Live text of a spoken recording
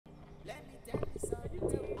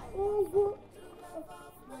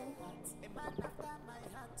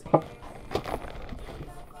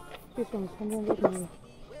This one's 100 million.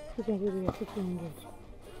 This one's really 600.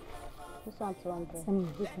 This one's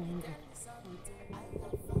 200. This 100.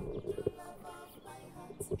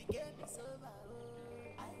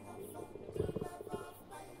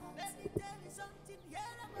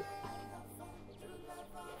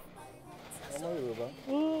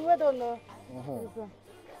 I don't know.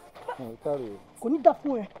 Kò ní dá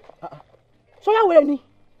fún ẹ. Ṣọ́yà wẹ̀rẹ̀ ni.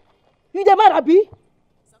 You dey mad, Abi?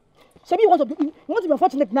 Ṣebí you want to be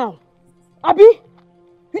unfortunate now. Abi?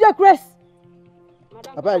 You dey craze?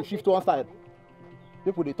 Abeg, shift to one side.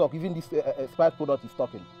 People dey talk, even this expired product is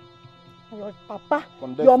talking. Your papa,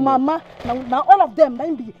 your mama, now all of them,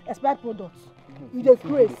 that be expired products. You dey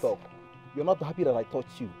craze. You're not happy that I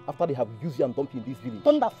touched you after they have used you and dumped you in this village.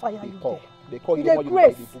 Thunder fire you talk. There. They call you the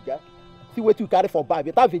craze. See what you carry for bag.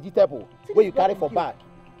 Better vegetable. Where you carry for bag.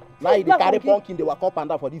 Now they carry pumpkin, they walk up and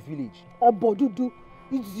down for this village. Obodudu,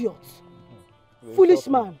 idiot. Foolish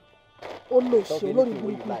man. Oh no, shit. No,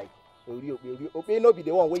 like. No be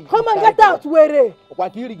the one where you come and get out, were.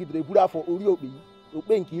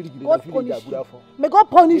 May God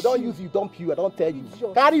punish you. They don't use you, dump you, I don't tell you.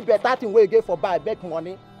 Carry better thing where you get for buy, beg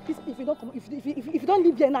money. If you don't come, if you don't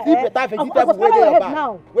leave here now, better vegetable where you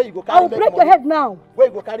now. Where you go carry I will break your head now. Where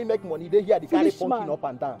you go carry make money? They hear they carry pumpkin up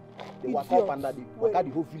and down. They walk up and down. They walk out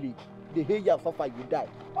the whole village. They hear you and suffer, you die.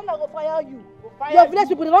 I'm not gonna fire you. Your village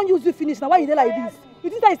people they don't use you finish now. Why you dey like this? You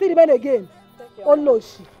think I still remain again? Oh no,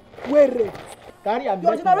 shit. Where? Carry your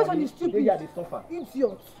generation is stupid. They hear they suffer.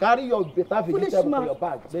 Idiot. Carry your better vegetable for your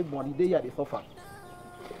bag. Make money. They hear they suffer.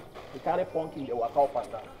 They carry pumpkin. They walk up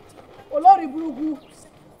and down. Olori burugu.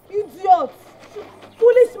 Idiot!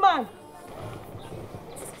 Foolish man!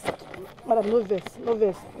 Madam, no verse, no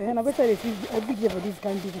verse. And I better a big year for this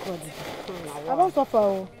kind of difficulty. I don't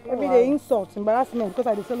suffer every day insult, embarrassment because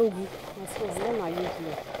I dey sell ogu.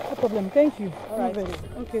 No problem, thank you. All right.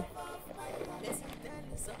 Okay.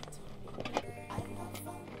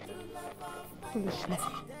 Foolishness.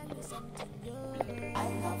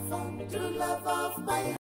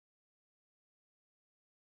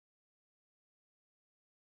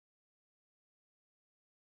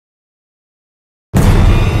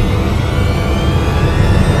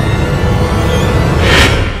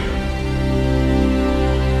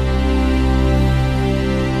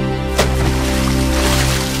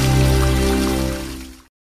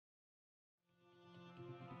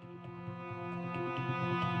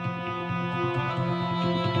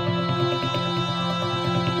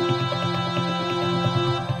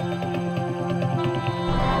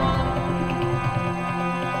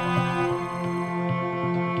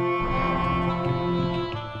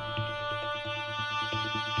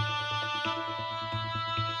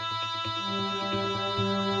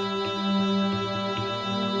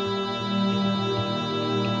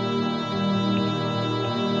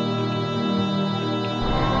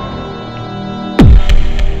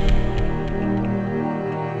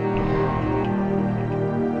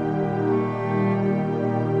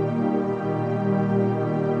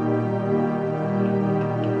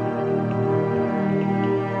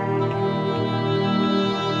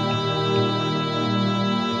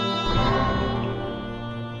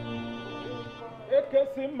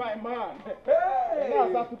 My man.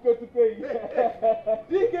 Hey!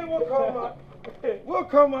 DK will come out. Will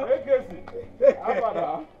come out. Hey,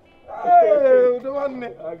 the one.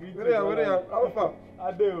 How far?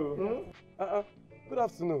 I do. Good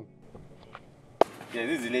afternoon. Yeah,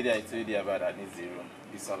 this is the lady I told you about that needs the room.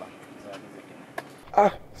 This Sola.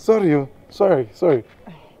 Sorry.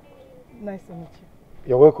 Nice to meet you.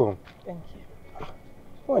 You're welcome. Thank you.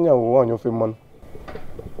 When you want your film,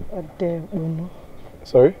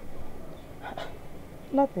 sorry?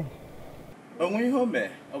 Nothing. When you home, I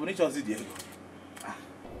will need to see Diego.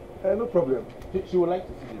 No problem. She would like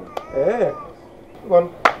to see you. Come on,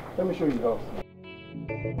 let me show you the house.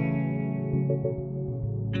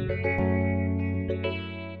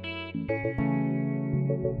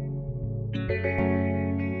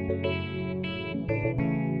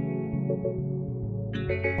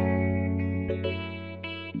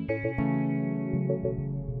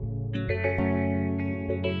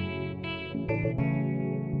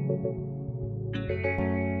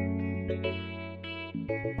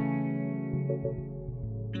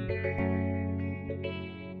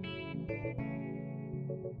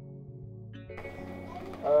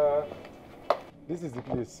 This is the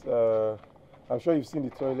place. I'm sure you've seen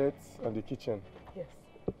the toilets and the kitchen. Yes.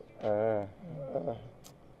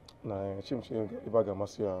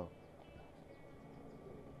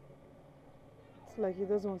 It's like he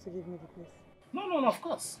doesn't want to give me the place. No, of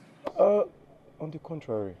course. On the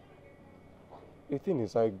contrary. The thing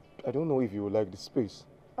is, I don't know if you would like the space.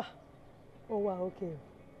 Oh, wow, okay.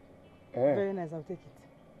 Eh? Very nice, I'll take it.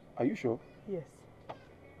 Are you sure? Yes.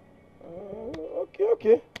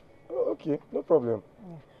 Okay. Okay, no problem.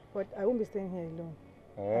 Yeah. But I won't be staying here alone.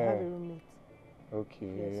 I have a roommate.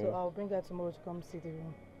 Okay. Yeah, so I'll bring her tomorrow to come see the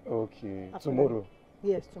room. Okay. After Tomorrow?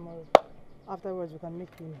 Yes, tomorrow. Afterwards, we can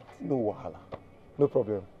make payment. No wahala. No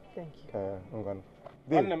problem. Thank you. I'm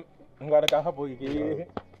gonna. I'm going to have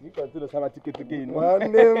you can have a ticket to gain.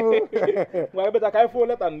 One name. Well, but I can't fall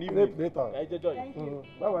later and leave Later. I enjoy. Thank you.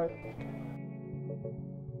 Bye-bye.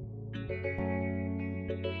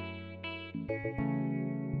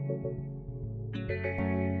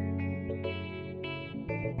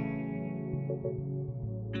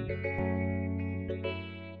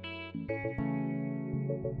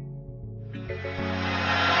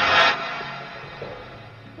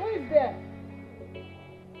 Who is there?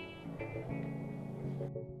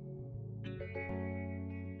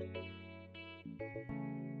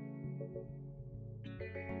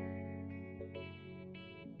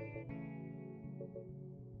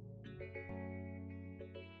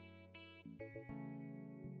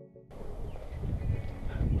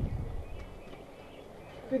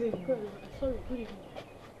 Good evening. Sorry, good evening.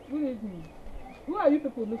 Good evening. Who are you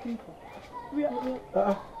people looking for? We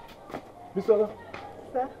are. Bisola,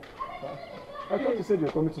 Sir? I thought you said you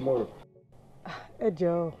were coming tomorrow.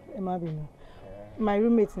 Ejo, Emabino. My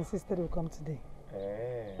roommates insisted we'll come today.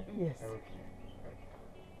 Yes.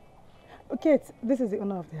 Okay, this is the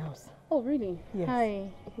owner of the house. Oh, really? Yes. Hi.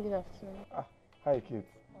 Good afternoon. Hi, Kate.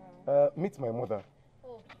 Meet my mother.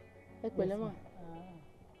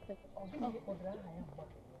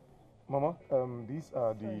 Mama, these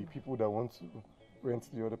are the people that want to rent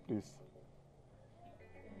the other place.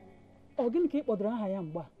 Ogin ke kpọdoro aha ya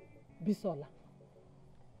mgba Bisola.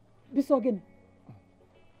 Bisogin.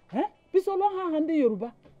 Bisola ha ndị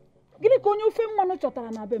Yoruba. Gịnị ka onye ofe mmanụ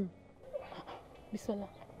chọtara na be m? Bisola.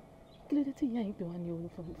 Gịnị dị ya ikpe nwanne onye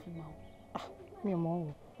ofe mmanụ? Me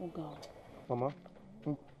mo. Oga. Mama,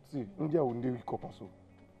 see, ndị a ndị youth corpers.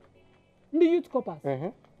 Ndị youth corpers.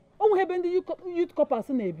 O nwe ebe ndị youth corpers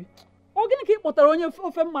na-ebi. Ọ gịnị ka ị kpọtara onye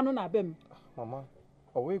ofe mmanụ na be m? Mama,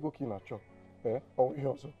 away go kin achọ. Oh, here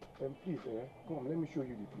also. Please, come on, let me show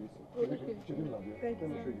you the place. Okay. Let me show you the place. Thank you.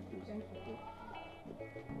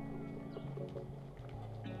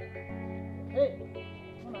 Hey,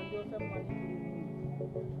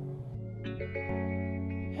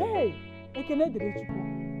 hey, ekene dịrị Chukwu.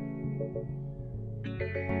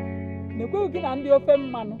 Nekweghị gị na ndị ofe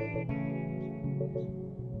mmanụ.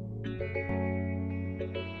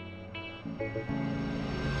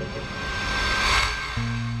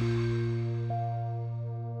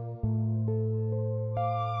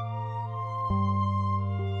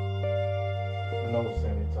 No,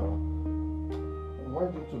 Senator. Why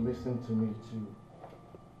don't you listen to me too?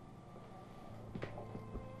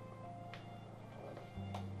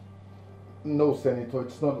 No, Senator,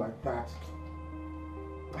 it's not like that.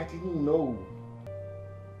 I didn't know.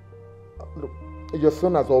 Look, your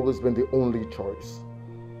son has always been the only choice.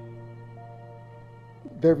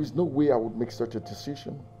 There is no way I would make such a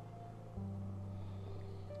decision.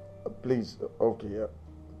 Please, okay,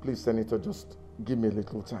 please, Senator, just give me a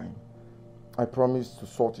little time. I promise to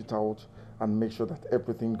sort it out and make sure that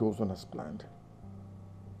everything goes on as planned.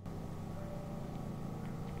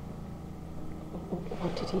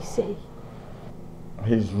 What did he say?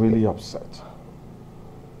 He's really upset.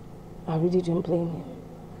 I really don't blame him.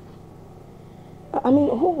 I mean,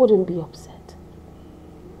 who wouldn't be upset?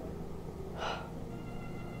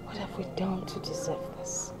 What have we done to deserve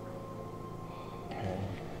this? Okay.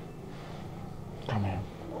 Come here.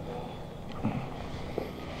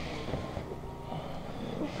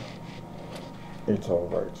 It's all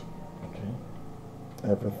right,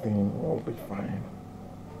 okay? Everything will be fine.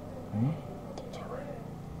 It's all right.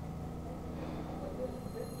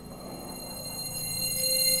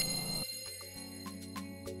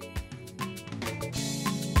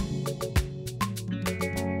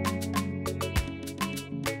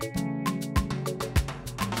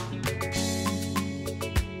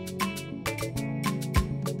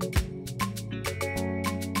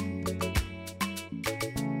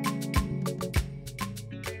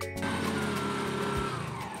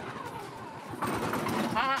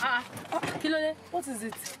 What is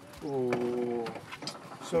it? Oh,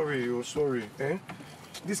 sorry, eh?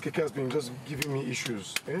 This keke has been just giving me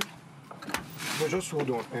issues, eh? But just hold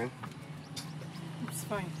on, eh? It's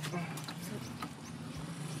fine.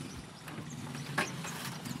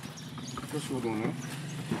 Just hold on, eh?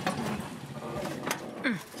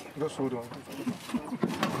 Just hold on.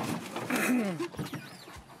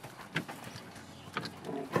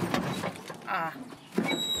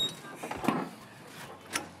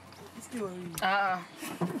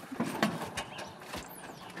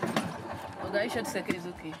 Okay, are you sure the second is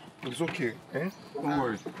okay? It's okay, eh? Don't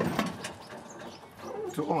worry.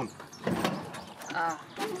 To on.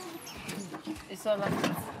 It's all right.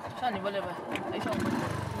 Shani, whatever. Are you sure?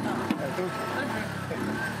 No.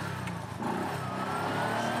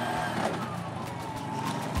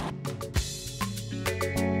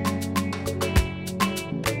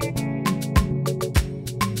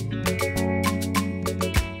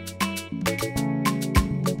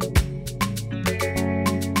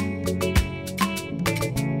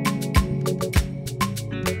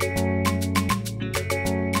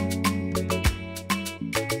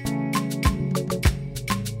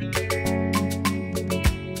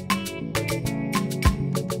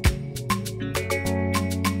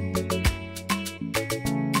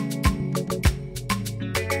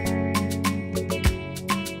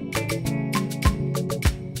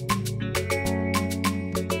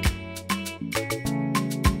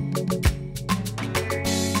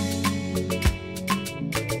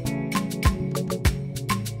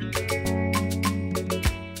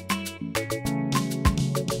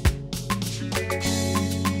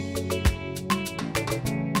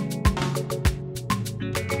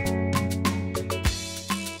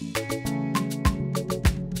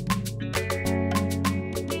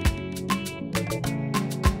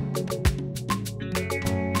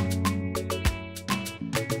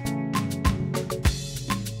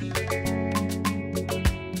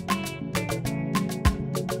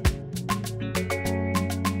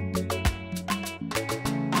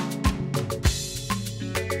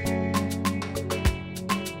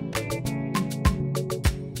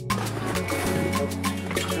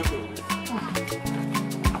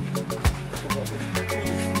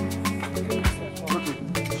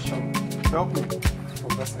 Help me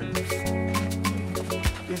from that side.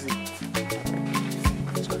 Easy.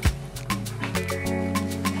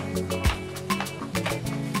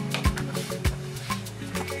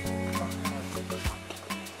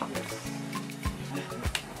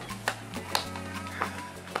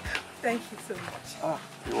 Thank you so much.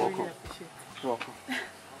 You're welcome. Really appreciate it. You're welcome.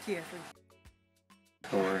 Here.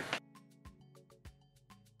 Don't worry.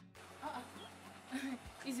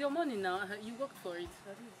 It's your money now. You worked for it.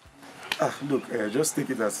 Look, just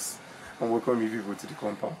take it as I'm welcoming people to the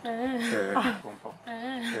compound. Compound.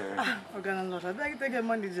 Lord, I beg take your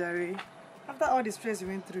money, Jerry. After all the stress you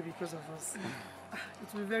went through because of us,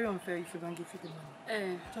 it will be very unfair if you don't give you the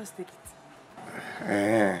money. Just take it.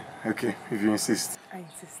 Okay, if you insist. I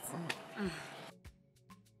insist.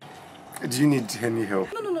 Do you need any help?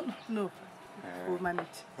 No. We'll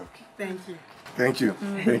manage. Okay. Thank you. Thank you.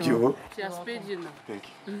 Thank you. She has paid you now. Thank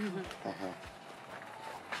you.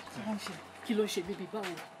 Kilo she baby bow.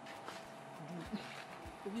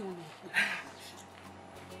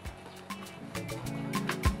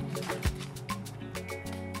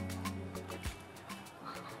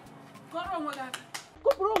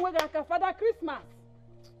 Kupuru onwe gị aka Father Christmas.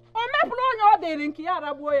 O mepụrụ onye ọ dịrị nke ya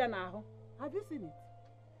aragbuo ya n'ahụ. Have you seen it?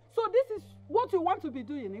 So this is what you want to be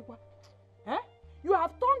doing, Ikwa? Eh? You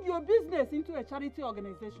have turned your business into a charity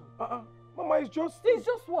organization. Mama, it's just... It's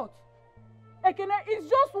just what? Ekene, it's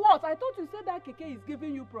just what? I thought you said that Keke is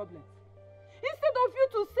giving you problems. Instead of you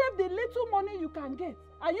to save the little money you can get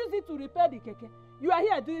and use it to repair the Keke, you are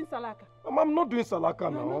here doing salaka. Mama, I'm not doing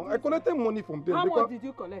salaka now. I collected money from them. How much did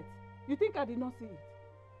you collect? You think I did not see it?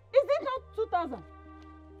 Is it not 2,000?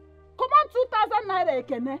 Come on, 2,000 naira,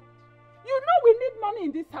 Ekene. You know we need money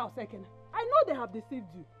in this house, Ekene. I know they have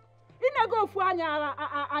deceived you. Inego fu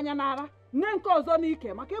anyanara, nenko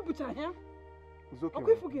ozonike, makebucha here. It's okay.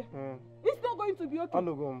 Okay, it's not going to be okay. I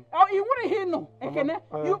know go. Oh, you want to hear no? Ekene,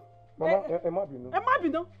 you. Mama, Emabino.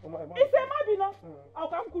 Emabino. It's Emabino. I'll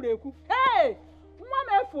come kureku. Hey,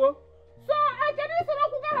 mama efo. So Ekene is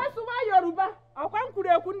not kuka hasuwa Yoruba. I'll come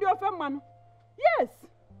kureku ndi ofe manu. Yes,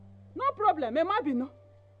 no problem. Emabino.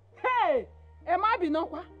 Hey, Emabino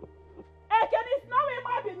kwa. Ekene is now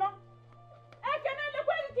Emabino. Ekene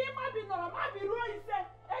lekwe nke Emabino. Emabiro ise.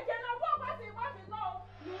 Ekene abo kwasi Emabino.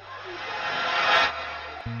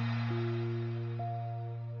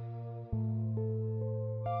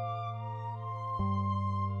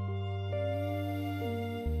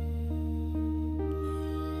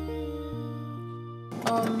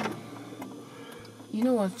 You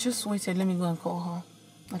know what? Just wait and let me go and call her.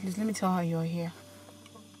 At least let me tell her you're here.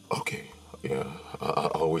 Okay. Yeah,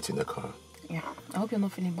 I'll wait in the car. Yeah, I hope you're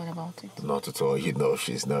not feeling bad about it. Not at all. You know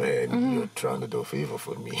she's not here and you're trying to do a favor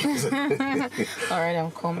for me. Alright,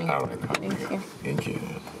 I'm coming. All right. Thank you. Thank you.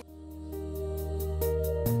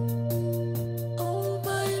 All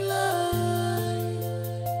my life,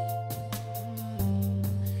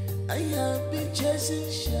 I have been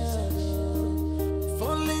chasing shadows,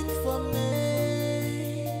 falling for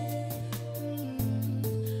me,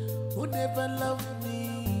 who never loved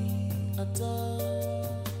me at all.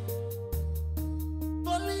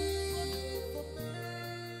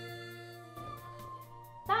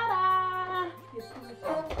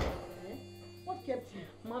 What kept you?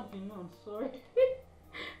 Mabino, I'm sorry.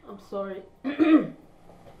 I'm sorry.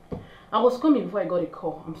 I was coming before I got a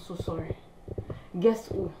call. I'm so sorry. Guess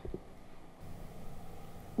who?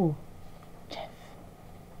 Who? Jeff.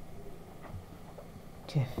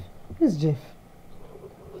 Jeff. Who's Jeff?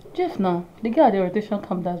 Jeff now. The guy at the rotation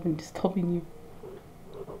camp that's been disturbing you.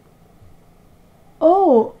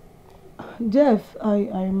 Oh, Jeff. I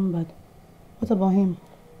remembered. What about him?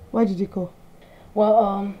 Why did you call?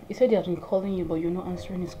 Well, he said he has been calling you, but you're not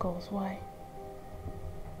answering his calls. Why?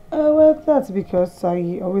 Well, that's because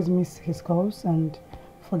I always miss his calls and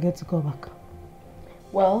forget to call back.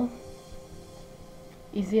 Well,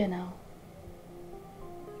 he's here now.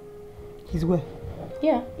 He's where?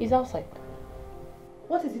 Yeah, he's outside.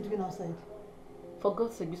 What is he doing outside? For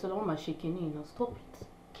God's sake, Bisola, why am I shaking in? Now stop it.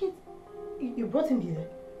 Kid, you brought him here?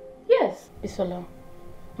 Yes, Bisola.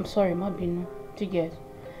 I'm sorry, Mabino. Do you get?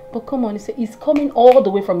 But come on, he's coming all the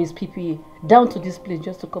way from his PPA down to this place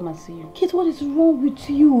just to come and see you. Kid, what is wrong with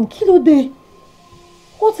you? Kilode,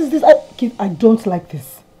 what is this? Kid, I don't like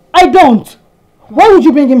this. I don't! Why would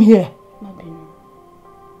you bring him here? Mabino,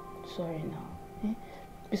 sorry now.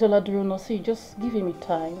 Bisola Duruno, see, just give him a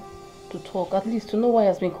time to talk, at least to know why he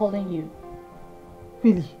has been calling you.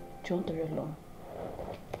 Really? Don't worry alone.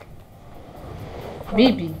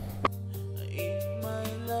 Baby.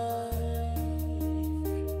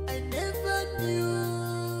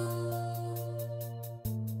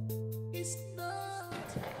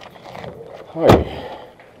 Hi.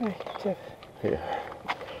 Hi, Jeff. Yeah.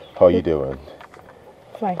 How are you doing?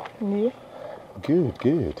 Fine. And you? Good,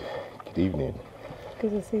 good. Good evening.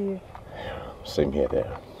 Good to see you. Same here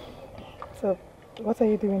there. So, what are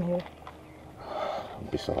you doing here?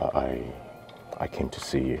 Bisola, I came to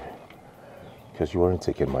see you because you weren't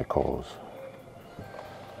taking my calls.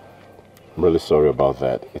 I'm really sorry about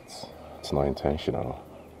that. It's not intentional.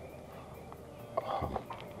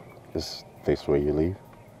 Is this where you live?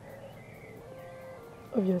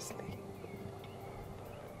 Obviously.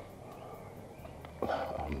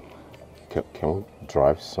 Can we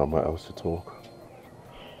drive somewhere else to talk?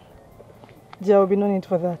 There will be no need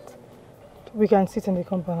for that. We can sit in the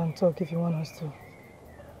compound and talk if you want us to.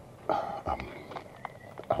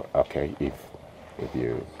 Okay, if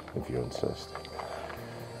you insist.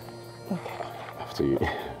 Okay. After you.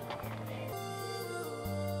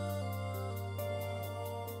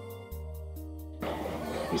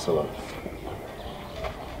 Bisola,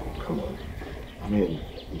 come on. I mean,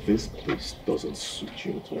 this place doesn't suit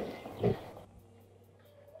you at all.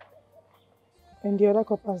 And the other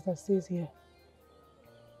couples that stays here,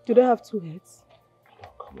 do they have 2 heads? Oh,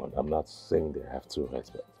 come on, I'm not saying they have 2 heads,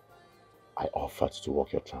 but I offered to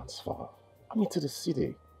work your transfer. I mean, to the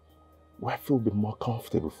city, where I feel a bit more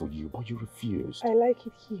comfortable for you, but you refused. I like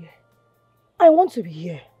it here. I want to be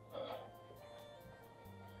here.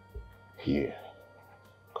 Here?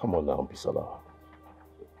 Come on now, Bisola.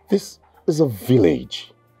 This is a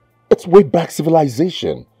village. It's way back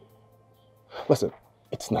civilization. Listen,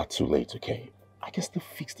 it's not too late, okay? I can still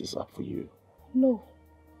fix this up for you. No.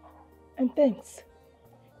 And thanks.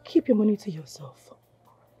 Keep your money to yourself.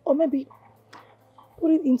 Or maybe put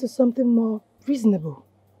it into something more reasonable.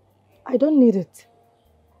 I don't need it.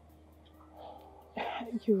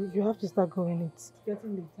 You have to start going. It's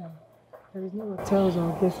getting late time. There is no hotels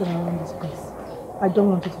or guests around this place. I don't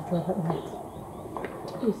want you to drive at night.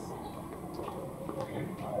 Please.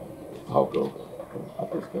 I'll go.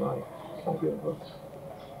 At least can I get a bus?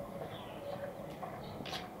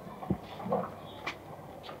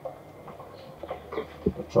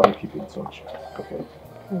 I'll try to keep in touch, okay?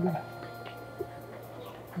 Okay.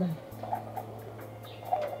 Bye.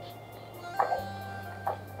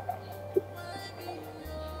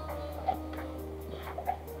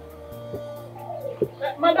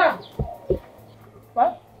 Madam!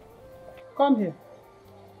 What? Come here.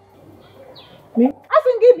 Me? I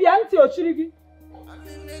think give you auntie Ochirigi.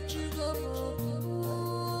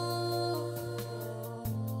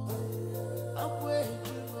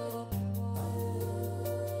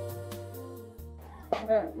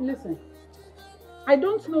 Listen, I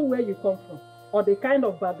don't know where you come from or the kind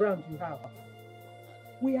of background you have.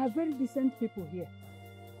 We are very decent people here.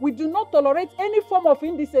 We do not tolerate any form of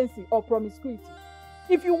indecency or promiscuity.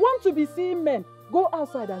 If you want to be seeing men, go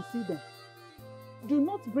outside and see them. Do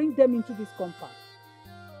not bring them into this compound.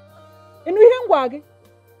 Did you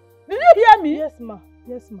hear me? Yes, ma.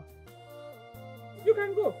 Yes, ma. You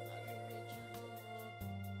can go.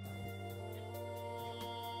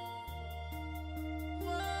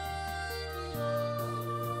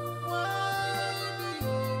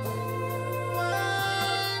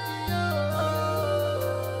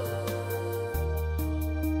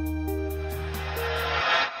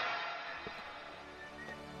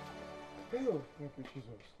 Oh, thank you,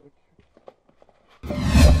 Jesus. Thank you.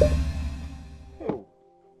 Hell.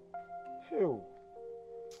 Hell.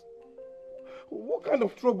 What kind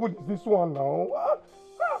of trouble is this one now?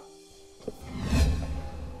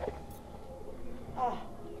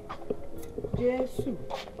 Jesus.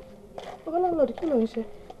 What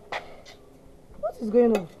is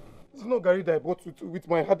going on? This is not Gary that I bought with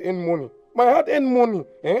my hard-earned money. My hard-earned money,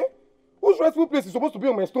 eh? Whose rightful place is supposed to be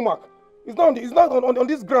on my stomach? It's not on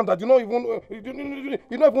this ground that you don't even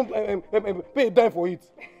pay a dime for it.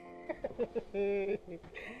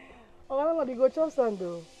 Oh, you go chop sand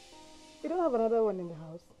though. You don't have another one in the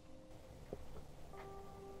house.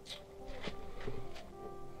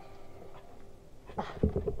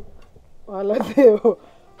 Oh, let's go.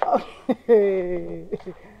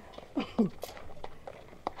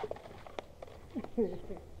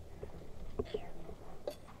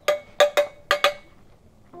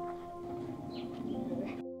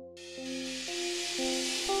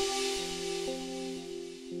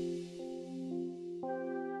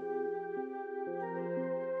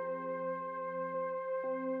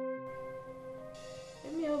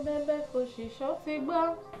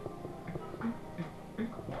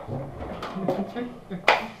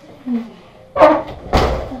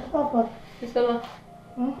 Papa. Isela,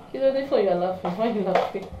 you ready for your laughing? Why are you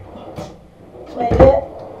laughing? My dear,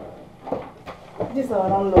 this is our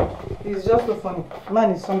landlord. He's just so funny.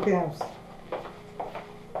 Man is something else.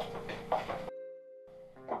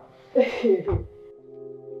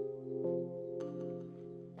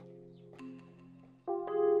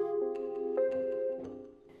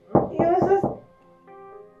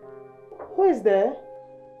 Who is there?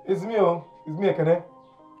 It's me, oh. It's me, Ekene.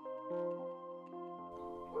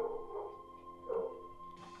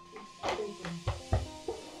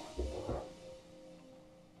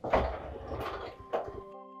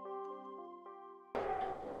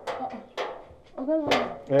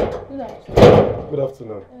 Good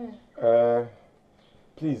afternoon.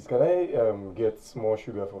 Please, can I get more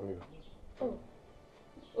sugar from you? Oh,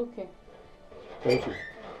 okay. Thank you.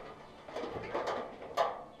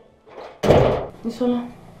 Nisola,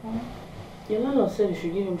 your landlord said you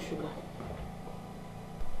should give him sugar.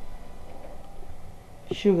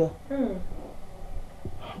 Sugar?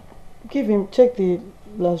 Give him, check the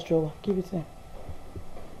last drawer. Give it to him.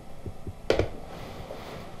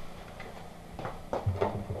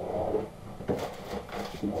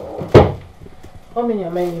 How many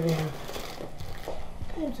am I giving him?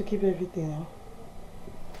 Tell him to keep everything now.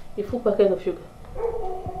 A full packet of sugar?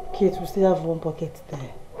 Kate, we still have one pocket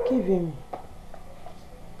there. Give him.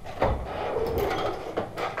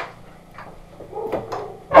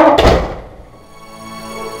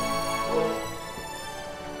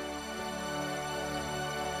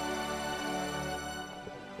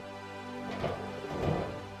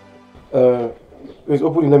 Please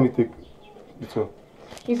open it, let me take this one.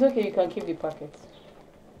 It's okay, you can keep the packet.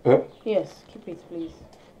 Eh? Yes, keep it, please.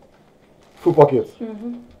 Full pocket?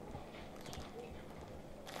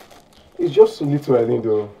 It's just a little, I think,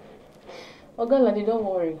 though. Ogaladi, don't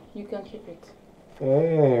worry, you can keep it.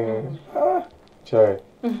 Chai.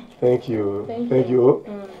 Thank you. Thank you. Thank you.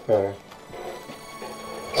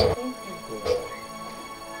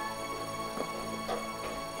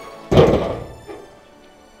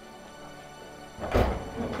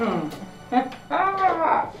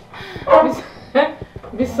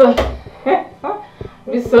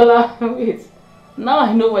 Bisola, wait. Now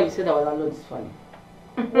I know why you said our landlord is funny.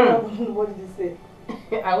 What did he say?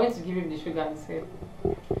 I went to give him the sugar and said,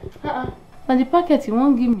 now the packet he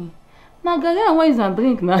won't give me. Now Gary and wine and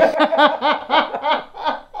drink now.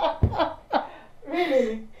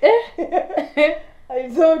 Really? I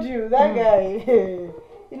told you, that guy.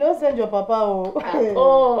 You don't send your papa.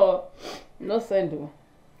 Oh, no send him.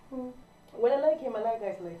 When I like him, I like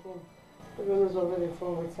guys like him. People always over the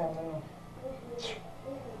phone with him now.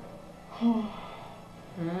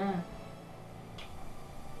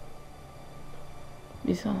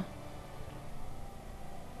 Bisola,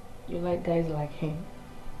 You like guys like him?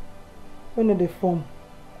 When are they form?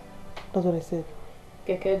 That's what I said.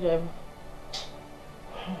 Keke driver.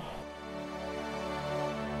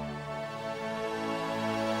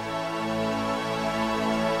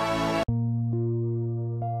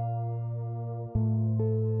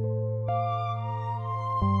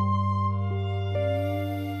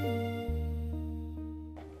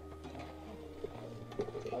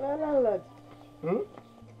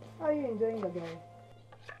 How are you enjoying the guy?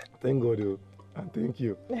 Thank God, and thank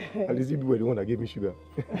you. At least you were the one that gave me sugar.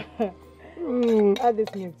 Add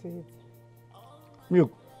this milk to it.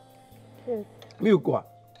 Milk? Yes. Milk what?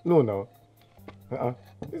 No, now.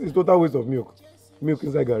 This is total waste of milk. Milk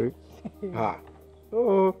inside Gary.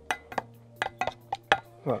 Oh.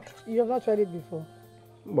 You have not tried it before?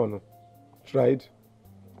 No. Tried.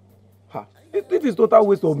 It is total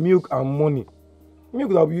waste of milk and money. Milk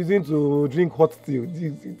that I'll be using to drink hot tea.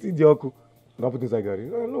 Now put inside Gary.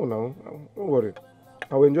 No, now. Don't worry.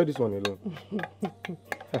 I will enjoy this one alone.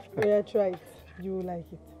 Yeah, try it. You will like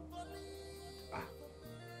it.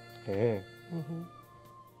 Yeah.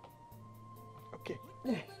 Okay.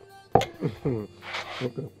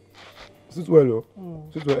 Okay. Sit well,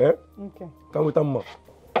 Sit well, eh? Okay. Come with Amma.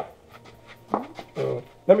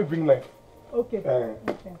 Let me bring knife. Okay.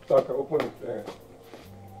 Okay. So I can open it.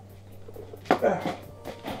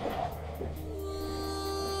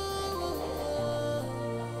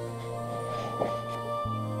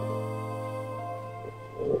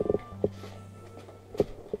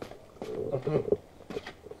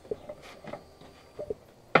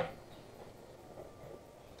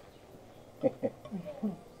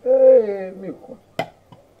 Hey, milk.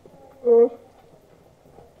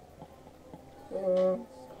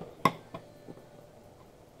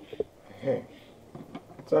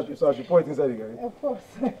 So I should pour it inside the Gary? Of course.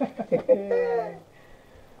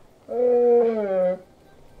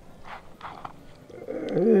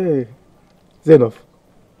 Hey. Is that enough?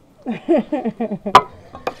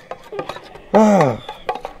 Oh,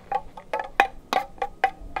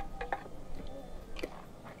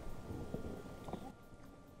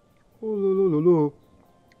 no.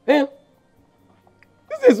 Eh?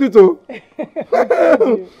 This is sweet, oh. Hey.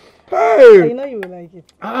 I know you will like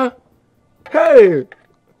it. Hey.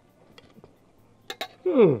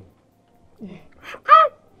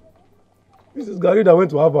 This is Gary that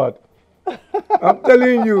went to Harvard. I'm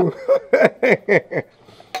telling you.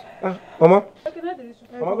 Mama.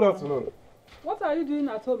 Mama, good afternoon. What are you doing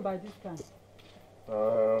at home by this time?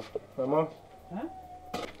 Mama.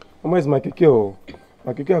 Mama, it's my keke.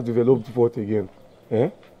 My keke has developed fault again.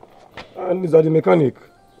 And it's at the mechanic.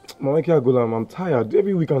 Mama, I'm tired.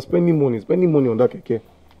 Every week I'm spending money on that keke.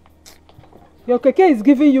 Your keke is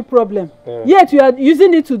giving you problem. Yet you are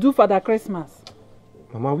using it to do for the Christmas.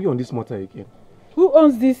 Mama, are we on this matter again? Who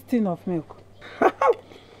owns this tin of milk?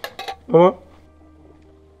 Mama,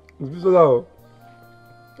 it's Bisola.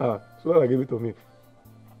 Sola gave it to me.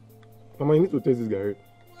 Mama, you need to taste this Gary.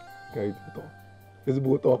 Gary, it's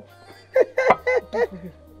butter.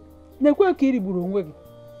 Nekwe kiri buru onwe gị.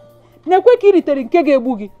 Nekwe kiri tere nke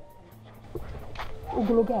ga-egbu gị.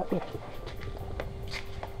 Ogologo akpa.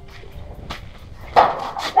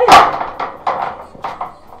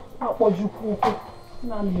 Akpọjukwu okwu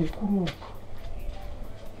na na-ekwu.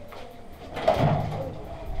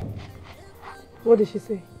 What did she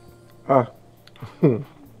say? My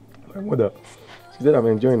mother. She said I'm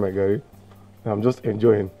enjoying my Gary. I'm just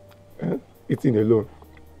enjoying. Eating alone.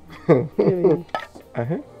 Really?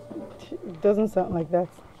 It doesn't sound like that.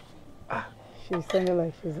 She sounded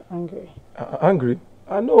like she's angry. Angry?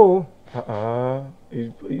 I know.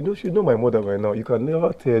 You should know my mother by now. You can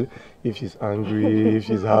never tell if she's angry, if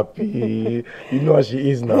she's happy. You know how she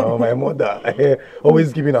is now, my mother.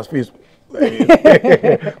 Always giving her space.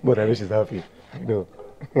 But I know she's happy. You know.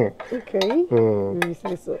 Okay. You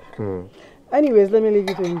say so. Anyways, let me leave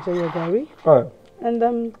you to enjoy your Gary. And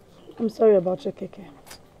I'm sorry about your keke.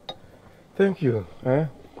 Thank you.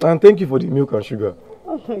 And thank you for the milk and sugar.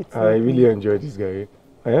 Oh, I really enjoyed this, Gary.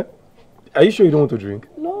 Are you sure you don't want to drink?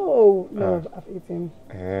 No, I've eaten.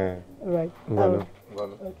 All right.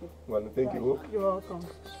 Okay. Thank you. You're welcome.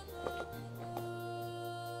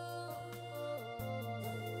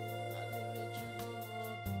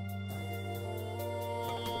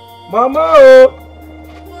 Mama!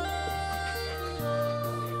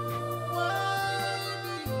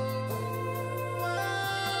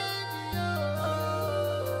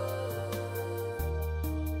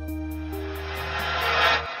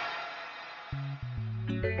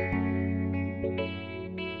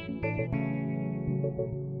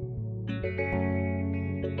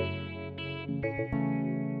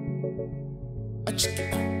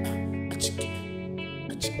 Achika.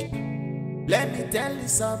 Let me tell you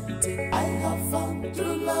something. I have found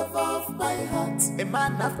true love of my heart. A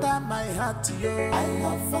man after my heart, yo. I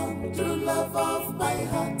have found true love of my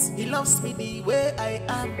heart. He loves me the way I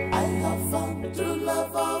am. I have found true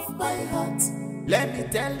love of my heart. Let me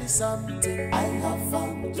tell you something. I have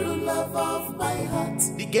found true love of my heart.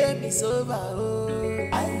 The game is over, oh.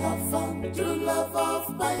 I have found true love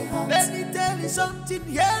of my heart. Let me tell you something,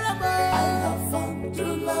 here am I. I have found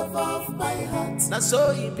true love of my heart. Now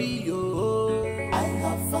so it be, oh. I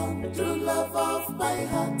have found true love of my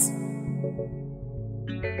heart.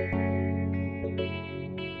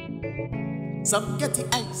 Some get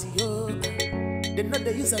it icy, oh. They know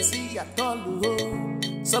they use a see at all, oh.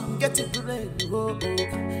 Some get it brain, oh.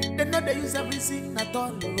 They know they use everything at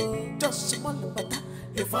all, oh. Just small matter,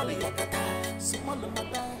 you follow your kata. Small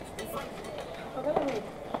matter, you follow.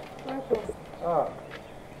 Ah,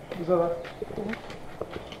 Bisola.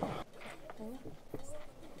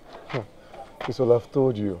 Bisola, I've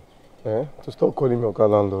told you to stop calling me Oga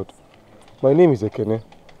Landlord. My name is Ekene.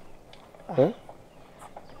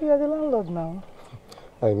 You are the landlord now.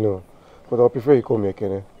 I know, but I'll prefer you call me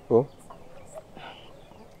Ekene. Oh?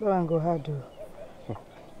 Go and go hard, though.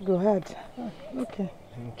 Go hard. Okay.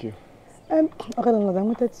 Thank you. Okay, landlord, I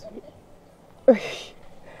wanted to...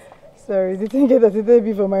 Sorry, didn't get that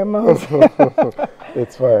today for my mouth.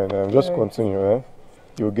 It's fine. Just continue.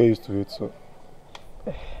 You'll get used to it.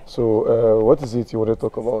 So, what is it you want to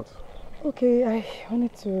talk about? Okay, I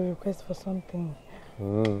wanted to request for something.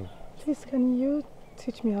 Please, can you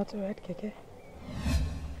teach me how to ride keke?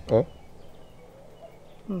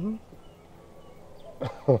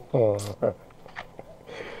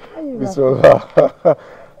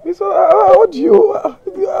 Bisola, what do you...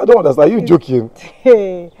 I don't understand. Are you joking?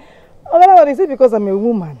 Hey, is it because I'm a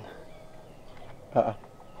woman? Oh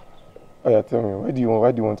yeah, tell me, why do you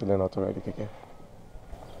want to learn how to ride a keke?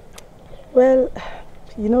 Well,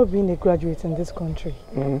 you know, being a graduate in this country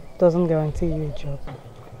doesn't guarantee you a job.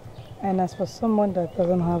 And as for someone that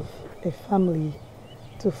doesn't have a family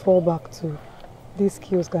to fall back to, these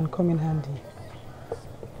skills can come in handy.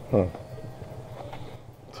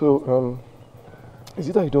 So, is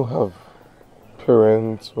it that you don't have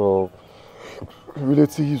parents or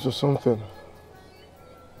relatives or something?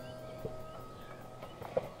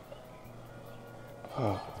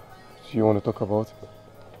 Do you want to talk about it?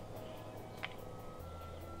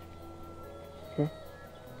 Okay.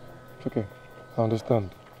 It's okay. I understand.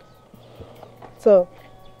 So,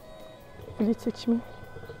 will you teach me?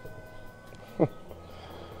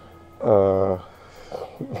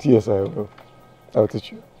 Yes, I will. I'll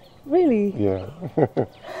teach you. Really? Yeah.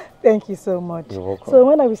 Thank you so much. You're welcome. So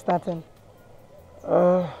when are we starting?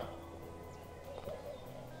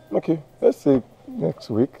 Okay, let's say next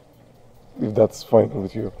week, if that's fine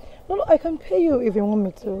with you. No, I can pay you if you want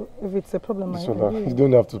me to. If it's a problem, You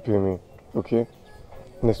don't have to pay me, okay?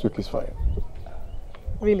 Next week is fine.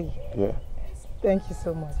 Really? Yeah. Thank you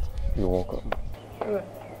so much. You're welcome. All right.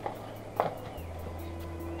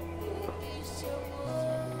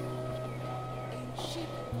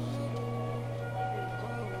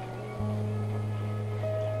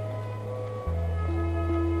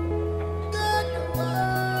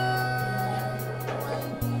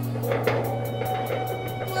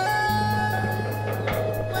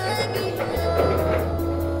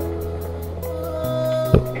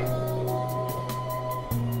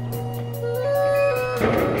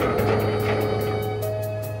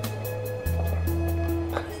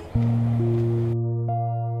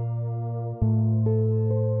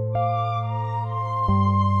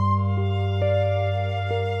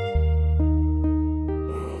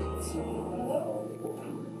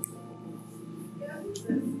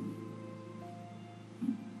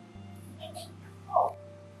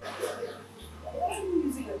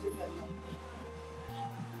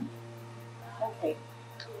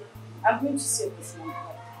 I'm going to save this money.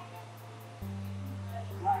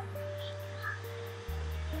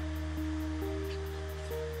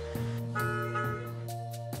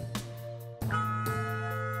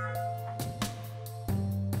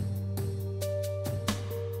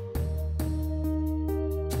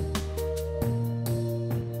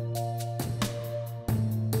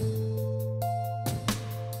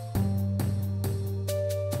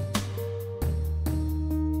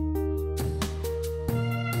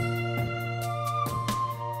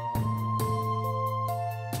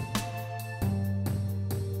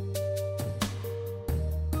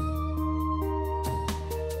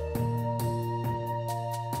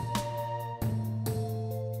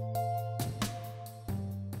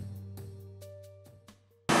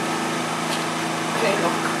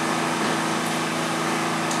 Look.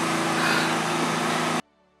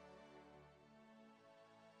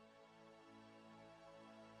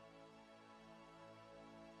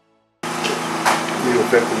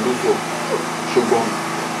 Look up. Shogun.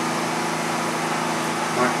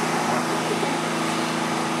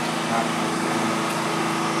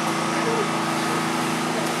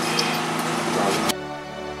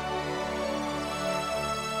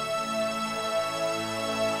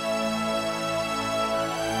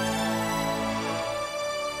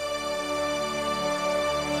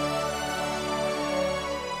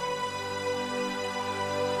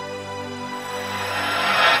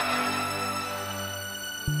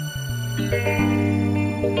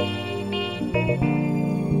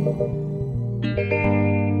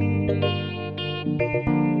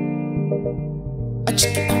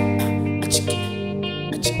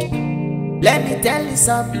 Let me tell you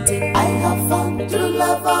something. I have found true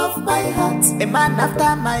love of my heart. A man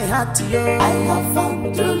after my heart, yo. I have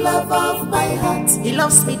found true love of my heart. He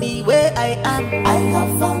loves me the way I am. I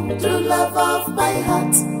have found true love of my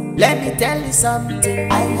heart. Let me tell you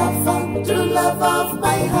something. I have found true love of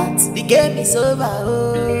my heart. The game is over,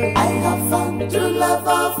 oh. I have found true love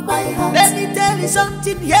of my heart. Let me tell you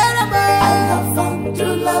something, here am I have found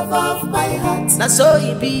true love of my heart. Now so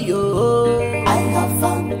it be, oh. I have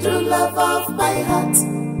found true love of my heart.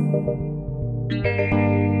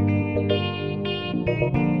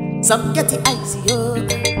 Some get it icy, oh.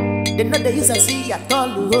 They know they use a sea at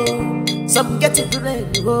all, oh. Some get it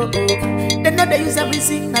brain, oh. They know they use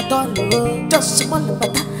everything at all, oh. Just small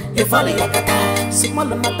matter, you follow your kata. Small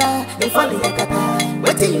matter, you follow your kata.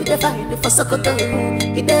 Wait till you define for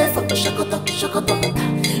Sokoto. You there for Shokoto, Shokoto.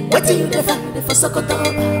 Wait till you define for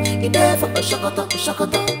Sokoto. You there for Shokoto,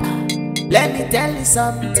 Shokoto. Let me tell you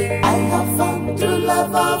something. I have found true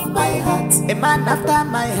love of my heart. A man after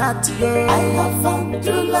my heart, yo. I have found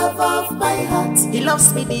true love of my heart. He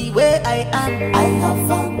loves me the way I am. I have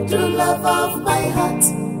found true love of my heart.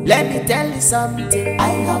 Let me tell you something. I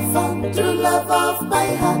have found true love of my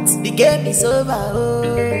heart. The game is over,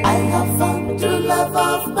 oh. I have found true love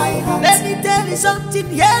of my heart. Let me tell you something,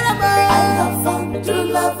 here am I have found true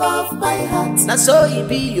love of my heart. Now so it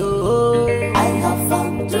be, oh. I have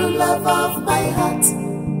found true love of my heart.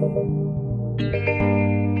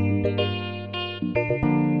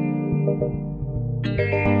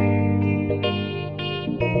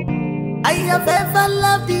 I have ever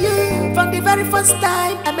loved you from the very first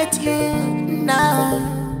time I met you.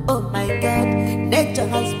 Now, oh my God, nature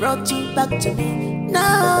has brought you back to me.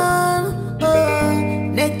 Now, oh,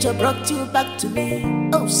 nature brought you back to me.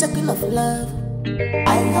 Oh, circle of love.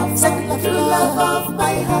 I have circle of love of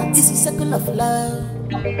my heart. This is circle of love.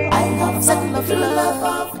 I have circle of love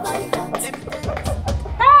of my heart.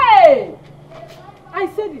 Hey! I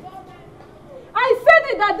said it. I said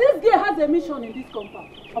it that this girl has a mission in this compound.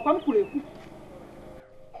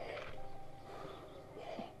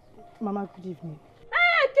 Mama, good evening.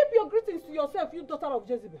 Hey, keep your greetings to yourself, you daughter of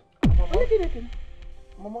Jezebel.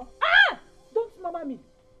 Mama? Ah! Don't mama me.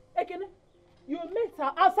 Ekene, your mates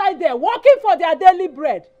are outside there working for their daily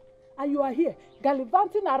bread. And you are here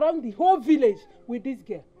gallivanting around the whole village with this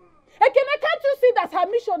girl. Ekene, can't you see that her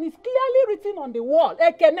mission is clearly written on the wall?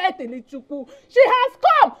 Ekene Telichukwu, she has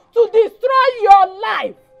come to destroy your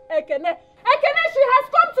life. Ekene, she has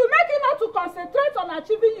come to make you not to concentrate on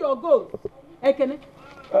achieving your goals. Ekene.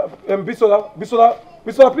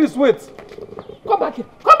 Bisola, please wait. Come back here,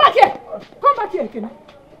 Ekene.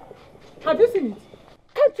 Have you seen it?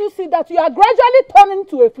 Can't you see that you are gradually turning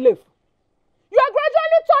to a flame? You are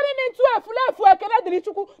gradually turning into a flame for Ekene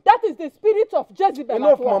Delichukwu. That is the spirit of Jezebel.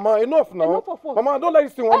 Enough, Mama, enough now. Enough of what? Mama, I don't like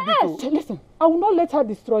this thing one bit. Listen, I will not let her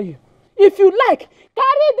destroy you. If you like,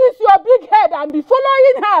 carry this your big head and be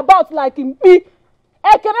following her about like in me.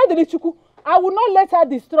 Ekene Delichukwu, I will not let her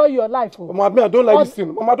destroy your life. Oh. Mama, I don't like this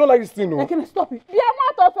thing. Mama, I don't like this thing. No. Ekene, stop it. Be a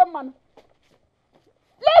man of a man.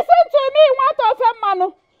 Listen to me, man of a man.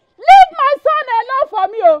 Leave my son alone for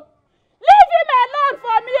me. Oh. Leave him alone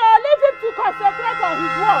for me. Oh. Leave him to concentrate on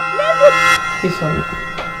his work. Leave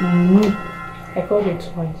him. I called you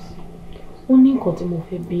twice. Only got him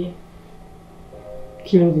off a beer.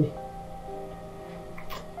 Kilode.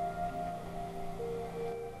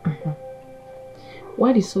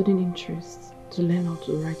 Why the sudden interest to learn how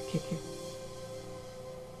to ride keke?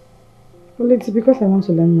 Well, it's because I want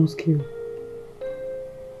to learn more skill.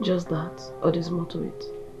 Just that, or there's more to it?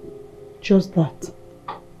 Just that.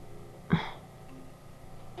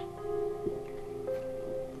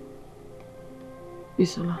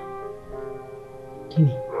 Bisola.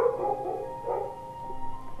 Kini.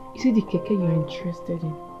 Is it the keke you're interested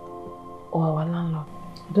in? Or our landlord?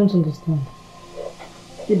 I don't understand.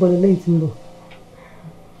 Ibole late Timbo.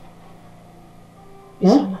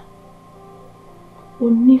 Bisola.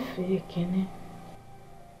 Onife Ekene.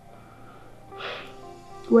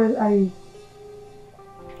 Well, I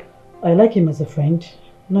I like him as a friend,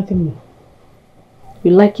 nothing more.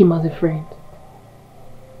 You like him as a friend?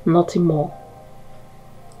 Nothing more?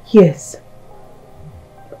 Yes.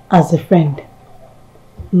 As a friend,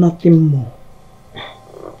 nothing more.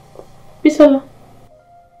 Bisola,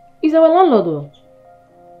 he's our landlord though.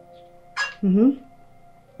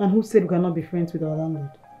 And who said we cannot be friends with our landlord?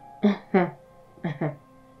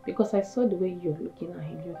 Because I saw the way you're looking at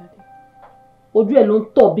him the other day. Ojú ẹ̀ ló ń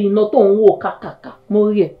tọ̀ bí iná tó ń wò kàkàkà. Mo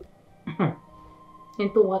rí ẹ̀. Ẹni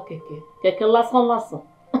tó wá kẹ̀kẹ́. Kẹ̀kẹ́ lásán.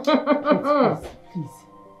 Please.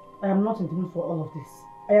 I am not in the mood for all of this.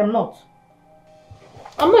 I am not.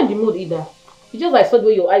 I'm not in the mood either. It's just I saw the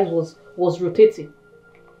way your eyes was rotating.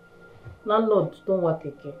 Landlord don't work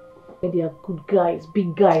kẹ̀kẹ́. They are good guys,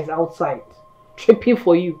 big guys outside. Tripping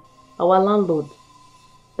for you. Our landlord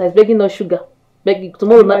that is begging us sugar. Begging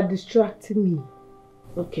tomorrow night. You are distracting me.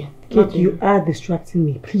 Okay. Kate, you are distracting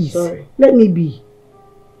me. Please. Sorry. Let me be.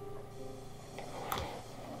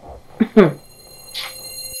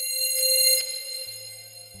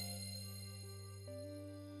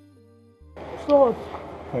 What?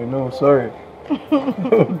 I know, sorry. The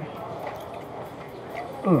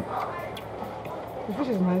fish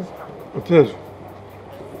is nice. It is.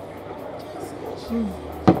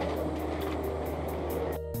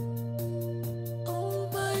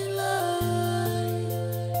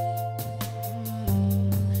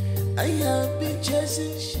 I have been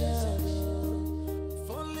chasing shadows,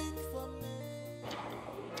 falling from me.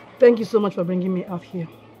 Thank you so much for bringing me out here.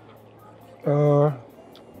 You're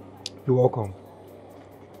welcome.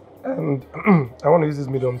 And I want to use this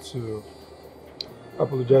medium to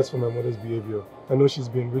apologize for my mother's behavior. I know she's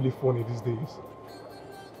been really funny these days.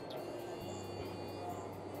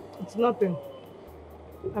 It's nothing.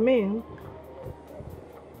 I mean,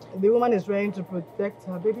 the woman is trying to protect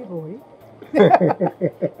her baby boy. It's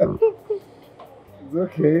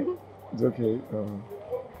okay. It's okay.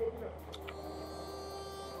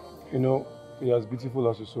 You know, you're as beautiful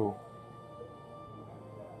as your soul.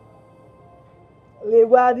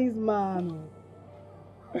 Lewa this man.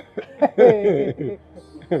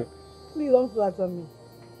 Please don't flatter me.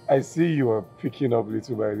 I see you are picking up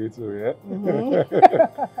little by little, yeah?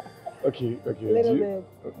 Okay.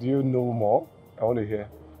 Do you know more? I want to hear.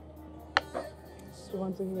 You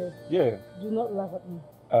want to hear? Yeah. Do not laugh at me.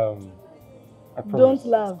 I promise. Don't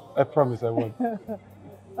laugh. I promise I won't.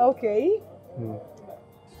 Okay.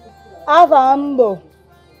 Avambo.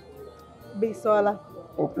 Bisola.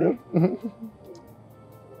 Okay.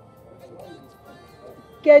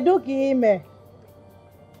 Kedu ka ime?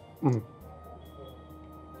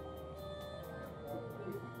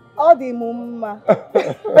 Ọ dị m mma.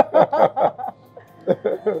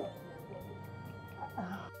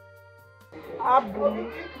 Abụ m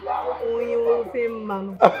onye ofe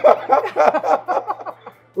mmanụ.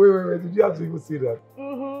 Wait, did you have to even say that?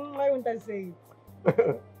 Why wouldn't I say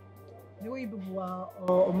it? The way people are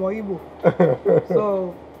Igbo.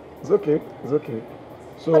 So It's okay.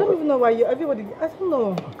 So I don't even know why I don't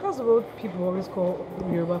know. Because of what people always call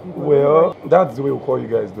Yoruba people. well, that's the way we call you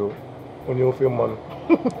guys though. On your film man.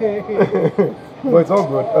 But it's all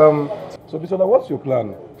good. So Bisola, what's your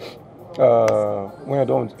plan? When you're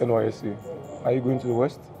done with NYSC? Are you going to the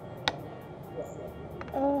West?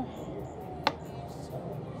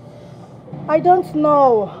 I don't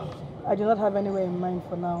know. I do not have anywhere in mind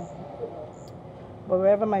for now. But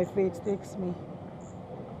wherever my fate takes me,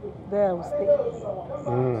 there I will stay.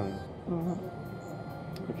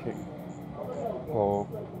 Okay. Or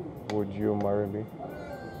would you marry me?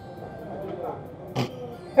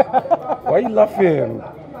 Why are you laughing?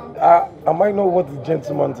 Am I not what the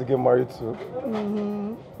gentleman to get married to?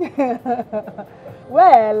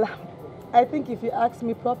 Well, I think if you ask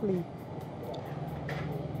me properly,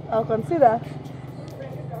 I'll consider.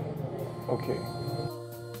 Okay.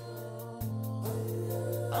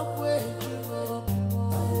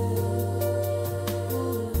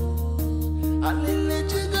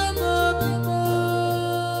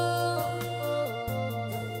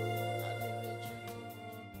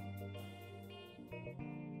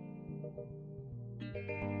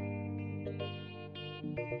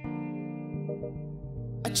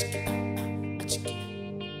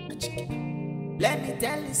 Let me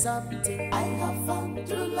tell you something. I have found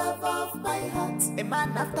true love of my heart. A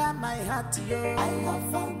man after my heart, yo. I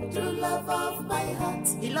have found true love of my heart.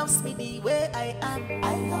 He loves me the way I am.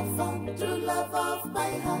 I have found true love of my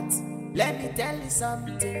heart. Let me tell you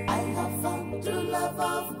something. I have found true love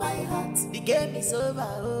of my heart. The game is over.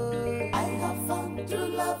 Oh. I have found true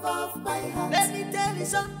love of my heart. Let me tell you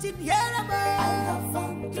something. Here I have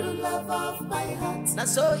found true love of my heart. Now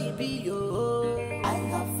so it be yo. I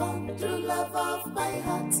have found true love of my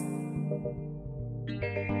heart.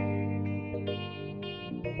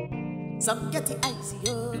 Some get it icy,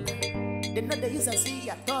 oh. They know they use a see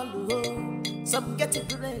at all, oh. Some get it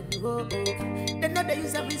brain, oh. They know they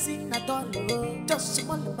use a reason at all, oh. Just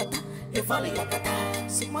small matter, they follow yakata.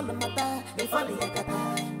 Small matter, they follow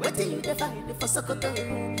yakata. What do you define for Sokoto?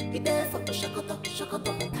 He there for Shokoto.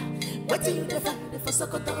 What do you define for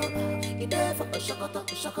Sokoto? He there for Shokoto.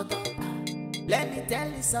 Let me tell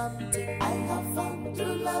you something. I have found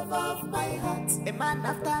true love of my heart. A man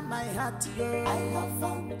after my heart, yo. I have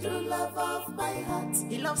found true love of my heart.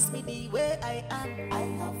 He loves me the way I am. I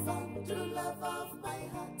have found true love of my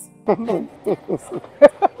heart.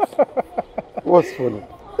 What's funny?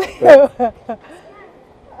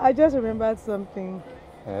 I just remembered something.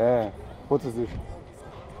 Yeah. What is this?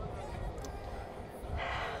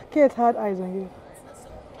 Kate had eyes on you.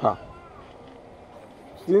 Huh?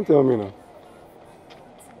 She didn't tell me now.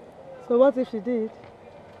 So what if she did?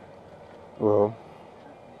 Well,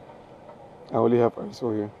 I only have eyes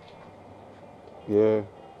for you. Yeah,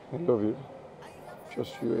 I love you.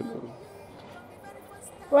 Just you, I love you.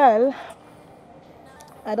 Well,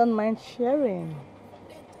 I don't mind sharing.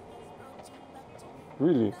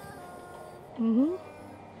 Really? Mm-hmm.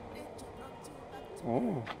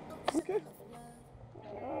 Oh, okay.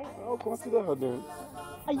 I'll consider her then.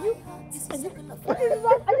 Are you serious?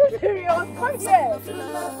 Come here.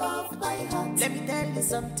 Let me tell you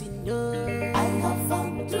something, no. I have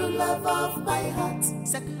found true love of my heart.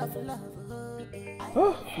 Second of love.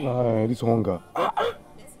 Nah, this hunger.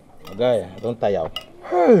 Guy, don't tire.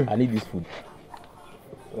 Hey. I need this food.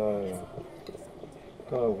 I'm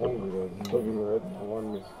hungry. I'm right now.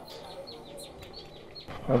 1 minute.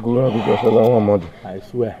 I go. I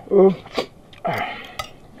swear. Oh.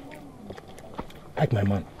 Like my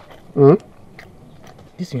man. Hmm?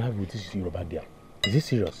 This thing you have with this Yoruba there. Is it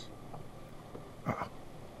serious?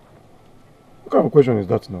 What kind of question is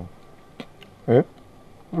that now? Eh?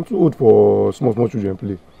 I'm too old for small children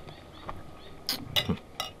play.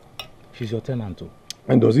 She's your tenant too.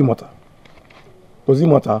 And does it matter? Does it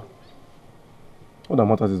matter? What that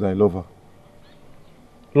matters is that I love her.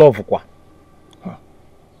 Love quoi? Huh.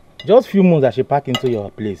 Just few months that she packed into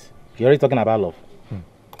your place. You're already talking about love.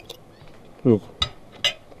 Look,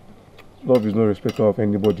 love is no respecter of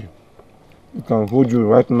anybody. It can hold you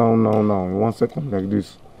right now, in 1 second like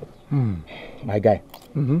this. My guy.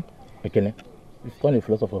 Mm-hmm. Okay, you've turned a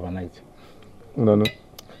philosopher overnight. No.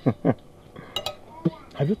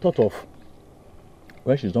 Have you thought of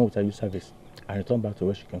when she's done with her youth service and return back to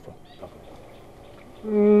where she came from?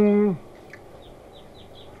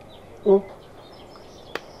 Oh,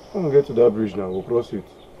 I'm gonna get to that bridge now. We'll cross it.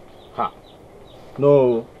 Ha!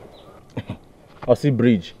 No. Or see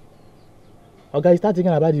bridge. Okay, start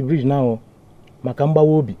thinking about the bridge now. Makamba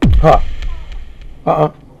Wobi. Ha!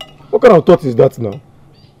 What kind of thought is that now?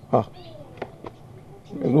 Ha!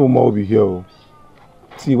 There's no more Wobi here. Oh.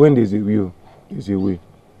 See, when there's a will, there's a way.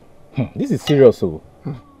 This is serious, so.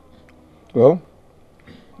 Well,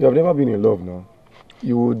 you have never been in love now.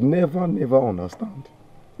 You would never understand.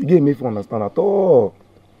 You gave me to understand at all.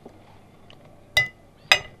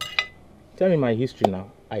 Tell me my history now,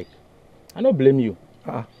 Ike. I don't blame you.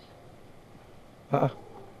 Tell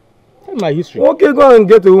me my history. Okay, go and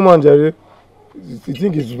get a woman, Jerry. You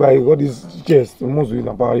think it's by all this chest, almost with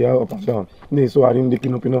a barrier up and down. No, so I didn't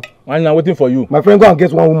clean up, you know. I'm now waiting for you. My friend, go and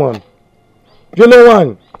get one woman. You know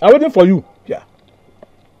one. I'm waiting for you. Yeah.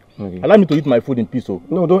 Okay. Allow me to eat my food in peace, oh.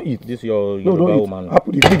 No, don't eat. This your no, don't eat. woman.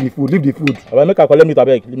 Leave the food. I will make her collect me to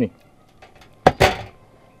beg. Leave me.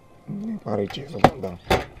 Down.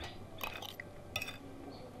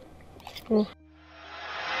 Oh.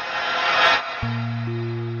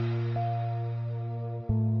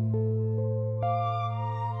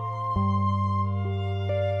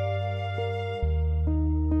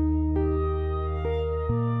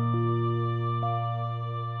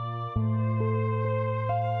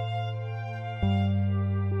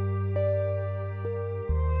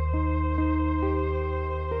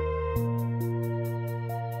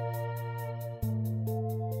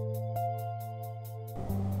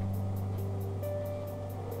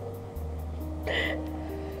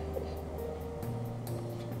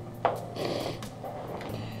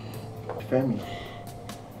 Femi.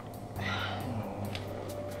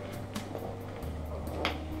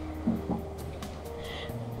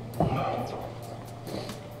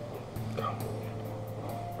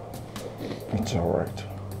 It's all right.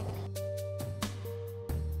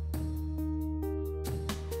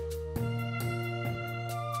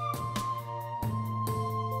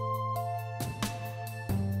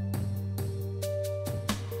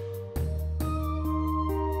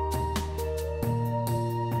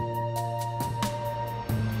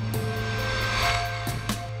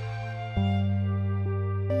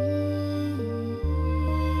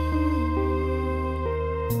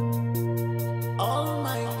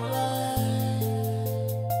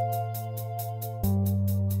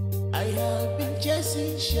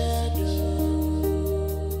 chasing shadow.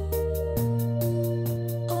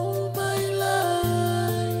 All my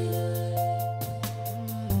life,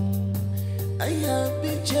 I have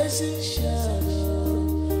been chasing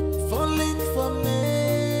shadow, falling for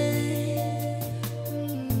men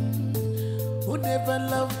who never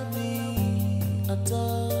loved me at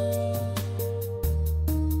all.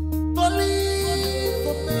 Falling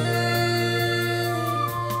for men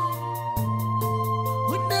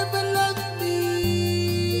who never loved me.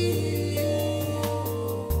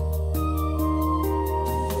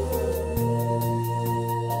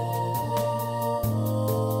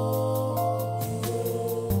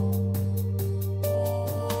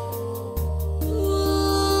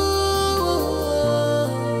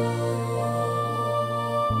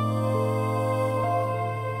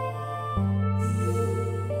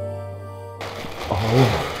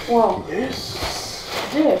 Wow. Yes.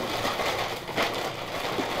 Jeff,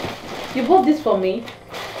 you bought this for me?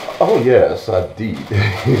 Oh, yes, I did.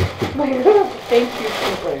 My God, thank you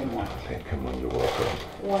so very much. Come on, you're welcome.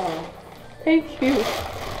 Wow. Thank you.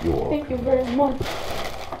 You're welcome. Thank you very much.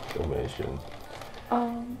 Don't mention.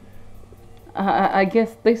 I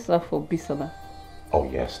guess these are for Bisola. Oh,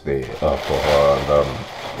 yes, they are for her. And,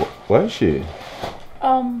 where is she?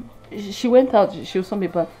 She went out. She saw me,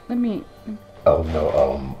 but let me. Oh, no,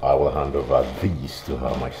 I will hand over these to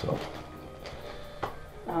her myself.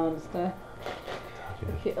 I understand.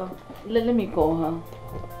 Okay, let me call her.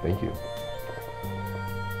 Thank you.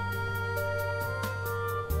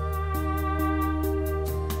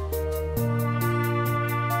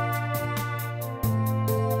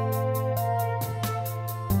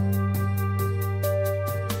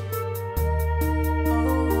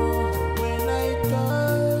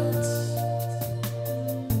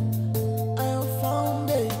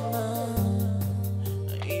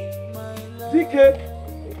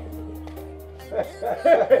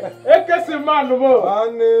 Animal.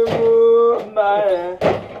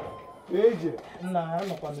 Nah, I'm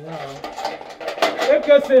not coming out.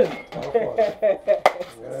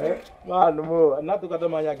 Man, not to cut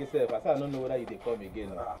my yourself. I don't know whether you come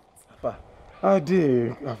again. I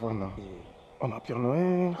did. On a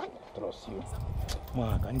piano, Trust you.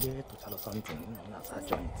 Man, can you get to tell us something? That's a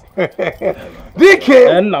joint. DK!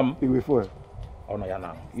 And you will for. Oh no,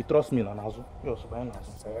 now you trust me, Nanazo. Just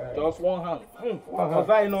one hand. Because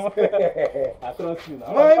I know. I trust you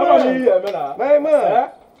now. My man.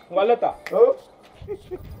 One letter. Oh.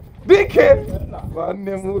 DK.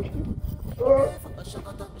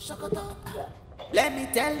 Let me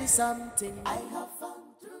tell you something. I have found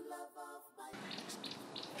true love of my.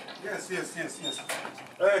 Yes.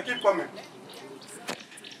 Keep coming.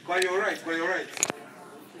 By your right.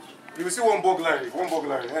 You will see one burglary.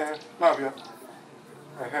 Now, yeah.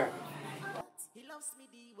 He loves me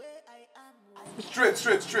the way I am.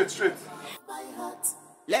 Straight. My heart.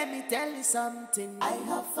 Let me tell you something. I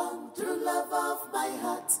have found true love of my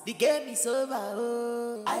heart. The game is over.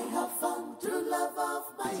 Oh. I have found true love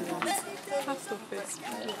of my heart. Let me tell you something.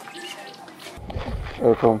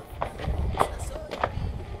 Welcome.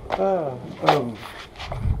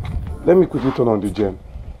 Let me quickly turn on the gem.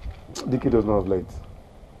 DK does not have light.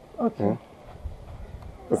 Okay. Yeah?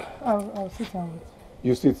 Okay. I'll sit down with you.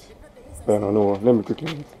 You sit. No. Let me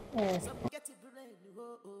quickly eat.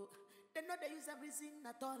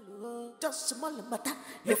 Just small matter,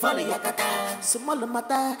 you follow yakata. Small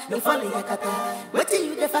matter, you follow yakata. What do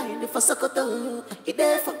you define for Sokoto? It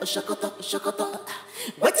there for a Shokoto.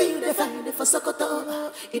 What do you define for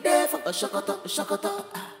Sokoto? It there for a Shokoto.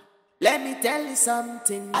 Let me tell you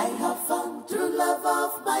something. I have found true love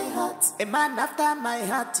of my heart. A man after my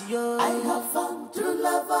heart, yo. I have found true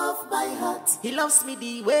love of my heart. He loves me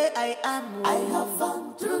the way I am. I have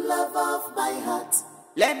found true love of my heart.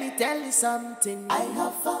 Let me tell you something. I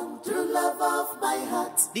have found true love of my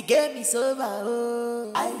heart. The game is over.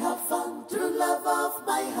 Oh. I have found true love of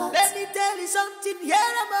my heart. Let me tell you something. Here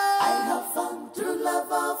am I have found true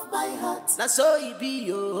love of my heart. Now so it be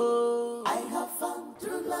yo. I have found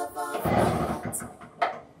true love of my heart.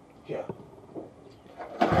 Yeah.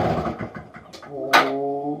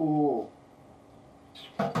 Oh.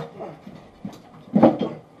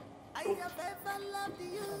 I have ever loved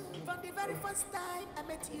you from the very first time I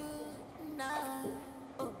met you. Now,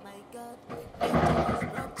 oh my God, angels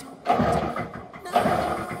brought you into me.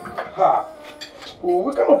 Now, Ha! Oh,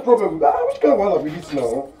 what kind of problem? Which kind of one is this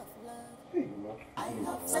now? Hey, I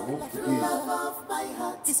have circle of love of my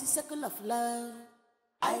heart. This is circle of love.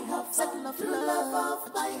 I have circle of love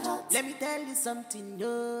of my heart. Let me tell you something,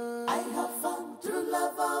 no. I have found true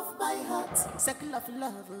love of my heart. Circle of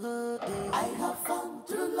love, oh, eh. I have found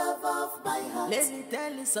true love of my heart. Let me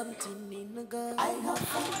tell you something, nigga. I have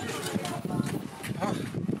found true love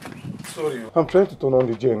of. Sorry, I'm trying to turn on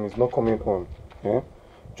the gen. It's not coming on. Yeah?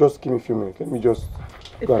 Just give me a few minutes. Let me just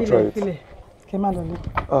go and try it.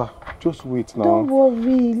 Just wait now. Don't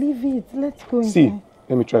worry, leave it. Let's go inside. See,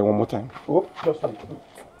 let me try one more time. Oh, just wait.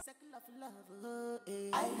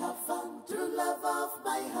 I have found true love of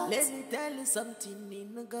my heart. Let me tell you something,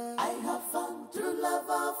 nigga. I have found true love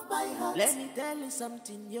of my heart. Let me tell you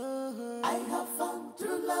something, yo. I have found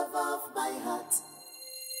true love of my heart.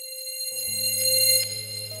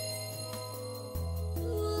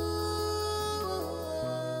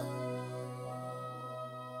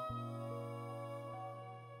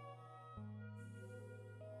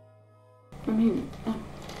 I mean,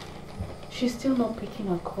 she's still not picking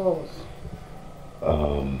her calls.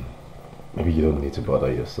 Maybe you don't need to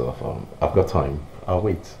bother yourself. I've got time. I'll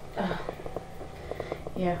wait.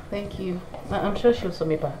 Yeah, thank you. I'm sure she'll send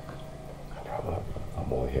me back. No problem.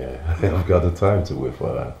 I'm all here. I've got the time to wait for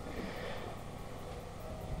her.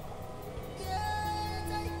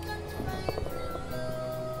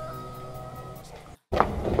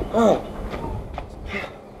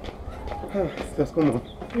 Let's come on.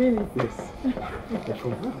 Really? Yes.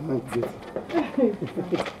 Come on.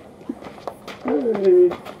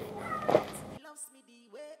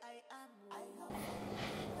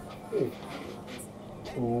 Hey.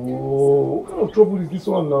 Oh, what kind of trouble is this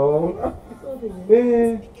one now?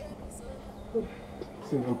 Hey.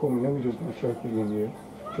 See, I'm coming. Let me just go try cleaning here.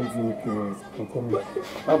 Just give me a few minutes. I'm coming.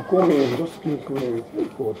 I'm coming. Just give me a few minutes.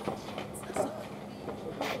 Oh, God.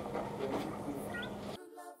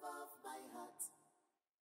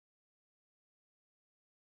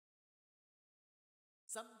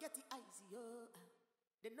 Some get the eyes, yo.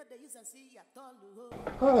 They know they use and see at all.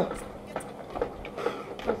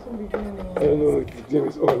 I don't know, the gen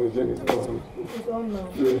is on, the gen is on. It's on now.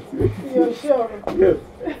 Yes. You're sure? Yes.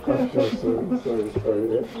 I'm sure, sorry.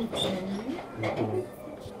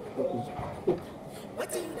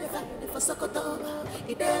 What you there for Sokoto?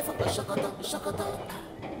 You there for Shokoto?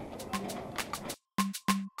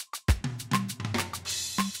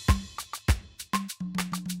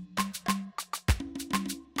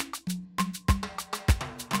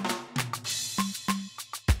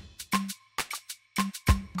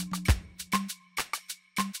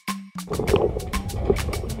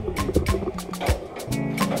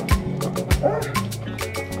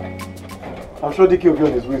 I'm sure Dickie will be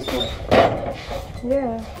on his way soon.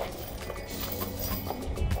 Yeah.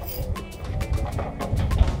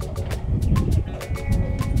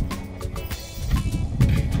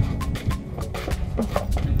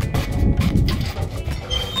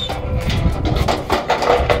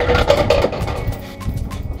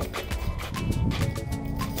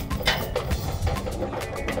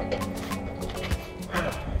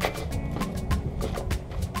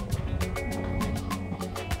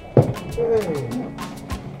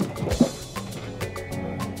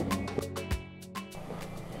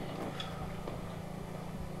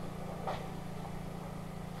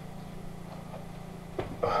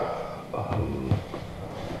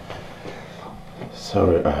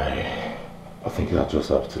 Sorry, I think I just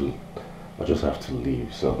have to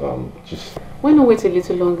leave. So just. Why not wait a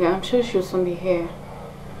little longer? I'm sure she'll soon be here.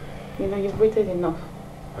 You know, you've waited enough.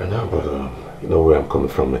 I know, but you know where I'm coming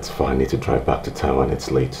from. It's fine. I need to drive back to town and it's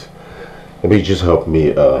late. Maybe you just help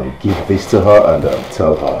me give this to her and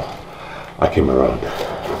tell her I came around.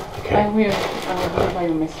 Okay. I will. I'll deliver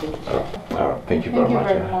your message. All right. Thank you very much.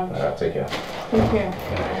 Thank you very much. Take care. Thank you.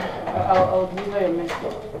 I'll deliver your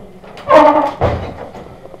message.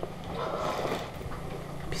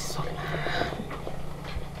 Bisola.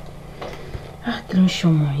 Kí ló ń ṣe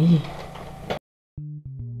ọmọ yìí?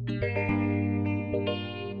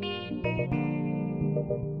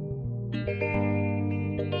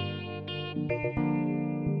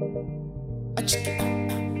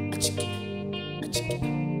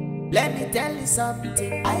 Let me tell you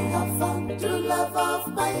something. I have found true love of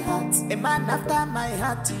my heart. A man after my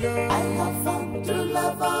heart, yo. I have found true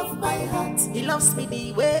love of my heart. He loves me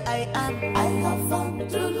the way I am. I have found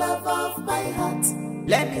true love of my heart.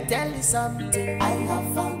 Let me tell you something. I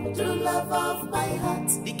have found true love of my heart.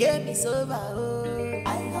 The game is over, oh.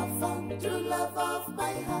 I have found true love of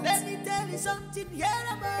my heart. Let me tell you something, here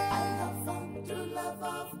am I. I have found true love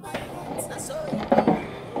of my heart. That's all.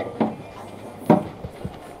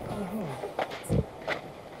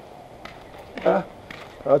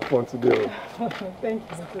 I had fun today. Thank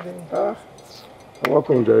you for today.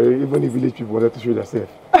 welcome, Jerry. Even if village people wanted to show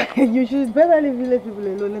themselves. You should better leave village people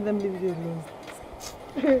alone. Let them leave you alone.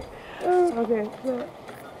 Okay. So,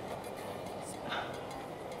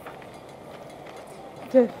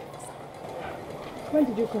 Jeff, when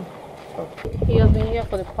did you come? He has been here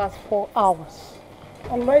for the past 4 hours.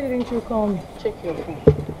 And why didn't you call me? Check your phone.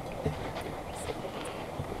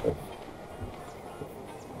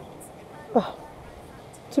 Oh,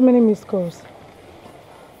 too many missed calls.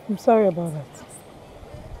 I'm sorry about that.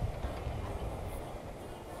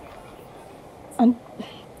 And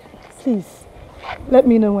please, let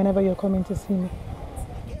me know whenever you're coming to see me.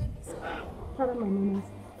 Pardon my manners.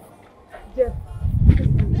 Jeff.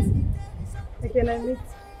 Can I meet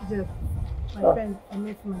Jeff? My friend, I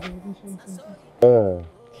met him at the insurance center.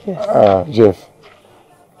 Yes. Jeff,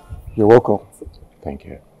 you're welcome. Thank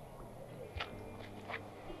you.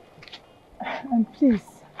 And please,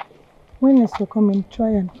 when you're coming, try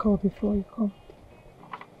and call before you come.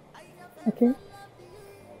 Okay?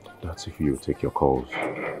 That's if you take your calls.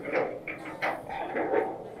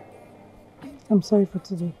 I'm sorry for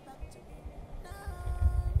today.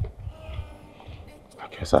 I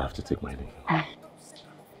guess I have to take my leave.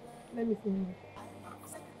 Let me see you.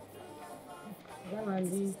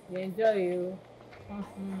 Andy, we enjoy you.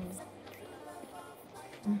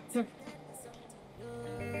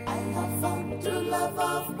 I have found true love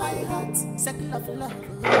of my heart. Second of love.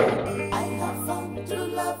 I have found true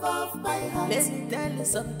love of my heart. Let me tell you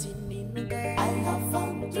something. I have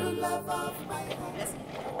found true love of my heart.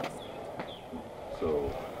 So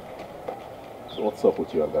what's up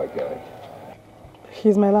with you and that guy?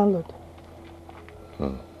 He's my landlord.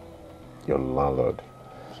 Your landlord?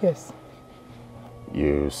 Yes.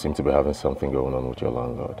 You seem to be having something going on with your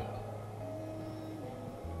landlord.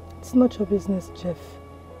 It's not your business, Jeff.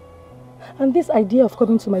 And this idea of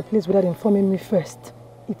coming to my place without informing me first,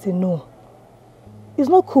 it's a no. It's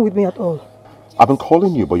not cool with me at all. I've been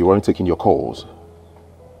calling you, but you weren't taking your calls.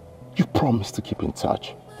 You promised to keep in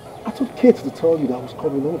touch. I told Kate to tell you that I was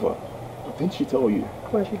coming over. But didn't she tell you?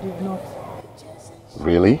 Well, she did not.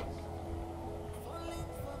 Really?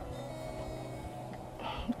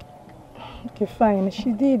 Okay, fine.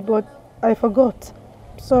 She did, but I forgot.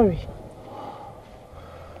 Sorry.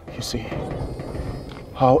 You see,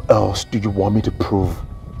 how else do you want me to prove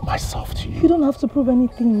myself to you? You don't have to prove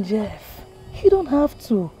anything, Jeff. You don't have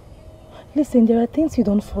to. Listen, there are things you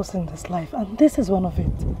don't force in this life, and this is one of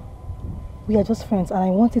it. We are just friends, and I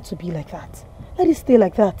want it to be like that. Let it stay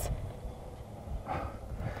like that.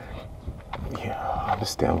 Yeah, I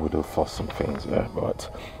understand we do force some things, yeah, but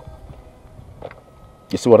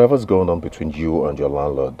you see, whatever's going on between you and your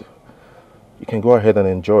landlord, you can go ahead and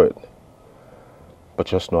enjoy it. But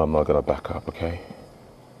just know I'm not gonna back up, okay?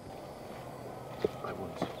 I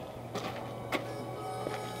won't.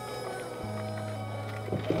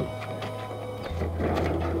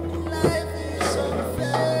 Life is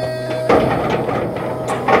unfair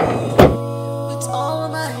with all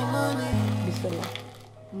my money. Bisola,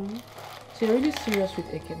 so you're really serious with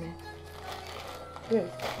Ekene? Yes.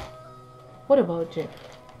 What about Jeff?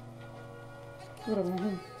 What about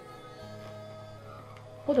him?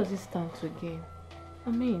 What does he stand to gain? I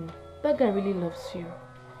mean, that guy really loves you.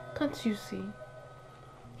 Can't you see?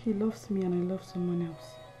 He loves me and I love someone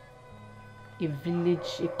else.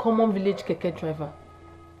 A common village keke driver.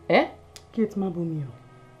 Eh? Kate Mabumio,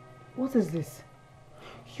 what is this?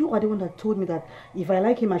 You are the one that told me that if I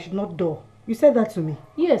like him, I should not door. You said that to me.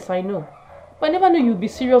 Yes, I know. But I never knew you'd be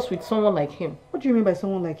serious with someone like him. What do you mean by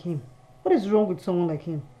someone like him? What is wrong with someone like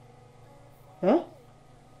him? Huh?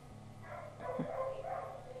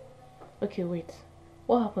 Okay, wait.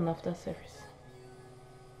 What happened after service?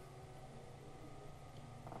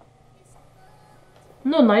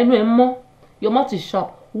 No, I know, Emma. Your mouth is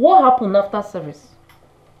sharp. What happened after service?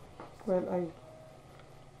 Well,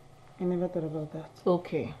 I never thought about that.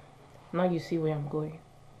 Okay. Now you see where I'm going.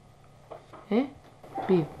 Eh?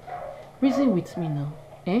 Babe, reason with me now.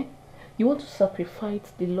 Eh? You want to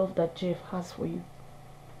sacrifice the love that Jeff has for you.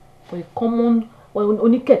 For a common...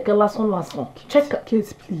 Only keke last one. Check.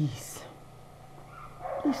 Kate, please.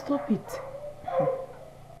 Please stop it.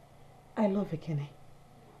 I love Ekene.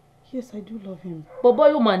 Yes, I do love him. But boy,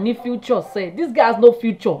 you man need future, say. This guy has no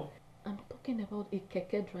future. I'm talking about a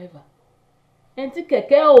keke driver. And the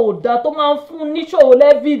keke that man furnish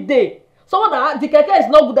every day. So what the keke is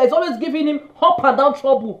not good, that is always giving him up and down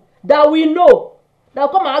trouble. That we know. That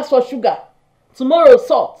will come and ask for sugar. Tomorrow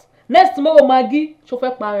salt. Next tomorrow Maggie.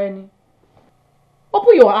 Chauffeur pareni.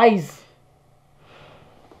 Open your eyes.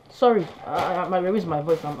 Sorry, I raised my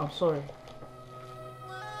voice. I'm sorry.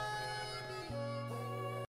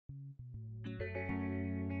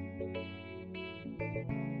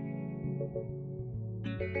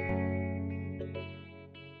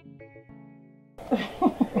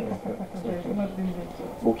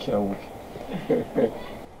 Let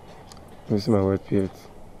me see my white beard.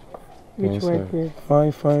 Which white beard?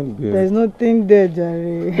 Fine beard. There's nothing there,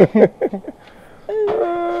 Jerry.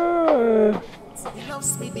 He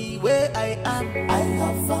loves me the way I am. I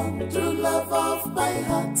have found true love of my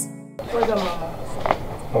heart. Where's the mama?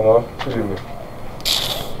 Mama, good evening.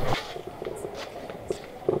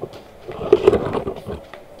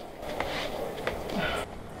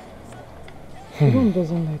 Your mom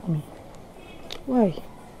doesn't like me. Why?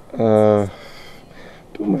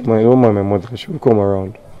 Don't mind my mother. She will come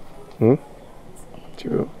around. She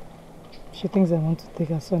will. She thinks I want to take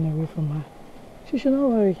her son away from her. She should not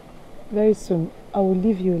worry. Very soon, I will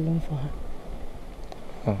leave you alone for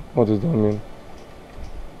her. What does that mean?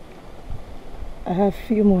 I have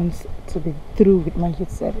few months to be through with my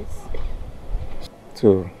youth service.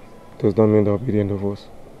 So, does that mean that will be the end of us?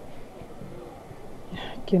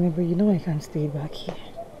 Kenny, but you know I can't stay back here.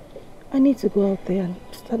 I need to go out there and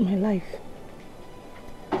start my life.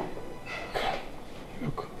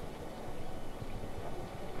 Look,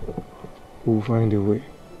 we'll find a way,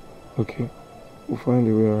 okay? We'll find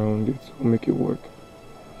a way around it. We'll make it work.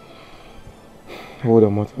 All that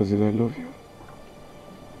matters is I love you.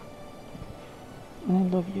 And I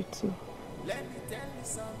love you too. I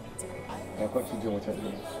can't you do what I do.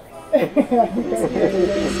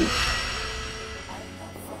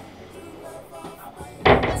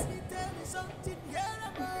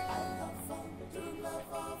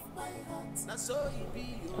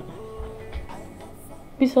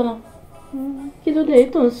 Bisola, you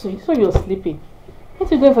don't sleep, so you're sleeping.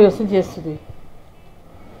 What are you going for your sleep yesterday?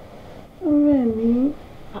 Remy.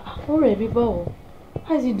 Remy, Bao.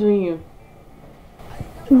 How is he doing you?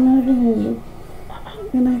 I'm having you.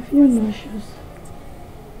 And I feel nauseous.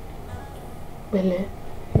 Bele,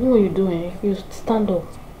 you know what you're doing? You stand up.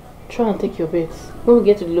 Try and take your beds. When we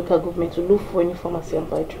get to the local government, to look for any pharmacy and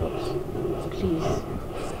buy drugs. Please.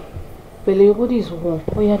 Bele, your body is warm.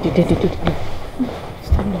 Oh yeah,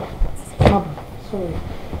 stand up. Mama, sorry.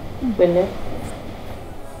 Bele.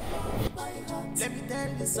 Let me tell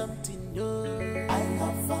you something new. I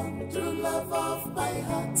have found true love of my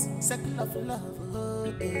heart. Second of love.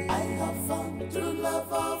 I have found true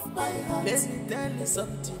love of my heart. Let me tell you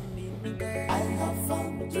something new. I have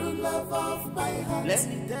found true love of my heart. Let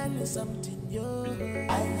me tell you something new.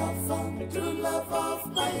 I have found true love of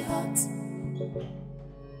my heart.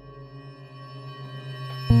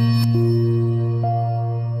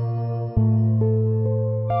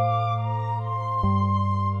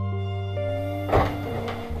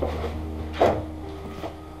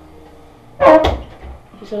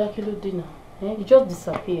 Kilo dinner. You just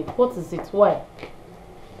disappeared. What is it? Why?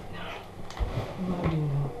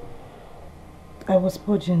 I was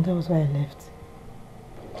purging, that was why I left.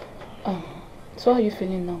 So how are you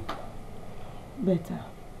feeling now? Better.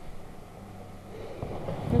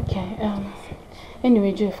 Okay,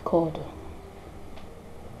 anyway, Jeff called.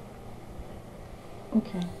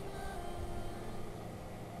 Okay.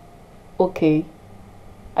 Okay.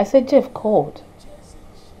 I said Jeff called.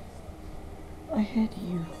 I heard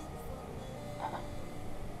you.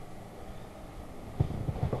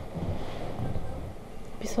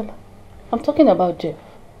 Bisola, I'm talking about Jeff.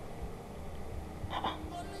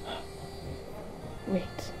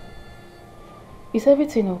 Wait. Is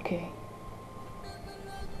everything okay?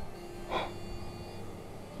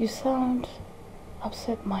 You sound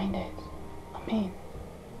upset-minded. I mean,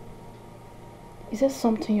 is there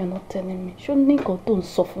something you're not telling me? Don't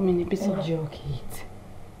suffer me, Bisola. Joke it.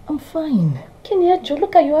 I'm fine. Joe,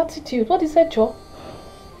 look at your attitude. What is that, Joe?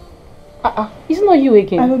 It's not you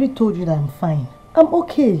again. I already told you that I'm fine. I'm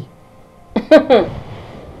okay.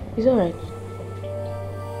 It's alright.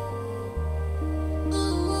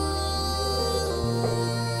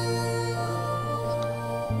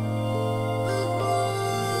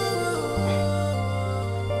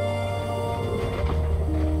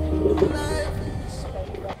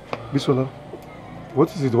 Bisola,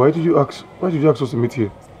 what is it? Why did you ask us to meet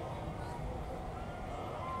here?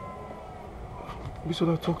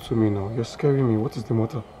 Bisola, talk to me now. You're scaring me. What is the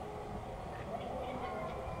matter?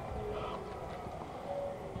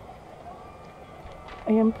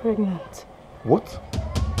 I am pregnant. What?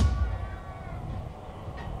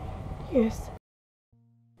 Yes.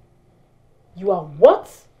 You are what?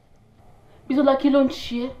 Bisola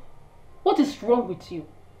Kilonchie? What is wrong with you?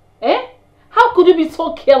 Eh? How could you be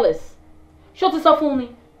so careless? Shut this up for me.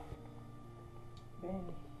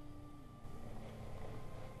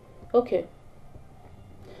 Okay.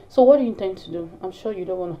 So what do you intend to do? I'm sure you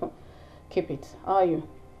don't want to keep it, are you?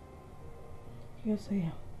 Yes, I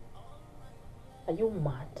am. Are you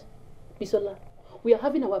mad? Bisola, we are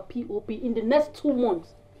having our POP in the next 2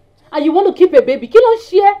 months. And you want to keep a baby? Kill on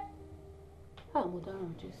share. Ah, mother,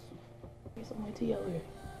 Jesus.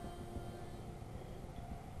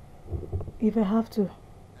 If I have to.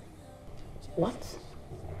 What?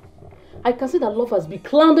 I can see that love has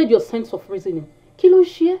beclouded your sense of reasoning. Kill on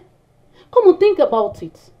share. Come on, think about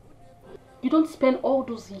it. You don't spend all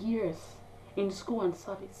those years in school and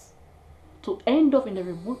service to end up in a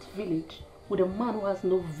remote village with a man who has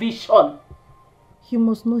no vision. You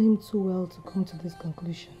must know him too well to come to this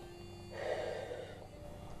conclusion.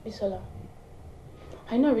 Bisola,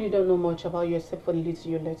 I know I really don't know much about you except for the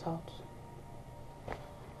little you let out.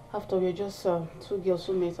 After we're just two girls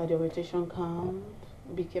who met at the orientation camp,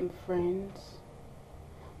 became friends.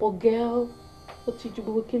 But girl, what did you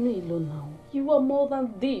alone now? You are more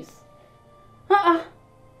than this.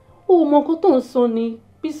 Oh, Mokoton Sonny,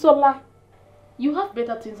 Bisola. You have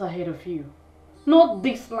better things ahead of you. Not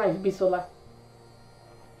this life, Bisola.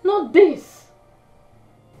 Not this.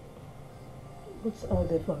 What's out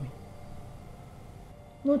there for me?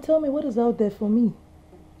 No, tell me, what is out there for me?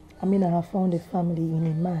 I mean, I have found a family in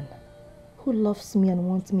a man who loves me and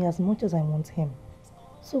wants me as much as I want him.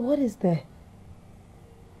 So what is there?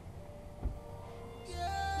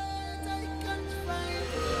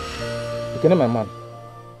 Okay, my man,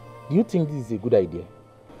 do you think this is a good idea?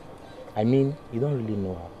 I mean, you don't really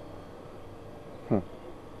know her.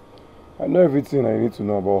 I know everything I need to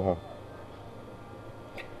know about her.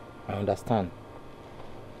 I understand.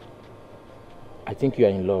 I think you are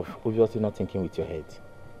in love, obviously not thinking with your head.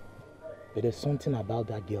 But there's something about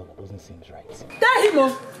that girl that doesn't seem right. Tell him,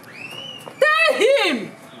 oh! Tell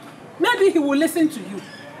him! Maybe he will listen to you,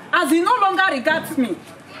 as he no longer regards me.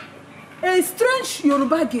 A strange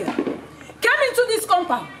Yoruba girl came into this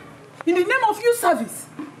compound in the name of youth service,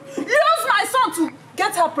 used my son to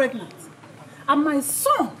get her pregnant. And my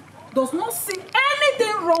son does not see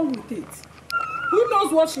anything wrong with it. Who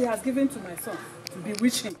knows what she has given to my son to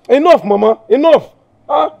bewitch him? Enough, Mama! Enough!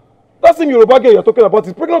 That same Yoruba girl you're talking about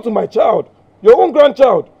is pregnant to my child. Your own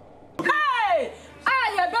grandchild. Hey!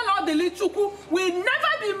 Ayebela Delichuku will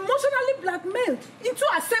never be emotionally blackmailed into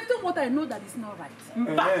accepting what I know that is not right.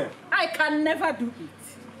 But I can never do it.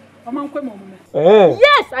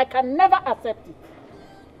 Yes, I can never accept it.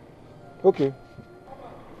 Okay.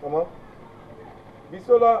 Mama,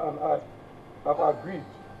 Bisola and I have agreed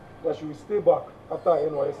that she will stay back after her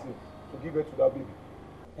NYSC to give birth to that baby.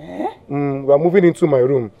 We are moving into my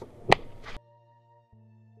room.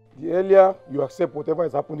 The earlier you accept whatever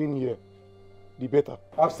is happening here, the better.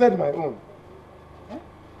 I've said my own.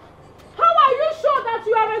 How are you sure that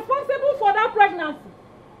you are responsible for that pregnancy?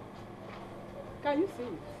 Can you see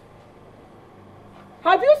it?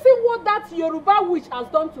 Have you seen what that Yoruba witch has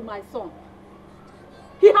done to my son?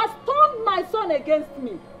 He has turned my son against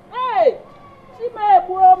me. Hey! Hey!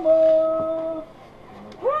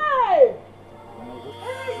 Hey!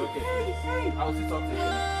 I'll see something.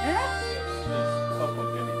 Stop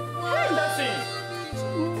complaining. Hey! That's it.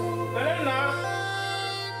 Helena!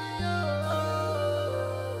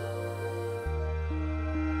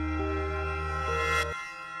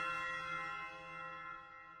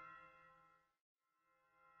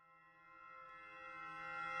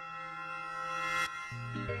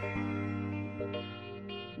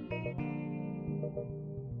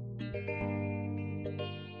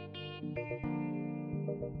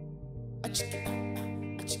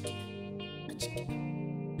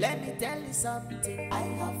 Let me tell you something. I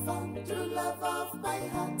have found true love of my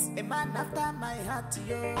heart. A man after my heart,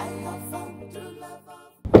 yo. I have found true love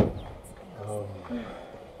of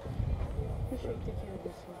You should take care of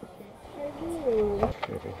yourself, okay? I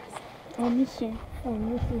do. I'll miss you. I'll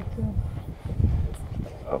miss you too.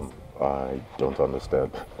 I don't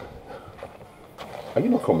understand. Are you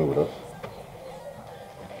not coming with us?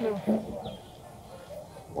 No.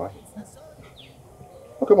 Why?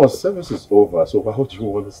 Oh, come on, service is over, so why would you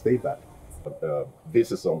want to stay back?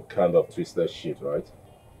 This is some kind of twisted shit, right?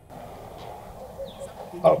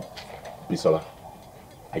 Bisola,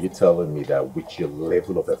 are you telling me that with your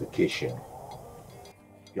level of education,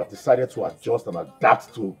 you have decided to adjust and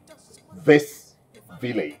adapt to this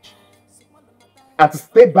village? And to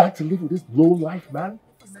stay back to live with this low life, man?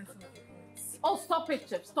 Oh, stop it,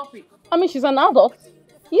 Chef, stop it. I mean, she's an adult.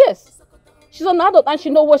 Yes. She's an adult and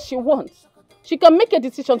she knows what she wants. She can make a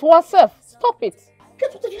decision for herself. Stop it.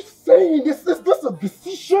 Guess what are you saying? Is this a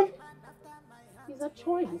decision? It's a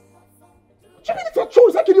choice. What do you mean it's a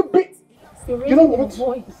choice? How can you be? You know what?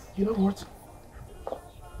 You know what?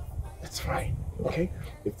 It's fine, okay?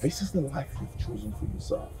 If this is the life you've chosen for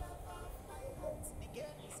yourself,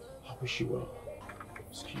 I wish you well.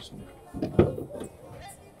 Excuse me.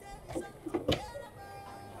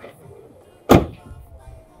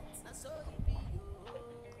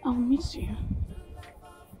 I'll miss you.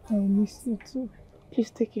 I'll miss you too. Please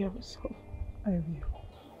take care of yourself. I will.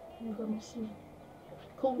 I'm gonna miss you.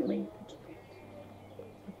 Call me when you go to bed.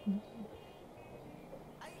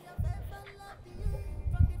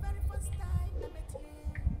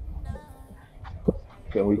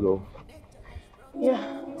 Can we go?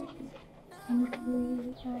 Yeah.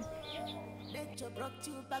 Nature brought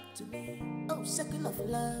you back to me. Oh, circle of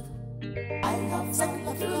love. I have circle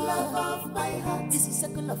of love of my heart. This is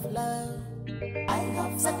circle of love. I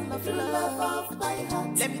have circle of love of my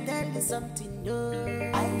heart. Let me tell you something, no.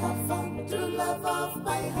 I have found true love of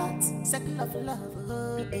my heart. Circle of love,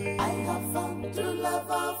 oh, eh. I have found true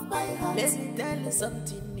love of my heart. Let me tell you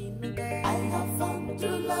something, I have found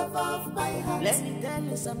true love of my heart. Let me tell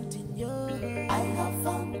you something, yo. I have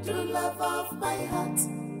found true love of my heart.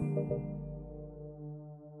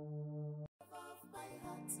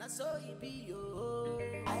 Now so you be, yo.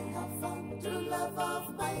 I have found true love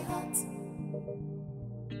of my heart.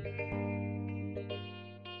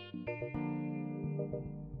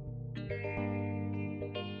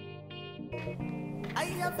 I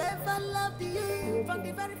have ever loved you from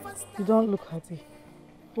the very first time. You don't look happy.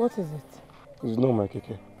 What is it? It's not my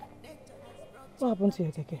keke. What happened to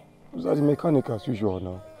your keke? It's at the mechanic as usual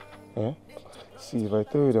now. Eh? See, if I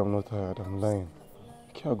tell you that I'm not tired, I'm lying.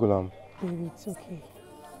 Kiagulam. Baby, it's okay.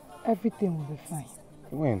 Everything will be fine.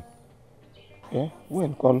 When? Eh?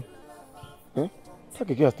 When? Con? Eh? That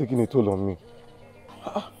keke has taken a toll on me.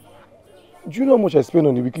 Do you know how much I spend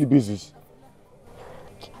on a weekly basis?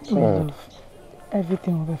 My love,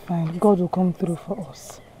 everything will be fine. God will come through for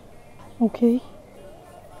us. Okay?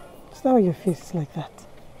 Is that why your face is like that?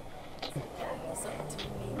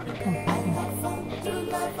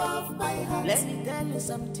 Let me tell you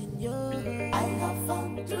something, yo. I have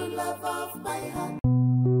found true love of my heart.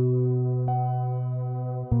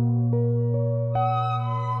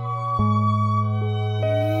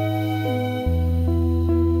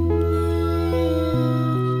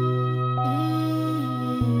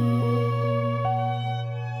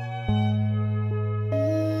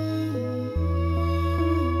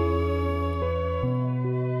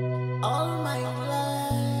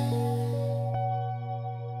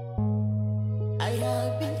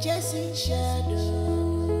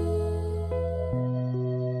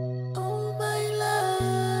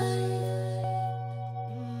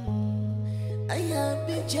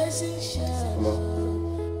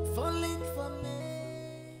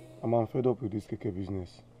 I'm fed up with this keke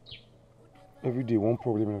business. Every day, one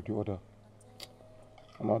problem after the other.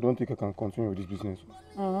 I don't think I can continue with this business.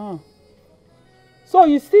 So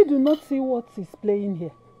you still do not see what is playing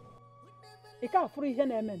here? It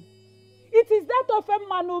is that of a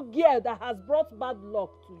Manu girl that has brought bad luck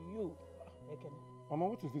to you. Mama,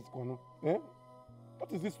 what is this, Kono? Eh?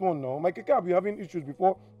 What is this one now? My keke have been having issues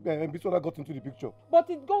before Bisola got into the picture. But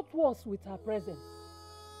it got worse with her presence.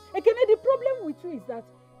 Ekene, the problem with you is that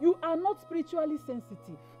you are not spiritually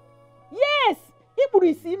sensitive. Yes!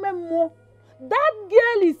 That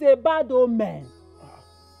girl is a bad omen.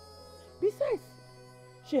 Besides,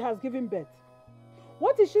 she has given birth.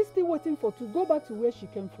 What is she still waiting for to go back to where she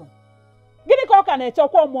came from?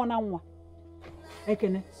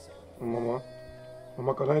 Ekene. Mama,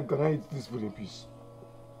 can I eat this food in peace?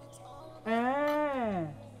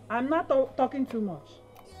 I'm not talking too much.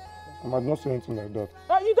 Mama, I did not say anything like that.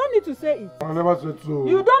 You don't need to say it. I never said so.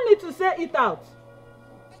 You don't need to say it out.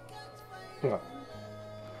 Yeah.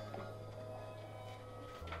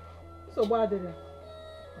 So what did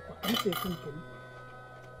eat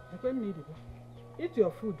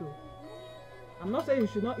your food though. I'm not saying you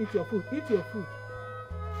should not eat your food. Eat your food.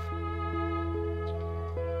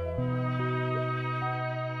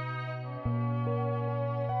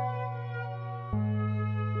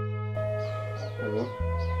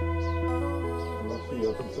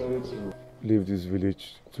 Leave this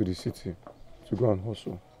village to the city to go and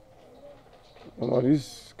hustle. Mama,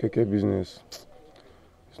 this keke business,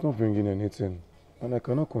 it's not bringing anything, and I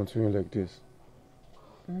cannot continue like this.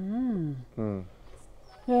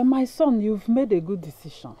 My son, you've made a good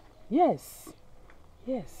decision. Yes.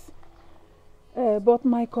 But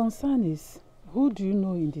my concern is, who do you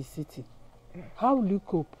know in the city? How will you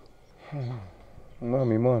cope?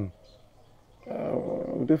 Mommy, man,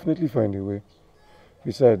 we'll definitely find a way.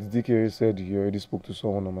 Besides, DK said he already spoke to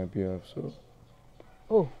someone on my behalf, so...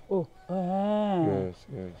 Yes.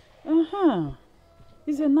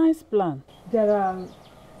 It's a nice plan. There are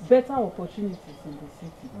better opportunities in the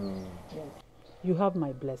city. Yes. You have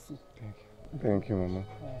my blessing. Thank you, Mama.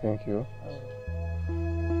 Thank you.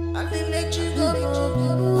 I'll let you go.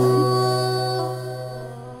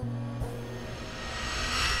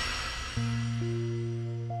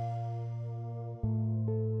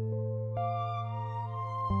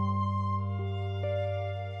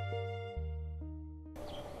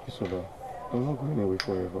 Isola, I'm not going away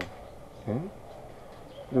forever. Eh?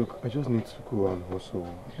 Look, I just need to go and hustle.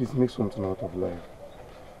 Please make something out of life.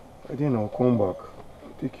 And then I'll come back.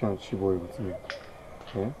 Take you and Chiboy with me.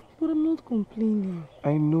 Eh? But I'm not complaining.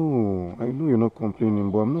 I know you're not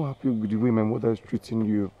complaining, but I'm not happy with the way my mother is treating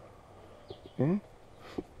you. Eh?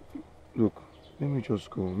 Look, let me just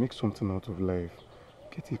go. Make something out of life.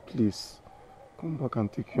 Get a place. Come back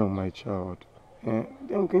and take care of my child. Eh?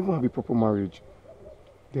 Then we can even have a proper marriage.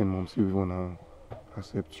 Then Mom still wanna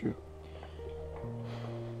accept you.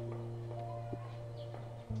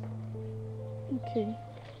 Okay.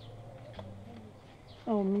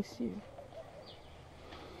 I'll miss you.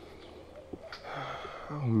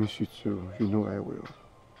 I'll miss you too. You know I will.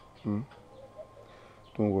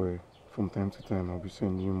 Don't worry. From time to time, I'll be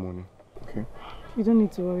sending you money. Okay? You don't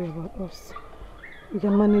need to worry about us. We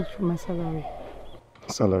can manage my salary.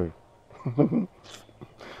 Salary?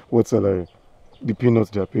 What salary? The peanuts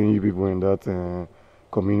they're paying you people in that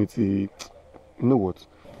community. You know what?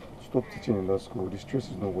 Stop teaching in that school. The stress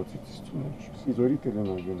is not what it is too much. He's already telling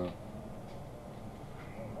on you now.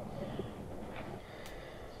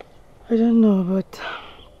 I don't know, but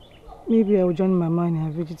maybe I will join my man in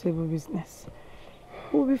a vegetable business.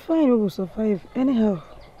 We'll be fine, we will survive. Anyhow,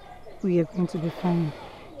 we are going to be fine.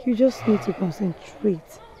 You just need to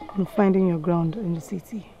concentrate on finding your ground in the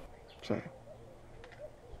city. Chai.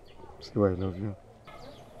 See why I love you.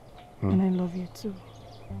 And I love you too.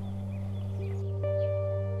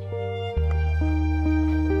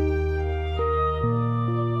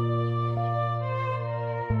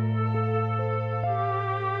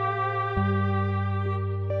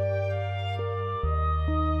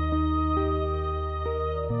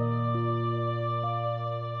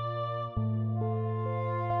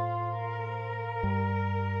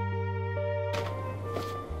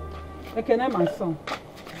 Ekene, my son,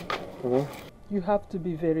 you have to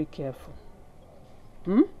be very careful.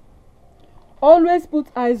 Always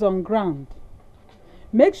put eyes on ground.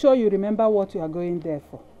 Make sure you remember what you are going there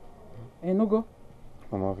for. Enugo?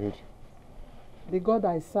 I'm of it. The God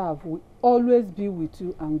I serve will always be with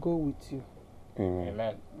you and go with you.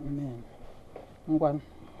 Amen. Amen. Amen. Ngwan.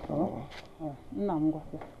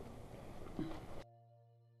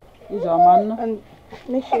 And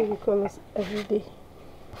make sure you call us every day.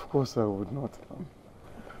 Of course I would not.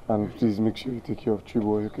 And please make sure you take care of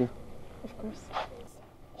Chiboy, okay? Of course.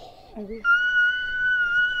 I will.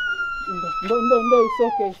 No, it's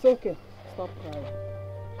okay, it's okay. Stop crying.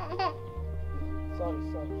 Sorry.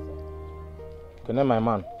 Can I, my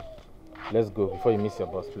man? Let's go before you miss your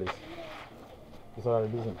bus, please. It's alright,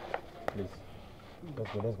 listen. Please.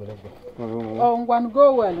 Let's go. Oh, Ngwan,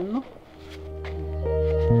 go well, no?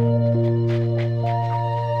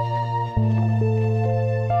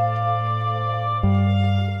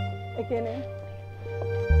 Ekene.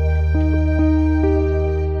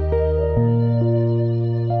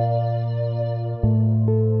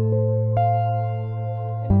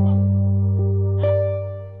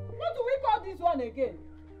 What do we call this one again?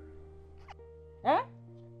 Eh?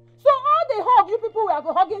 So all the hug you people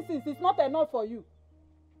were hugging since is not enough for you.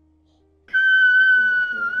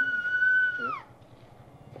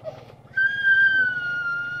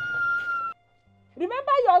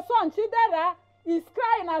 Remember your son Chidera is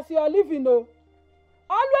crying as you are leaving, oh.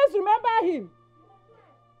 Always remember him.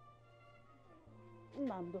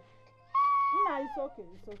 Nando. Nna, it's okay.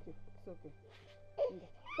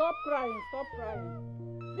 Stop crying.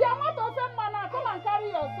 The amount of fame man, come and carry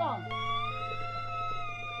your son.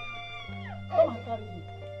 Come and carry him.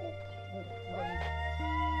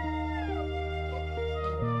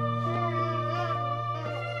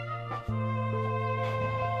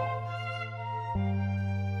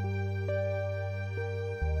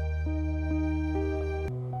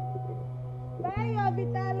 Buy your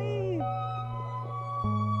Vitalis.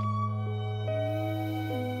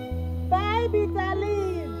 Buy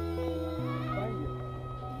Vitalis.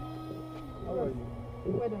 How are you?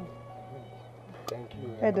 Well done. Thank you.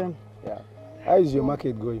 Well done. Yeah. How is your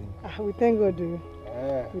market going? We thank God, dude.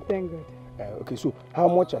 Yeah. We thank God. Okay, so how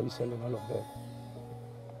much are you selling all of them?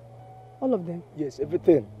 All of them? Yes,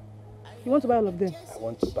 everything. You want to buy all of them? I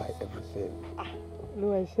want to buy everything.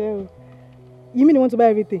 No, I shall. You mean you want to buy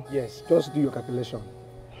everything? Yes, just do your calculation.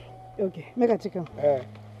 Okay, make a chicken.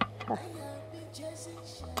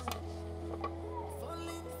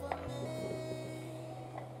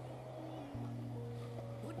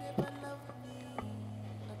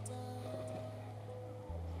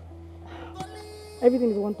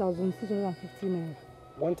 Everything is 1,650 naira.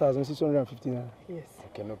 1,650 naira? Yes.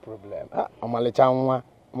 Okay, no problem. I'm a little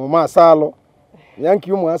Mama Salo.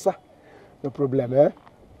 Yankee Masa. No problem, eh?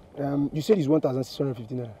 You said it's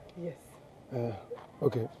 1,650 naira. Yes.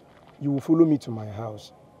 Okay. You will follow me to my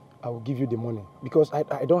house. I will give you the money because I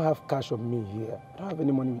don't have cash on me here. I don't have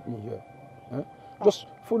any money with me here. Huh? Just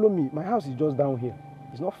follow me. My house is just down here.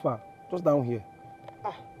 It's not far. Just down here.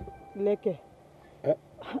 Leke.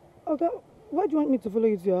 Okay, why do you want me to follow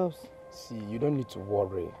you to your house? See, you don't need to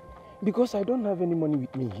worry. Because I don't have any money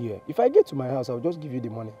with me here. If I get to my house, I'll just give you the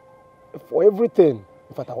money. For everything.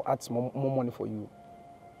 In fact, I'll add more money for you.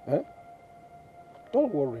 Huh?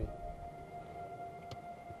 Don't worry.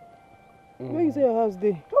 Where you say your house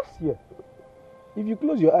there? Just here. If you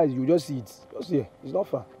close your eyes, you just see it. Just here. It's not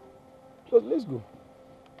far. Just let's go.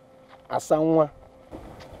 Asanwa.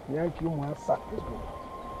 Let's go.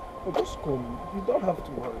 Oh, just come. You don't have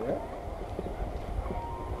to worry, eh?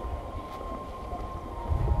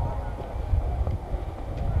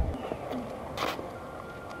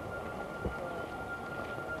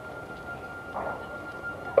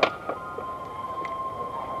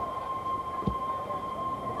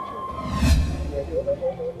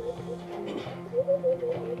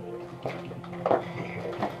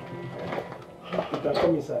 You can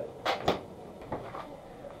come inside.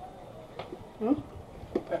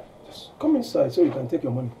 Just come inside so you can take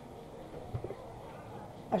your money.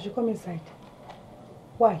 I should come inside.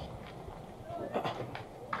 Why?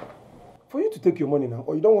 For you to take your money now,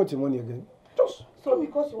 or you don't want your money again? Just so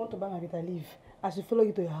because you want to buy my bitter leaf, I should follow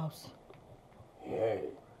you to your house. Yeah.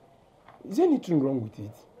 Is there anything wrong with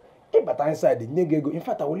it? Hey, but inside the nigga, in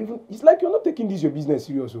fact, I will even. It's like you're not taking this your business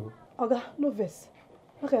serious. Oga, no vex.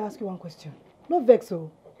 Okay, I ask you one question. No vex,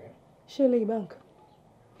 oh. Okay. Shele Bank.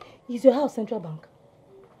 Is your house Central Bank?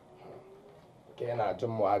 Okay, now,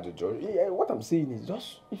 what I'm saying is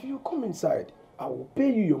just if you come inside, I will pay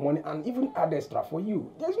you your money and even add extra for you.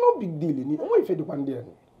 There's no big deal in it. Only if you do one day.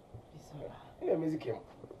 Bisola. Yeah, music came.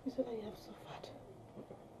 Bisola, you have suffered.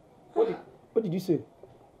 What did you say?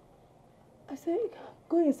 I said,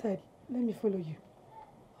 go inside. Let me follow you.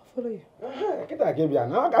 I'll follow you.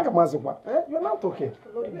 You're not talking.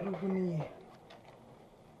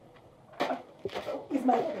 It's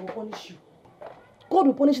my God that will punish you. God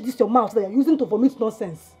will punish this your mouth that you're using to vomit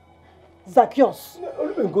nonsense. Zacchaeus.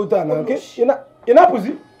 Go down now, okay? You're not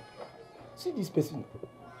pussy. See this person.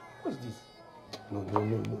 What's this? No.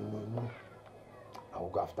 I will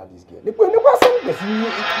go after this girl.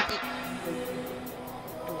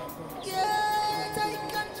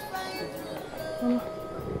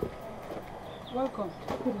 Welcome.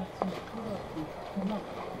 Good afternoon.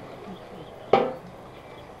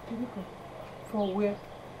 For where?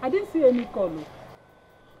 I didn't see any call.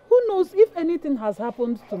 Who knows if anything has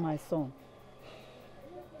happened to my son?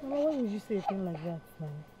 Mama, why would you say a thing like that,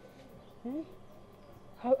 man?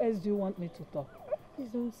 How else do you want me to talk? Please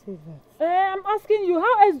don't say that. I'm asking you,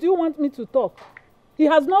 how else do you want me to talk? He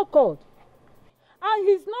has not called. And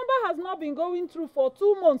his number has not been going through for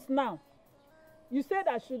 2 months now. You said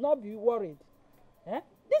I should not be worried.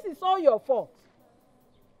 This is all your fault.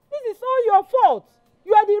 This is all your fault.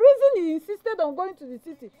 You are the reason he insisted on going to the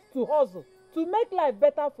city to hustle, to make life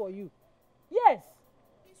better for you. Yes,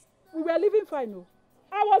 we were living fine. No?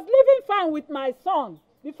 I was living fine with my son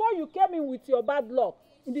before you came in with your bad luck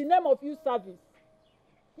in the name of youth service.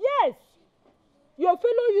 Yes, your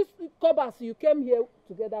fellow youth cobbers you came here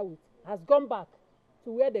together with has gone back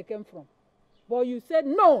to where they came from. But you said,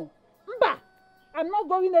 no, Mba, I'm not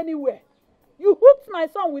going anywhere. You hooked my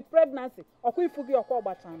son with pregnancy.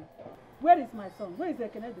 Where is my son? Where is the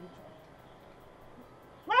Kennedy?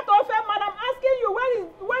 What often, man, I'm asking you,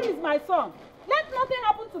 where is my son? Let nothing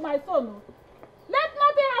happen to my son. No? Let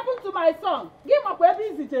nothing happen to my son. Give up where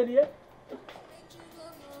is it, Elie?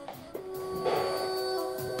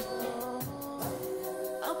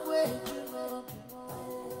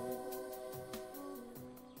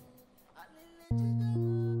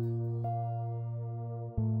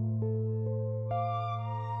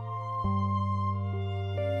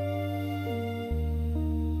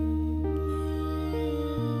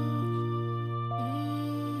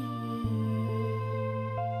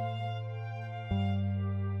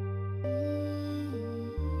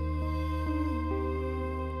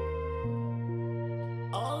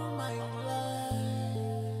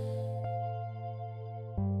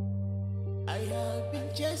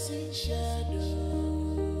 Chasing shadow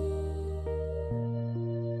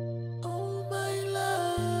all my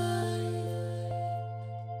life.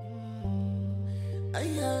 I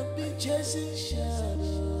have been chasing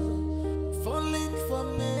shadow, falling for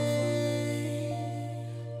me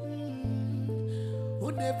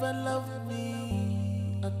who never loved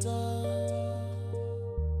me at all.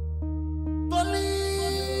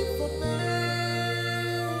 Falling for me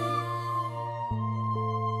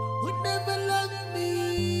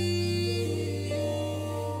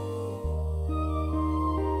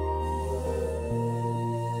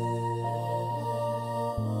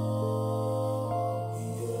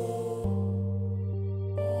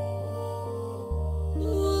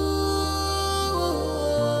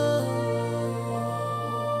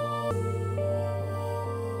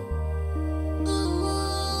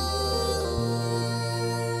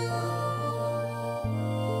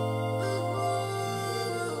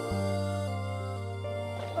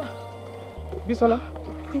Bisola,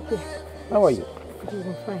 Okay. how are you?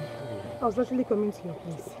 I'm fine. I was actually coming to your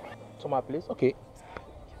place. To my place? Okay.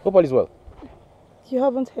 Hope all is well. You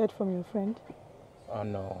haven't heard from your friend? Oh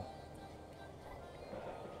no.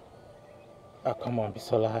 Oh, come on,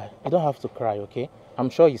 Bisola. You don't have to cry, okay? I'm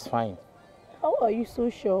sure he's fine. How are you so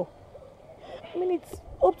sure? I mean, it's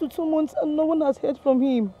up to 2 months and no one has heard from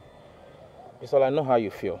him. Bisola, I know how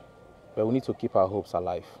you feel, but we need to keep our hopes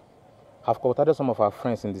alive. I've contacted some of our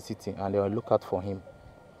friends in the city and they will look out for him.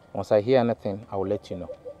 Once I hear anything, I will let you know.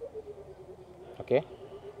 Okay?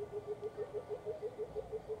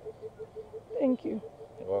 Thank you.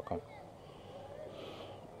 You're welcome.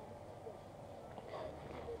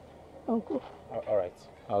 Uncle. All right.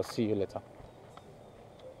 I'll see you later.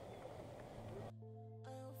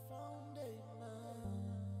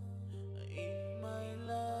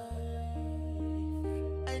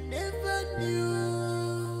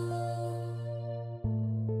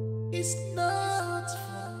 It's not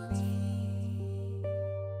for me.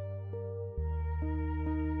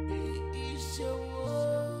 It is your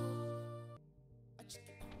world.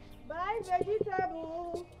 Buy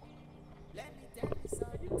vegetable. Let me tell you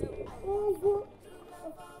something. Oh,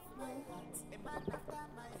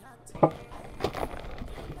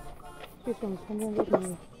 This one's 100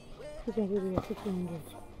 million. This one's really 600.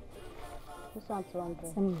 this one's 200.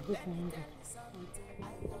 This 100.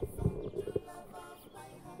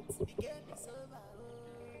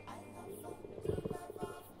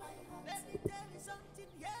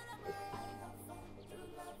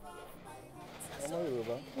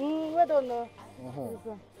 Where don't know?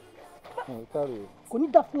 Kò ní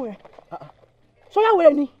dá fún ẹ. Sọ́yà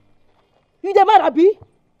wẹ̀rẹ̀ ni. You dey mad, Abi?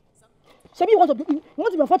 Ṣebí you want to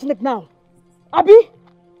be unfortunate now? Abi?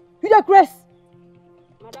 You dey craze?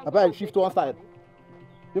 Abeg shift to one side.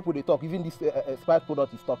 People dey talk, even this expired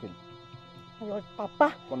product is talking. Your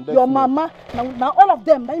papa, your mama, now all of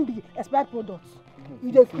them, that be expired products.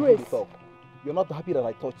 You dey craze. You're not happy that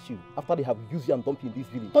I touched you after they have used you and dumped you in this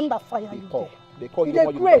village. Thunder fire you talk. there. They call you the the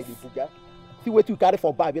one you buy. See what you carry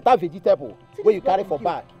for bag. Better vegetable. Where you carry for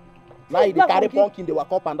bag. Now you carry pumpkin, they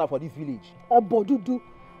walk up and down for this village. Obodudu,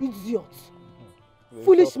 idiot.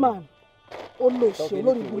 Foolish man. Oh no, shit.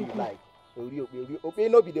 No, like.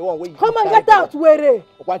 No be the one where you come and get out, were.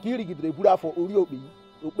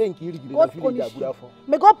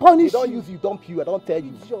 May God punish you. They don't use you, dump you, I don't tell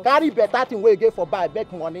you. Carry better thing where you get for buy,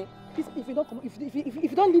 beg money. If you don't come, if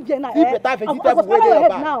you don't leave here now, better vegetable where your you head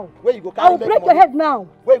buy. now. Where you go carry I will break your head now.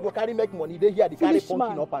 Where you go carry make money, they hear they carry Foolish pumpkin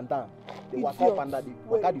man. up and down. They walk up and down, they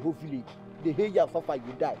walk out the whole village. They hear you and suffer,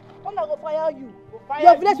 you die. I'm not gonna fire you.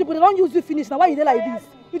 Your village people, they don't use you finish now. Why you dey like this?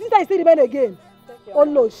 You think I still remain again? Oh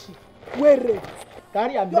no, shit. Where?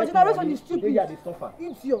 Carry and your make generation money, is stupid. they hear they suffer.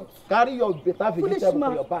 Idiot. Carry your better Foolish vegetable man.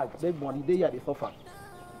 for your bag, make money, they hear they suffer.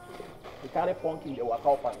 They carry pumpkin, they walk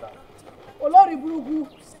up and down. Olori Burugu.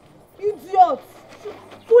 Idiot.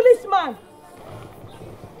 Foolish man.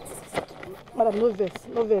 Madam, no verse,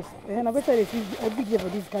 no verse. And I better receive a big year for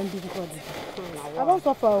this kind of difficulty. I don't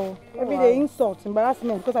suffer every day insult,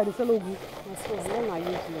 embarrassment because I dey sell ogu.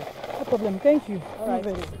 No problem, thank you. All right.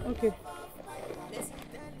 Okay.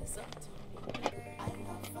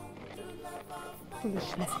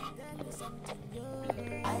 Foolish man.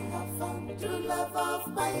 I have found true love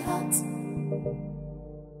of my heart.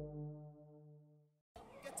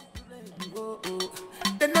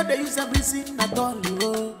 They know they use a reason at all.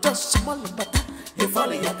 Just small matter, they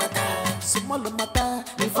fall in your kata. Small matter,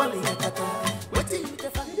 they fall in your kata. What do you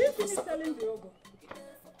define? Did you finish selling the ogo?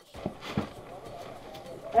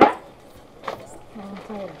 I'm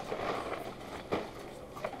tired.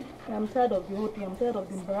 I'm tired of the whole thing. I'm tired of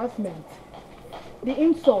the embarrassment. The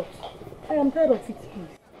insult. I am tired of it,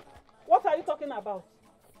 please. What are you talking about?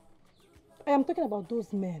 I am talking about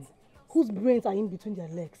those men whose brains are in between their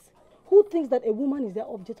legs, who thinks that a woman is their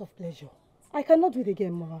object of pleasure. I cannot do it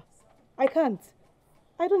again, Mama. I can't.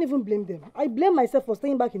 I don't even blame them. I blame myself for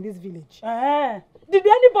staying back in this village. Did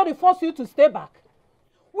anybody force you to stay back?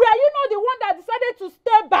 Were you not the one that decided to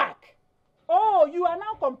stay back? Oh, you are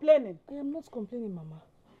now complaining. I am not complaining, Mama.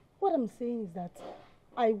 What I'm saying is that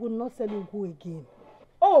I will not sell Ugu again.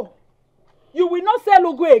 Oh, you will not sell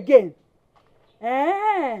Ugu again?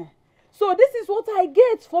 So this is what I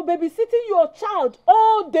get for babysitting your child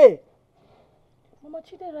all day. Mama,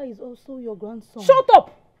 Chidera is also your grandson. Shut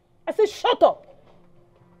up! I say shut up!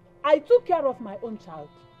 I took care of my own child.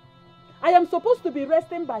 I am supposed to be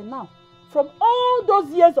resting by now from all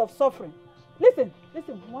those years of suffering. Listen,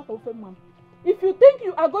 man. If you think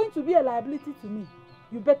you are going to be a liability to me,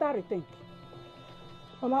 you better rethink.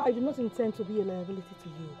 Mama, I do not intend to be a liability to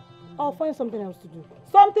you. I'll find something else to do.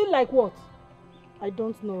 Something like what? I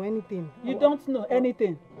don't know anything. You don't know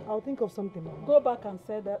anything? I'll think of something, Mama. Go back and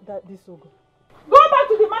sell this ugu. Go back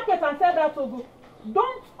to the market and sell that ugu.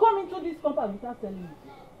 Don't come into this compound without selling it.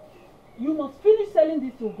 You must finish selling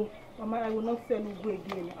this ugu. Mama, I will not sell ugu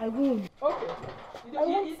again. I won't. Okay. I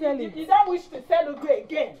won't sell it. You don't wish to sell ugu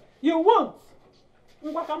again. You won't.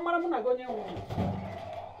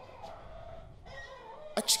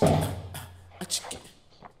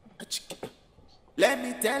 Let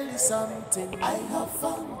me tell you something. I have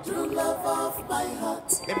found true love of my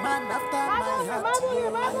heart. A man after my heart. I have found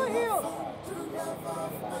true love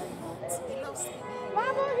of my heart. He loves me.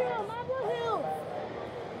 Marble Hill.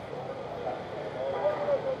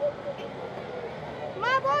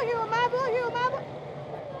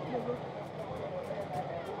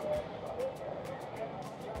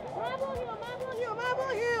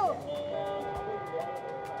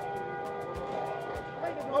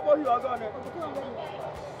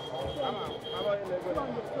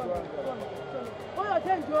 Hold your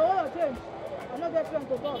change, Joe. Hold your change. I'm not get friend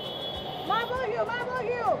to talk. Marble Hill. Marble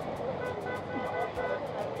Hill,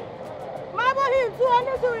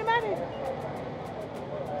 only two remaining.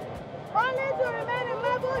 Marble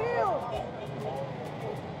Hill.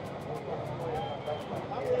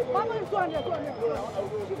 Marble Hill, 200.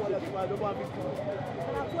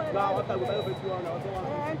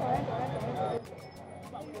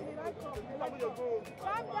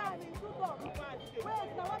 Calm down, in two talks. Wait,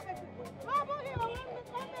 now one person. Marble Hill,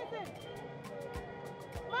 one person.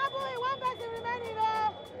 Marble Hill, one person remaining.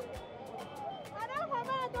 I don't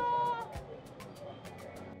command.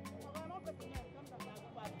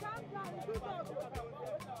 Calm down, in two talks.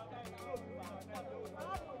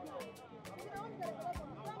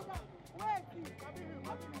 Wait.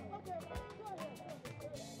 Okay, go ahead.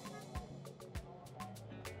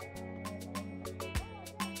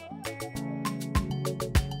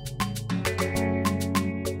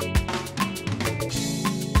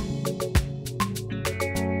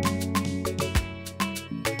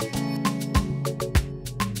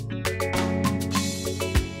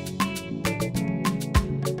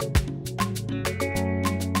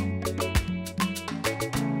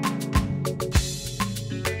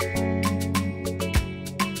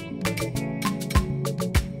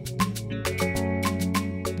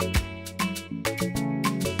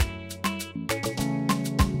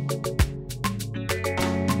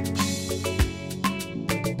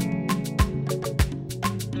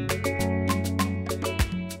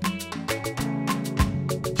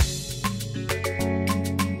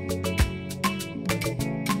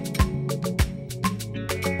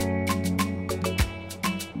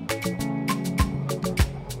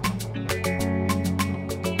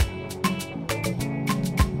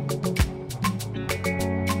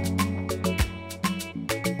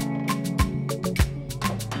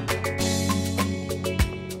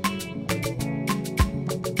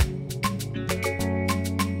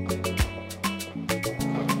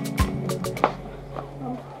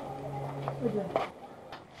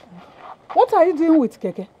 What are you doing with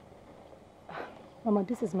Keke? Mama,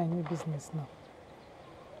 this is my new business now.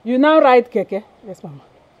 You now ride Keke? Yes, Mama.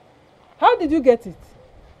 How did you get it?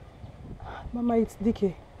 Mama, it's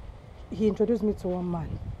DK. He introduced me to one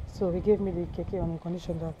man. So he gave me the Keke on the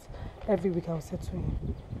condition that every week I will set to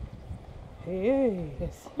him. Hey.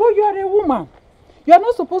 Yes. But you are a woman. You are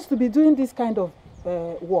not supposed to be doing this kind of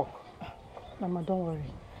work. Mama, don't worry.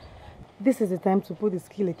 This is the time to put the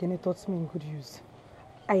skill Ekene taught me in good use.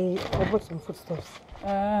 I bought some foodstuffs.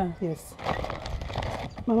 Yes.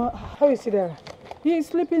 Mama, how is he there? He is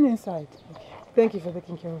sleeping inside. Okay. Thank you for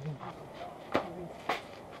taking care of him.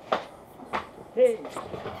 Hey.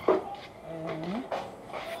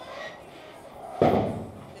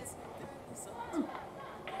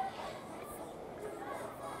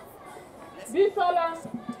 Bisola.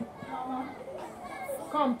 Mama.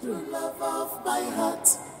 Come to. Love of my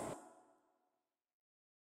heart.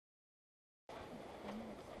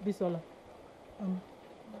 Bisola,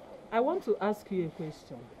 I want to ask you a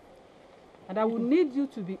question, and I would need you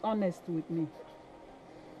to be honest with me.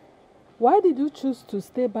 Why did you choose to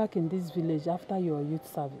stay back in this village after your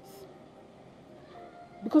youth service?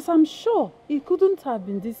 Because I'm sure it couldn't have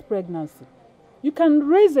been this pregnancy. You can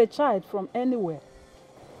raise a child from anywhere.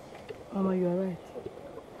 Mama, you are right.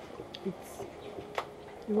 It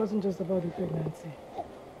wasn't just about the pregnancy.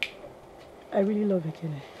 I really love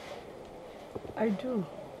Ekene. I do.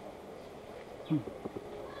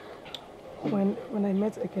 When I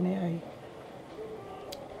met Ekene,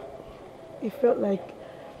 it felt like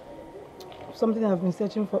something I've been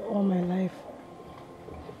searching for all my life.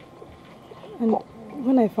 And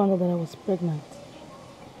when I found out that I was pregnant,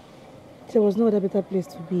 there was no other better place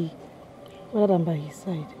to be rather than by his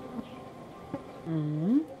side.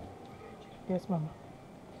 Mm-hmm. Yes, Mama.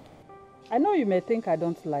 I know you may think I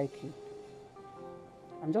don't like you.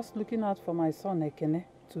 I'm just looking out for my son Ekene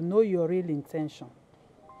to know your real intention.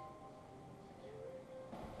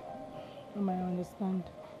 Mama, I understand.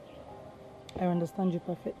 I understand you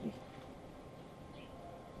perfectly.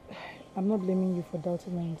 I'm not blaming you for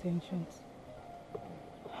doubting my intentions.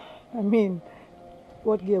 I mean,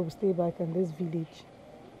 what girl will stay back in this village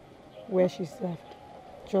where she served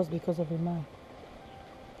just because of a man?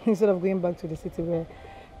 Instead of going back to the city where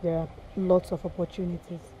there are lots of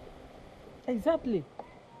opportunities. Exactly.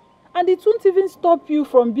 And it won't even stop you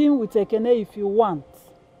from being with Ekene if you want.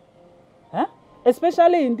 Huh?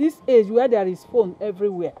 Especially in this age where there is phone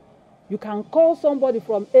everywhere. You can call somebody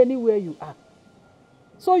from anywhere you are.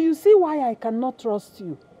 So you see why I cannot trust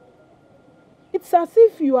you. It's as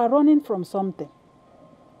if you are running from something.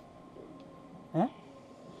 Huh?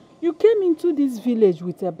 You came into this village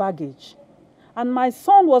with a baggage. And my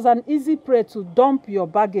son was an easy prey to dump your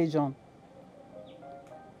baggage on.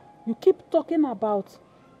 You keep talking about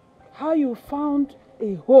how you found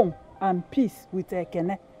a home and peace with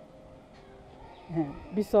Ekene.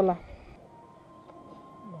 Bisola,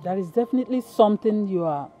 there is definitely something you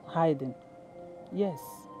are hiding. Yes.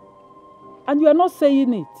 And you are not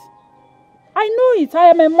saying it. I know it. I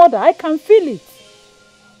am a mother. I can feel it.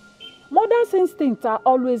 Mother's instincts are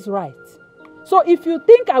always right. So if you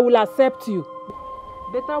think I will accept you,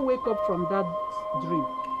 better wake up from that dream,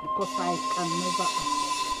 because I can never accept.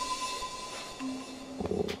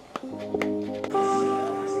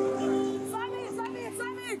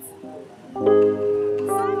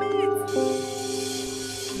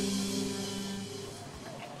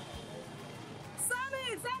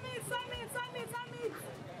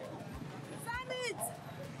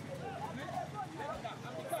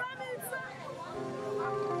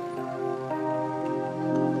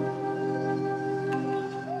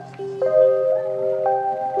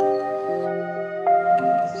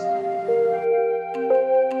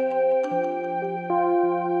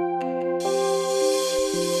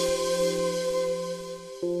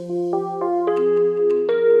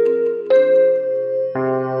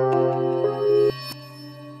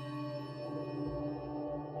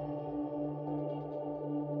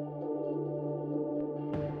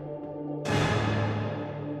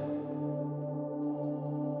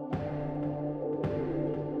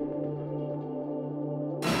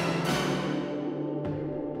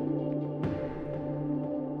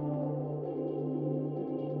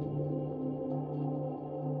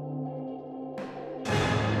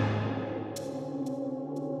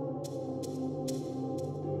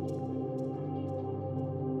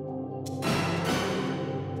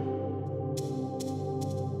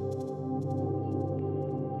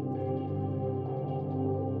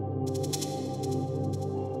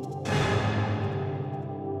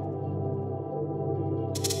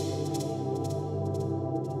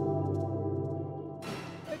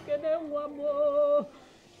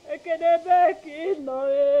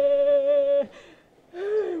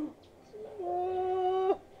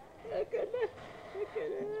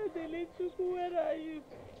 Where are you?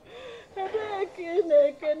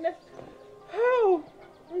 How?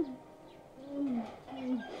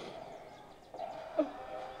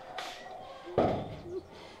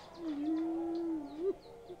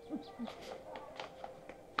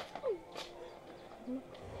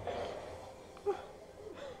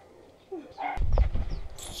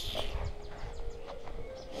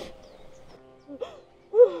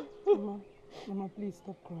 Mama, please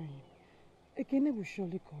stop crying. Ekene will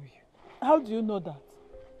surely call you. How do you know that?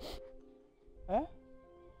 Eh?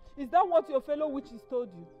 Is that what your fellow witches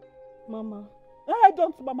told you? Mama.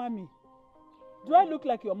 Don't mama me. Do I look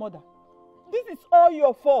like your mother? This is all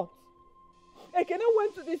your fault. Ekene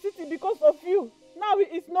went to the city because of you. Now he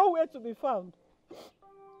is nowhere to be found.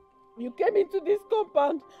 You came into this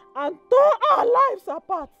compound and tore our lives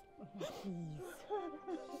apart. Please.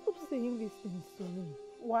 Stop saying these things to me.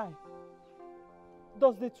 Why?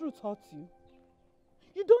 Does the truth hurt you?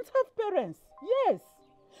 You don't have parents. Yes.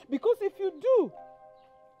 Because if you do,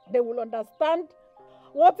 they will understand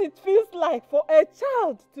what it feels like for a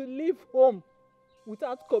child to leave home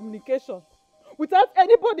without communication, without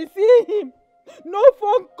anybody seeing him, no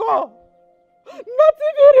phone call, not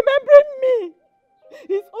even remembering me,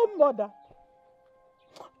 his own mother.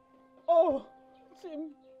 Oh,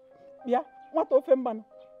 Chim. Yeah, what of a man?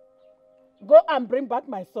 Go and bring back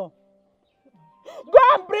my son. Go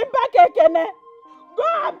and bring back Ekene. Go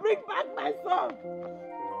and bring back my son.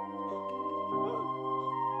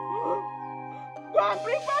 Go and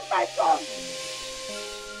bring back my son.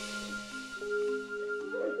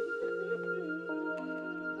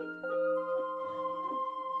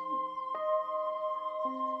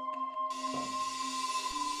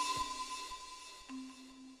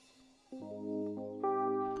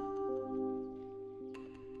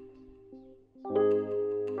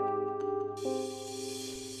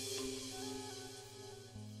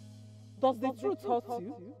 Does the truth hurt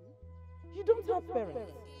you? You don't have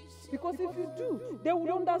parents. Because if you do, they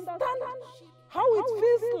will understand how it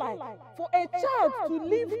feels like for a child to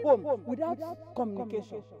leave home without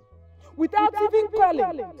communication, without even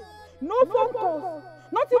calling, no phone calls,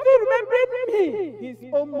 not even remembering me, his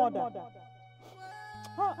own mother.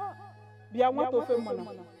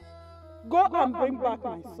 Go and bring back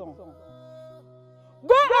my son.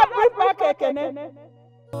 Go and bring back Ekene.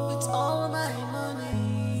 With all my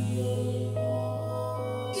money,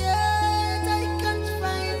 yet I can't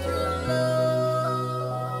find your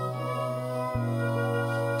love.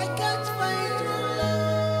 I can't find your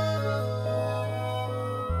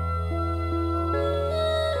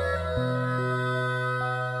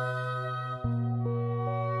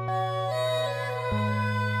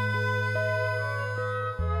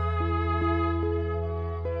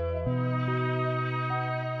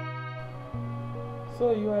So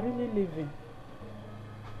you are really leaving?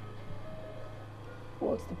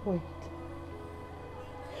 What's the point?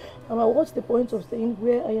 Mama, what's the point of staying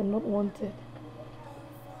where I am not wanted?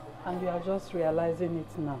 And you are just realizing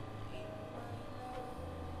it now.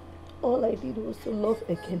 All I did was to love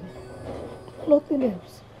Ekene. Nothing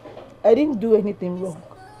else. I didn't do anything wrong.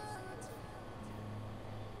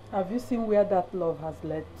 Have you seen where that love has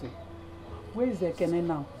led to? Where is Ekene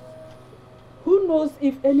now? Who knows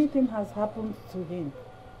if anything has happened to him?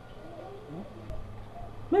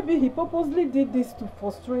 Maybe he purposely did this to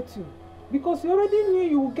frustrate you. Because he already knew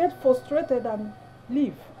you would get frustrated and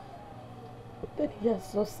leave. But he has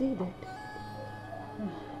succeeded.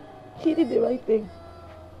 He did the right thing.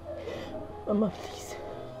 Mama, please,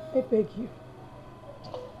 I beg you.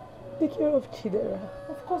 Take care of Chidera.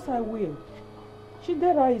 Of course I will.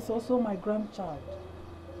 Chidera is also my grandchild.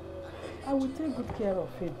 I will take good care of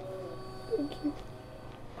him. Thank you.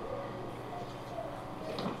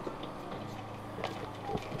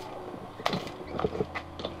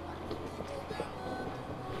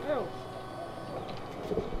 Oh.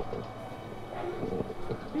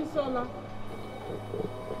 Bisola.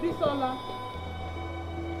 Bisola.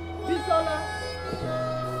 Bisola.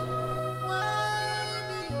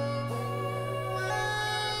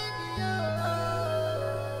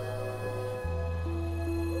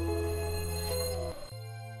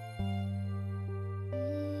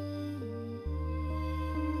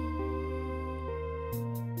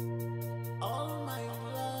 all my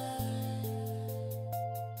life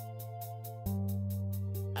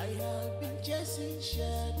I have been chasing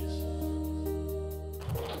shadows.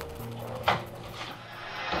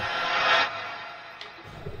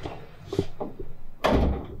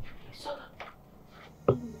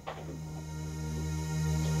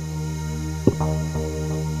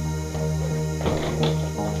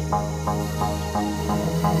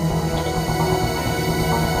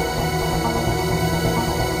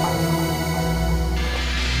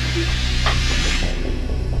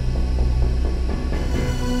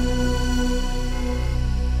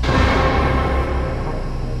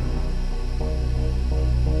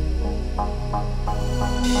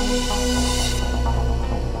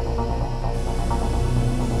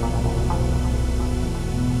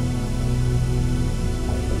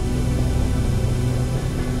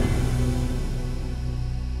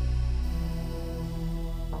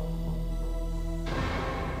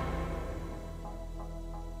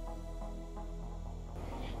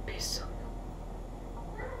 Missed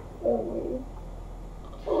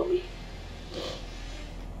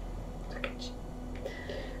you.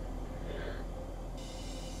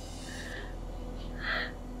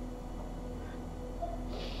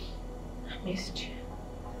 I missed you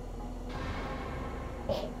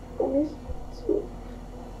too.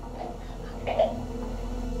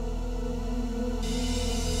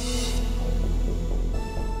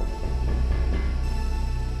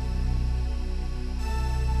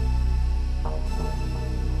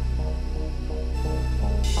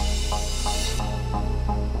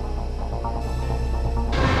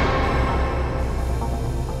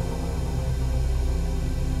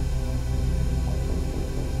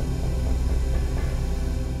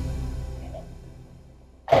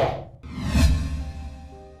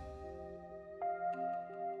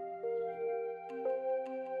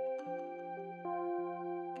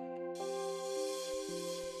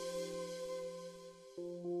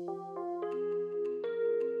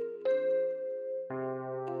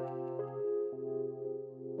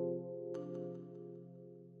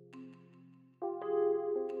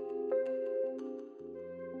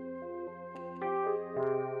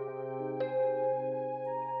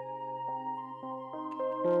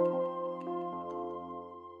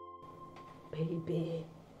 Baby,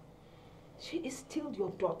 she is still your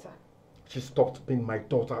daughter. She stopped being my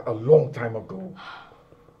daughter a long time ago.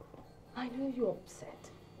 I know you're upset.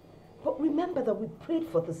 But remember that we prayed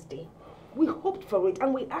for this day. We hoped for it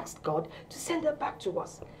and we asked God to send her back to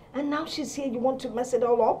us. And now she's here, you want to mess it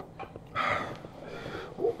all up?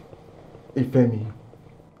 Ifemi,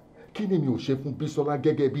 kí ni mi ò ṣe fún Bísọ́lá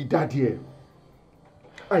gẹ́gẹ́ bí daddy ẹ̀?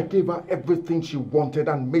 I gave her everything she wanted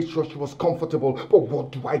and made sure she was comfortable. But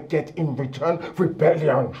what do I get in return?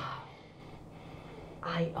 Rebellion.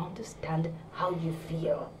 I understand how you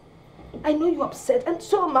feel. I know you're upset, and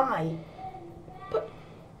so am I. But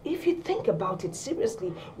if you think about it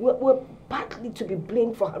seriously, we're partly to be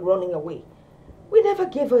blamed for her running away. We never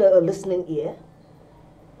gave her a listening ear.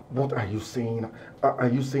 What are you saying? Are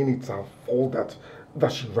you saying it's our fault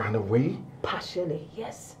that she ran away? Partially,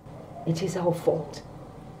 yes. It is our fault.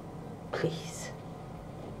 Please.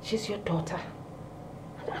 She's your daughter.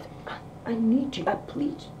 And I need you, I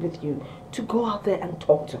plead with you to go out there and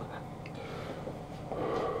talk to her.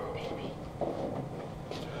 Baby.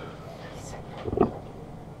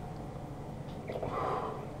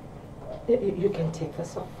 Please. You can take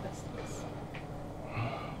this off first.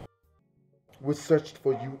 We searched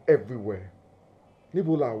for you everywhere.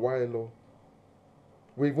 Nibola Wailo.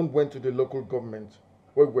 We even went to the local government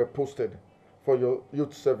where we were posted for your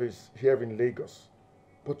youth service here in Lagos.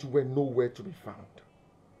 But you were nowhere to be found.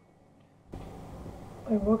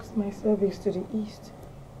 I worked my service to the east.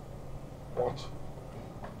 What?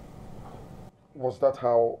 Was that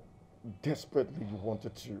how desperately you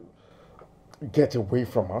wanted to get away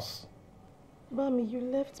from us? Bami, you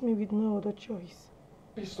left me with no other choice.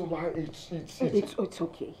 It's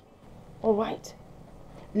okay. All right.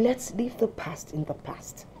 Let's leave the past in the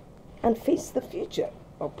past and face the future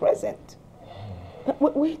or present.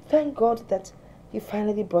 We thank God that you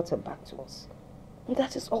finally brought her back to us. And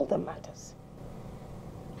that is all that matters.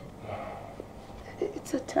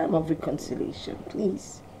 It's a time of reconciliation,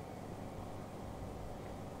 please.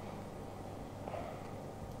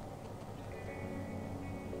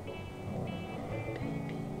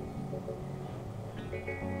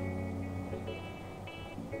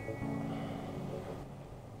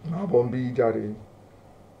 Bombi Daddy,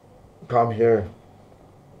 come here.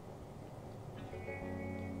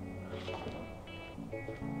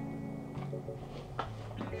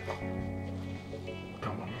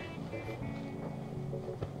 Come on.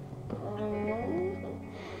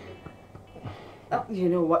 You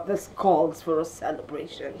know what? This calls for a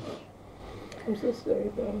celebration. I'm so sorry,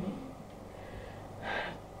 Bami.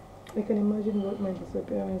 I can imagine what my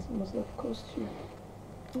disappearance must have cost you.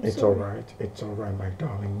 It's all right, my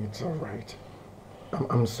darling, it's all right.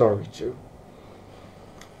 I'm sorry too.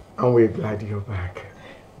 And we're glad you're back.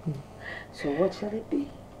 So what shall it be?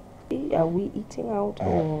 Are we eating out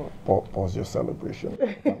or? Pause your celebration.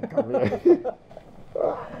 Come here.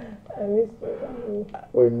 I miss you.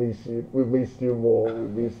 We miss you. We missed you more.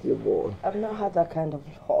 We missed you more. I've not had that kind of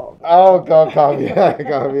hug. Oh, come here.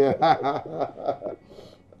 Come here.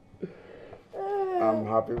 I'm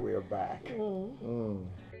happy we're back.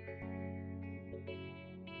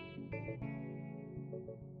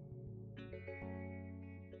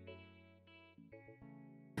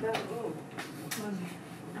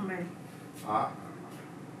 I'm ready.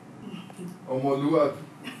 Omoluwa.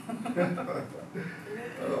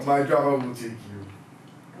 My driver will take you.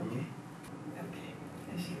 Okay.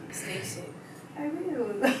 Stay safe. I will.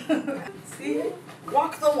 See?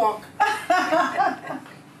 Walk the walk.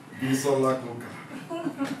 Bisola Koka.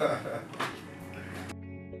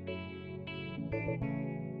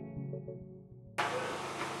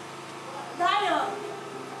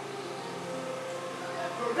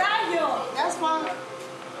 Dayo! Yes, Mom.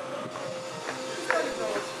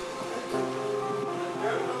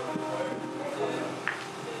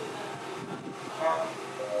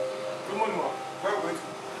 Good morning, Mom. Where are we going to?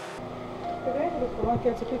 We're going to the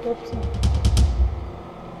supermarket to pick up some.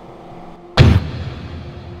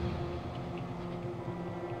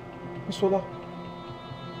 Bisola.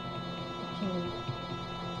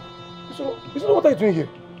 Bisola, what are you doing here?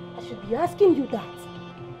 I should be asking you that.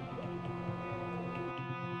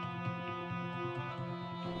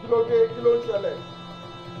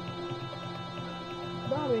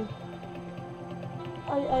 Barry,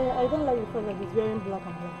 I don't like the fact that he's wearing black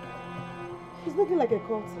and black. He's looking like a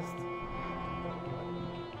cultist.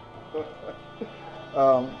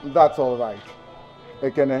 That's all right.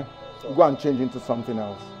 Ekene, go and change into something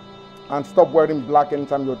else. And stop wearing black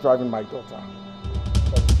anytime you're driving my daughter.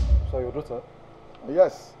 So your daughter?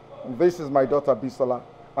 Yes, this is my daughter Bisola.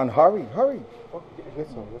 And hurry. Okay, yes,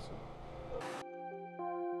 sir.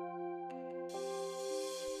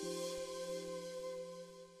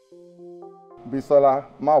 Bisola,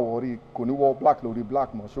 má worry, kò ní wọ black lórí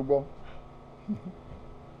black mọ́, ṣùgbọ́n.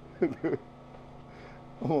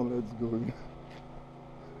 Oh, let's go.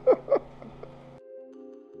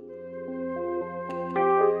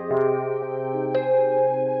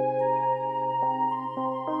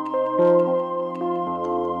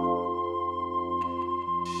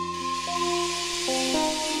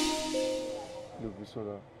 Look,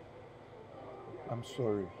 Bisola, I'm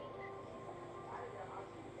sorry.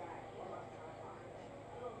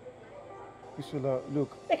 Bisola,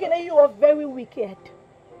 look. Ekene, you are very wicked.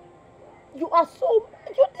 You're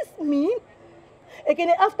this mean.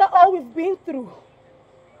 Ekene, after all we've been through,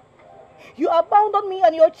 you abandoned me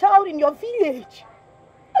and your child in your village.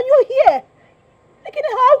 And you're here.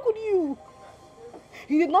 Ekene, how could you?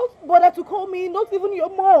 You did not bother to call me, not even your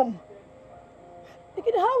mom.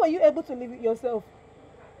 Ekene, how are you able to live it yourself?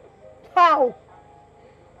 How?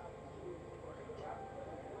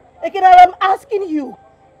 Ekene, I am asking you.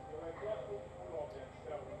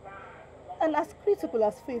 And as critical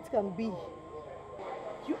as fate can be,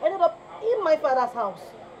 you ended up in my father's house.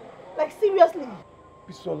 Like, seriously.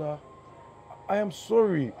 Bisola, I am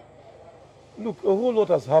sorry. Look, a whole lot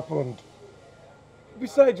has happened.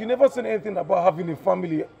 Besides, you never said anything about having a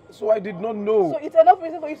family, so I did not know. So it's enough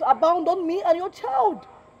reason for you to abandon me and your child.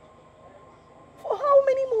 For how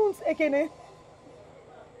many months, Ekene?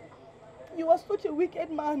 You are such a wicked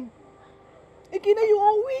man. Ekene, you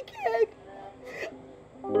are wicked.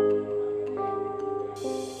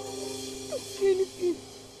 Anything.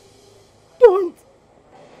 Don't.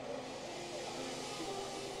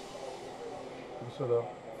 Bisola,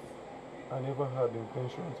 I never had the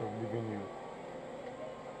intentions of leaving you.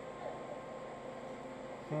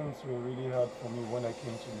 Things were really hard for me when I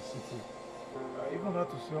came to the city. I even had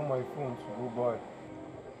to sell my phone to go by.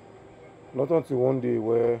 Not until one day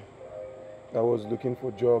where I was looking for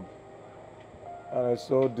a job and I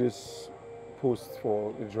saw this post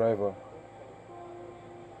for a driver.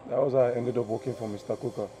 That was how I ended up working for Mr.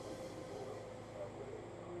 Coker.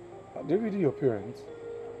 Are they really your parents?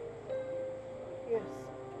 Yes.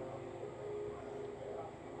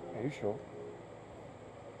 Are you sure?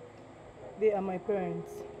 They are my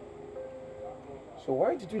parents. So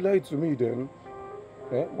why did you lie to me then?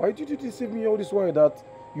 Why did you deceive me all this while that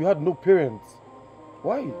you had no parents?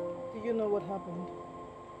 Why? Do you know what happened?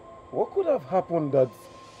 What could have happened that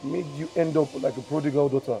made you end up like a prodigal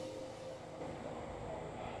daughter?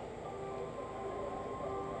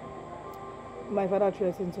 My father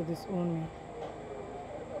threatened to disown me.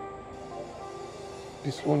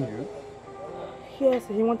 Disown you? Yes,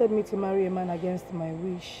 he wanted me to marry a man against my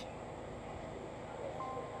wish.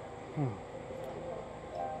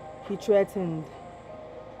 He threatened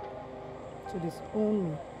to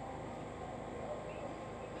disown me.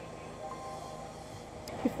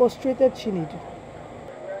 He frustrated Chinedu.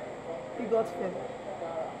 He got fed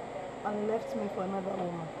and left me for another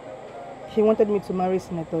woman. He wanted me to marry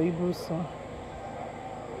Senator Ibu's son.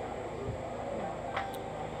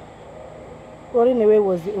 Running away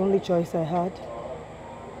was the only choice I had.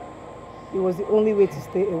 It was the only way to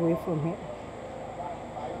stay away from him.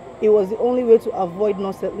 It was the only way to avoid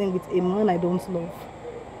not settling with a man I don't love.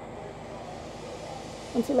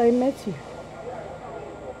 Until I met you.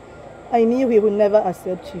 I knew he would never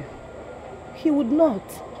accept you. He would not.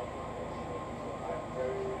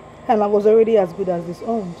 And I was already as good as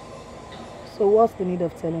disowned. So what's the need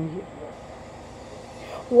of telling you?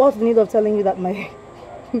 What's the need of telling you that my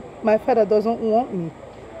father doesn't want me?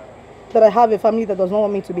 That I have a family that does not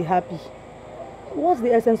want me to be happy? What's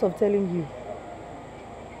the essence of telling you?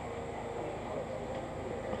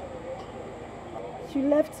 You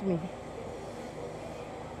left me.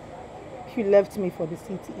 You left me for the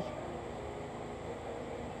city.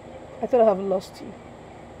 I thought I have lost you.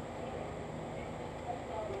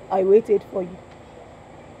 I waited for you.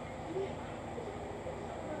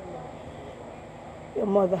 Your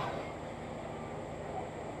mother.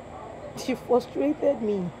 She frustrated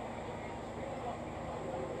me.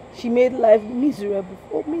 She made life miserable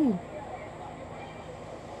for me.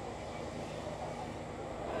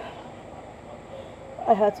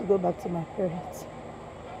 I had to go back to my parents.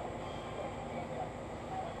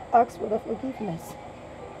 Ask for their forgiveness.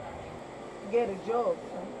 Get a job.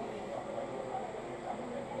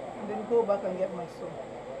 And then go back and get my son.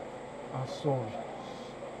 Our son.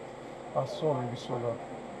 Our son, Bisola.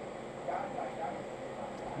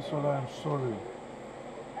 Bisola, I'm sorry.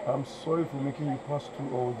 I'm sorry for making you pass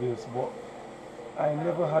through all this, but I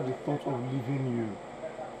never had the thought of leaving you.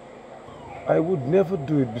 I would never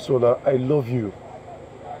do it, Bisola. I love you.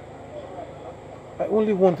 I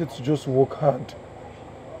only wanted to just work hard,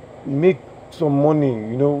 make some money,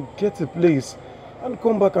 you know, get a place, and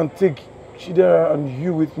come back and take Chidera and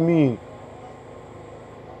you with me.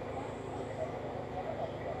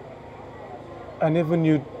 I never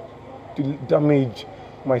knew the damage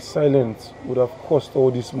my silence would have cost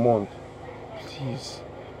all this month. Please,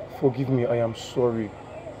 forgive me, I am sorry.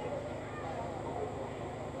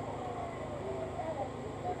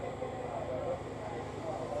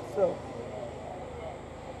 So,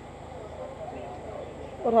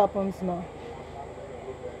 what happens now?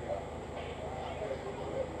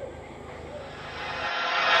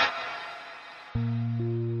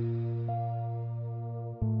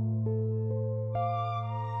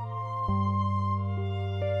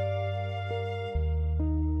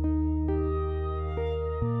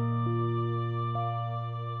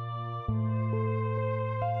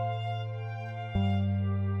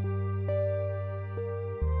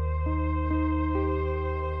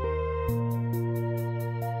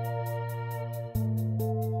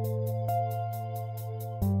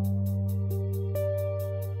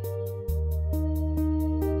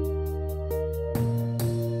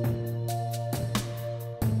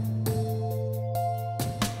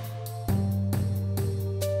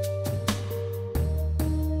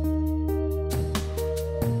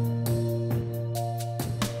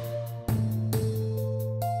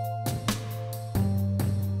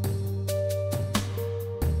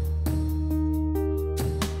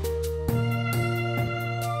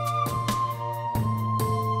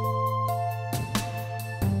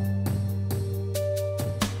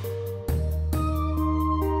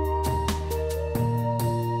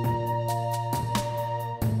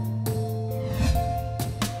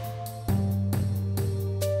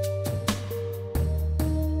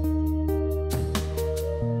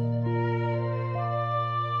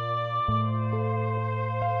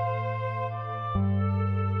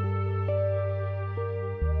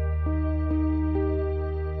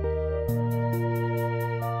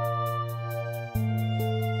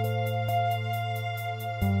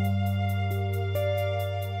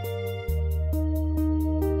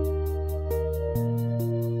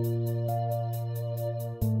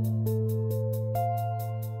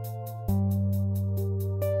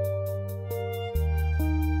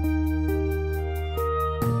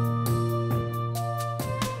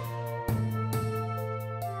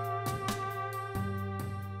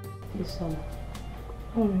 Listen,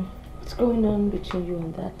 what's going on between you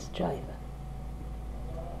and that driver?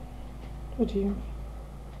 What do you mean?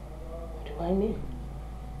 What do I mean?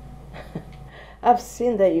 I've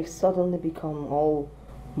seen that you've suddenly become all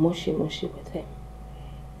mushy with him.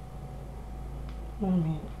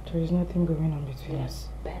 Mommy, there is nothing going on between us.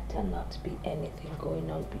 Better not be anything going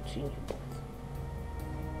on between you both.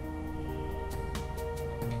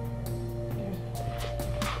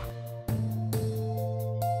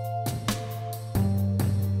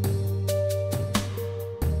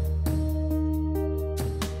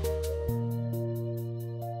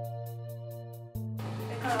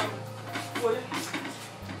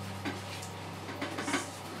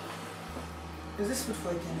 Is this food for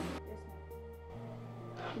dinner?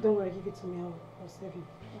 Don't worry, give it to me. I'll serve you.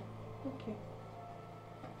 Okay.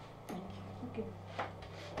 Thank you. Okay.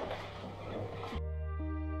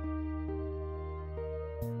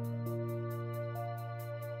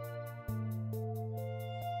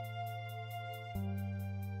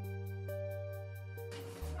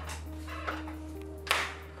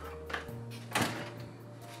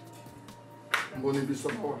 I'm going to be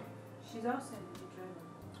some more. She's outside with the driver.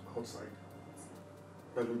 Outside?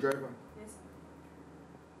 Hello, driver. Yes, sir.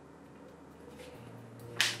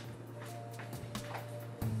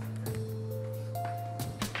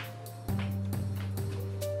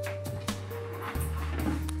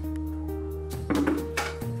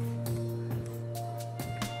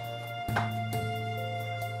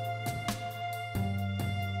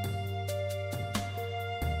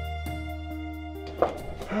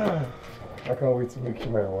 I can't wait to make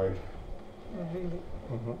you my wife. Oh, really?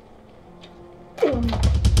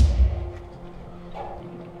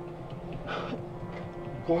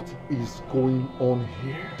 What is going on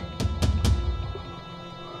here?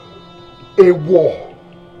 A war!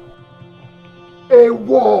 A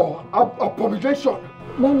war! Abomination!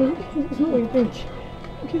 Mommy, it's not what you think.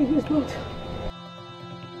 Okay, it's not.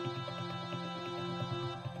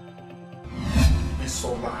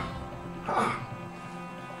 Bisola,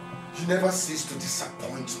 you never cease to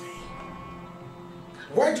disappoint me.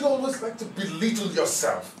 Why do you always like to belittle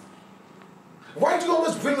yourself? Why do you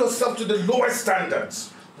always bring yourself to the lowest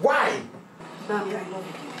standards? Why? Bobby, I love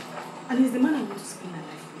you. And he's the man I want to spend my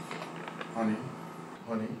life with.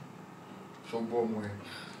 Honey, Shobomwe.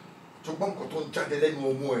 Shobom koton jade lenu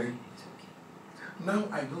omwe. Now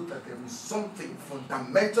I know that there is something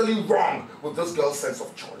fundamentally wrong with this girl's sense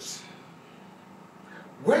of choice.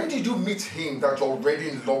 When did you meet him that you're already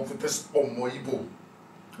in love with this Omoibo?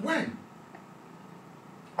 When?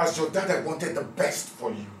 As your dad, I wanted the best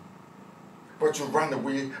for you. But you ran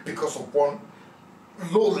away because of one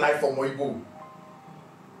low-life Omoibo.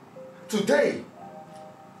 Today,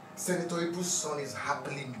 Senator Ibu's son is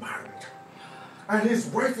happily married. And his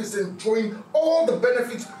wife is enjoying all the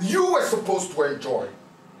benefits you were supposed to enjoy.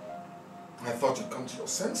 I thought you'd come to your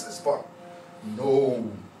senses, but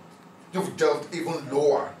no. You've delved even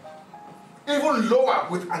lower. Even lower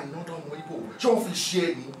with another Omoibo. She won't feel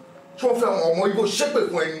sharing. She won't feel Omoibo shape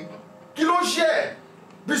it when you don't share.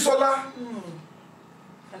 Bisola.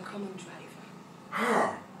 A common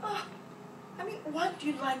driver. I mean, why do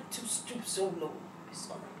you like to stoop so low,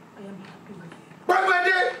 Bisola? I am happy with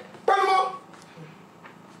you. Palmo!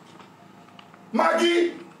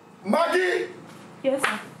 Maggie! Yes,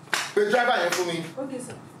 sir. The driver here for me. Okay,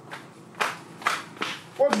 sir.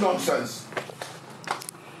 What nonsense?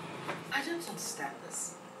 I don't understand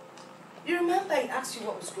this. You remember I asked you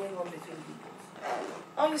what was going on between people?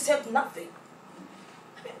 And you said nothing.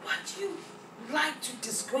 I mean, why do you like to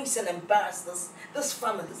disgrace and embarrass this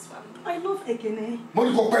family? I love Ekene.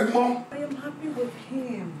 Moniko Pelmo. I am happy with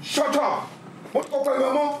him. Shut up! Moniko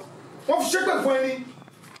Pelmo. What shape it for any?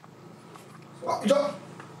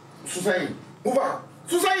 Susain, move on.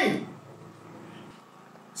 Susain!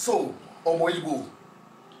 So, Omoibo,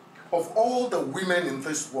 of all the women in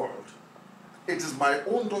this world, it is my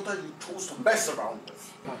own daughter you chose to mess around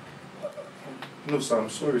with. No, sir, I'm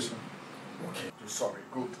sorry, sir. Okay, you're sorry.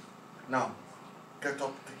 Good. Now, get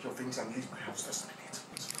up, take your things, and leave my house this minute.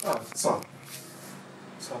 Sir.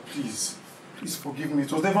 Sir, please. Please forgive me.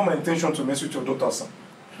 It was never my intention to mess with your daughter, sir.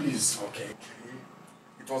 Please. Okay.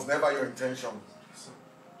 It was never your intention.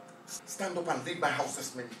 Stand up and leave my house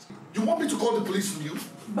this minute. You want me to call the police on you?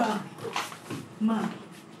 Ba, ma,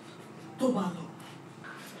 Tobalo.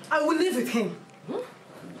 I will live with him. You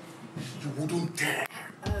wouldn't dare.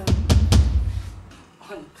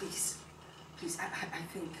 Honey, please. Please, I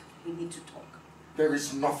think we need to talk. There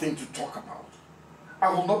is nothing to talk about.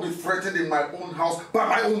 I will not be threatened in my own house by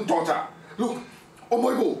my own daughter. Look,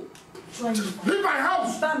 Omoibo, leave my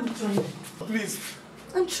house! Please.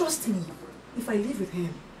 And trust me, if I live with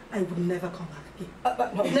him, I would never come back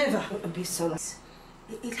again. Never. Be so nice.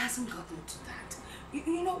 It hasn't gotten to that.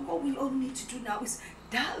 You know what we all need to do now is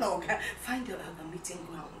dialogue. Find a meeting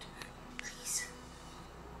ground. Please.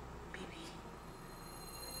 Baby.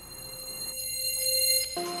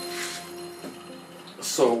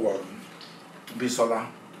 So, Bisola,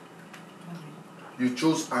 you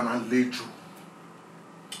chose an Alejo,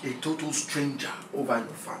 a total stranger, over your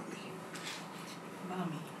family.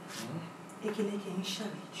 Mommy, Ekeleke is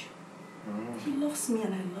challenge. He loves me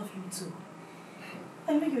and I love him too.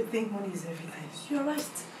 I know you think money is everything. You're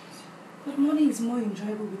right. But money is more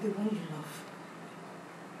enjoyable with the one you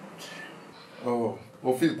love.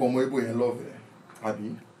 Oh, Philip Omoibo in love,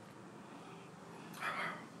 Abby.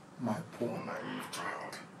 My poor naive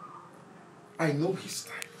child. I know his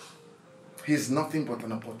type. He is nothing but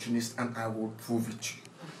an opportunist, and I will prove it to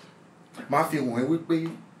you. My feeling when we pay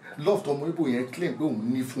love to Omoibo and claim go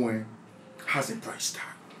nifue has a price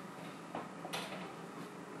tag.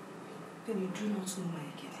 Then you do not know my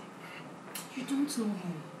Ekene. You don't know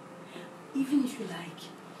him. Even if you like,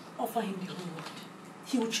 offer him the whole world.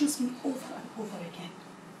 He will choose me over and over again.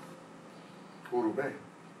 Urube.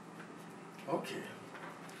 Okay.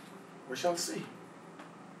 We shall see.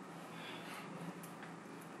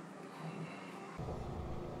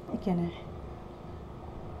 Ekene.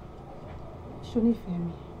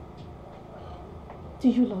 Shonifemi. Do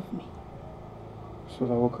you love me? So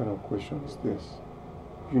what kind of question is this?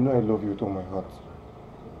 You know I love you with all my heart.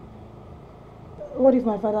 What if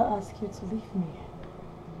my father asks you to leave me?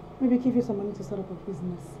 Maybe give you some money to start up a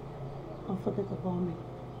business and forget about me.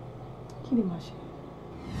 Kilimashi.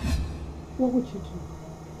 What would you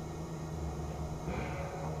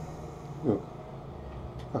do? Look,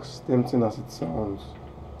 as tempting as it sounds,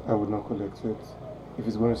 I would not collect it if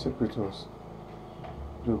it's going to separate us.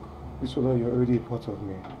 Look, Bisola, you're already a part of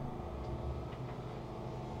me.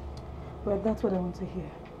 Well, that's what I want to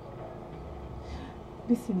hear.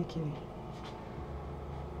 Listen, Ekene.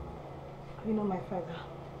 You know my father.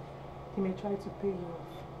 He may try to pay you off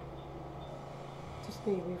to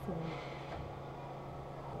stay away from me.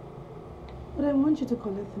 But I want you to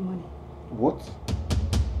collect the money. What?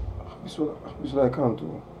 Bisola, I can't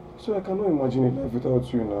do. Bisola, I cannot imagine a life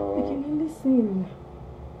without you now. Ekene, listen.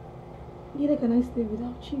 Neither can I stay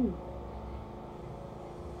without you.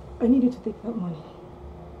 I need you to take that money.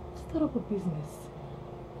 Start up a business.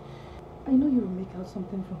 I know you will make out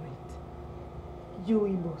something from it. You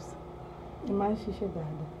Igbos, the man Shisha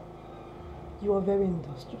Dada, you are very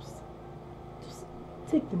industrious. Just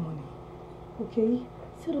take the money, okay?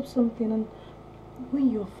 Set up something, and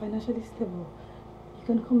when you're financially stable, you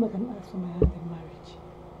can come back and ask for my hand in marriage.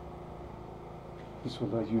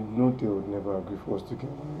 Bisola, you know they would never agree for us to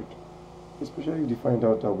get married. Especially if they find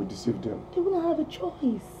out that we deceived them. They won't have a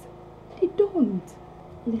choice. They don't.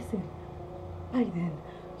 Listen, by then,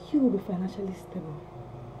 you will be financially stable.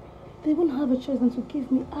 They won't have a choice than to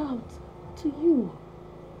give me out to you.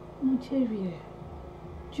 Nigeria.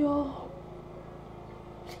 Joe.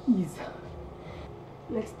 Please.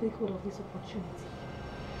 Let's take hold of this opportunity.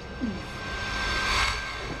 Please.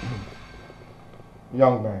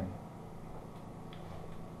 Young man,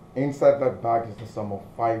 inside that bag is the sum of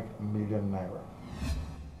 5 million naira.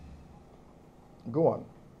 Go on.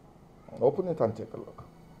 Open it and take a look.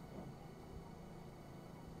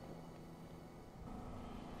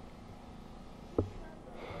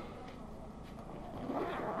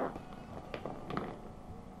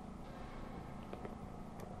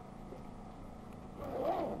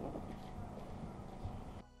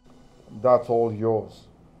 That's all yours.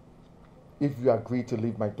 If you agree to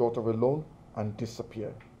leave my daughter alone and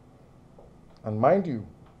disappear. And mind you,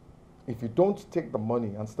 if you don't take the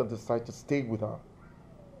money and still decide to stay with her,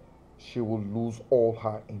 she will lose all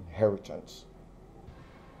her inheritance.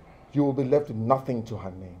 You will be left with nothing to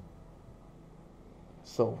her name.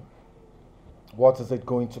 So, what is it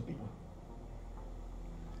going to be?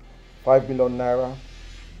 5 million naira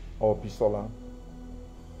or Bisola?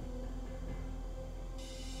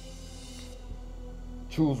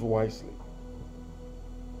 Choose wisely.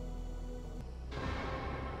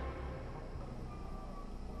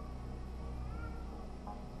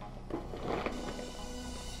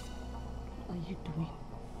 What are you doing?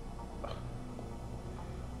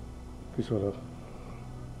 Bisola,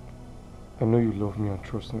 I know you love me and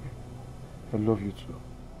trust me. I love you too.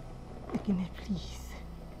 Ekene, please.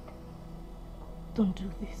 Don't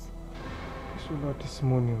do this. Bisola, this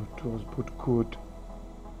money will do us both good.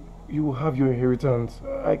 You will have your inheritance.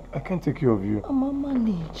 I can't take care of you. I'ma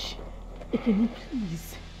manage. Ekene,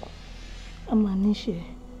 please. I'ma manage.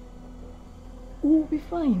 We'll be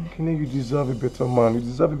fine. Ekene, you deserve a better man. You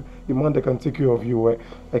deserve a man that can take care of you.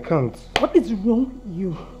 I can't. What is wrong with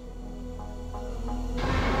you?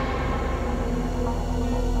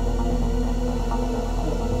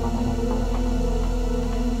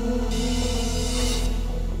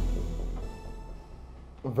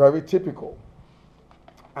 Very typical.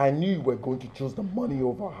 I knew you were going to choose the money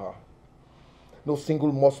over her. No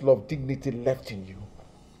single muscle of dignity left in you.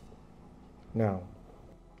 Now,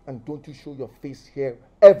 and don't you show your face here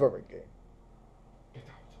ever again. Get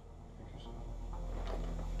out.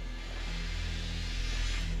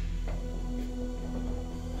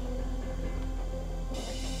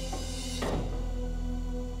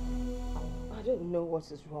 I don't know what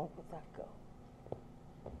is wrong with that girl.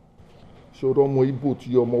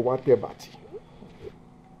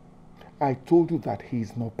 I told you that he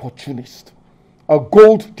is an opportunist, a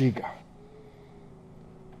gold digger.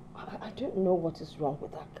 I don't know what is wrong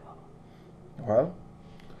with that girl. Well,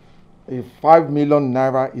 if 5 million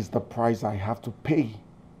naira is the price I have to pay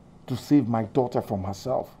to save my daughter from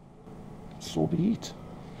herself, so be it.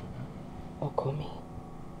 Okomi,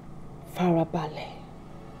 Farabale.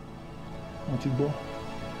 What you do?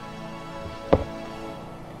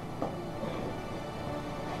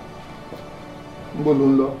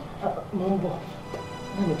 Mumbo,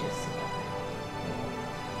 let me just see.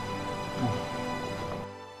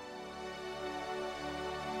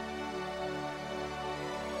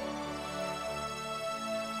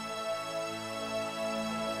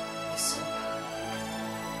 Listen,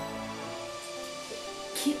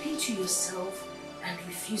 keeping to yourself and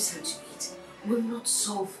refusing to eat will not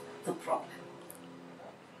solve the problem.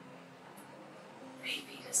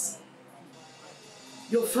 Baby, listen.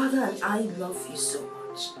 Your father and I love you so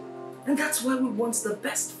much. And that's why we want the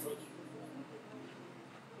best for you.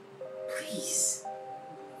 Please.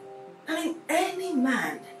 I mean, any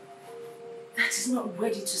man that is not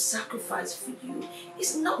ready to sacrifice for you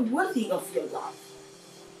is not worthy of your love.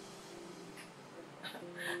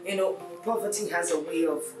 You know, poverty has a way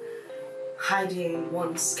of hiding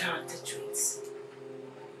one's character traits.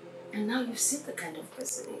 And now you've seen the kind of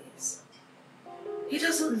person he is. He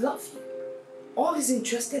doesn't love you. All he's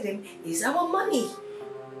interested in is our money.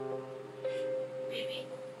 Baby.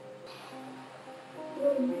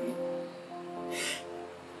 Mommy.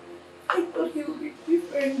 I thought he would be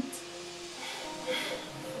different.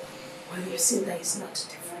 Well, you've seen that he's not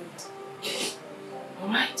different.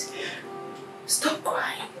 Alright? Stop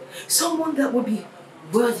crying. Someone that will be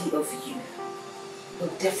worthy of you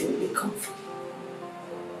will definitely come for you.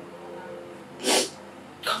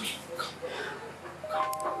 Come here, come.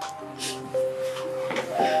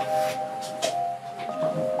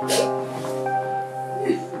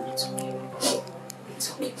 It's okay. It's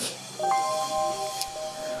okay.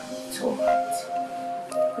 It's all right.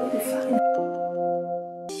 We'll be fine.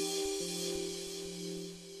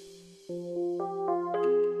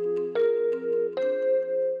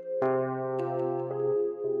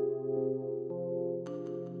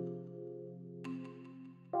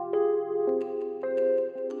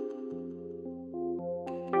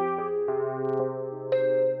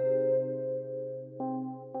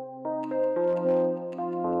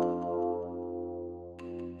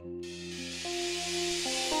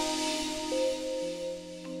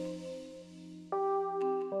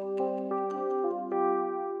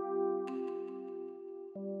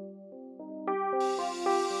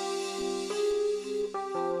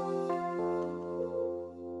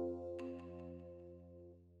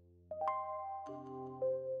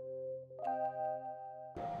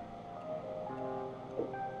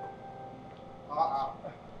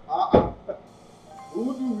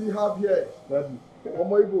 Who do we have here? Daddy.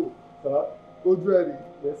 Omoibo. Sir? Odredi.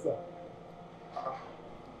 Yes, sir.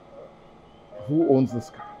 Who owns this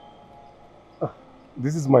car?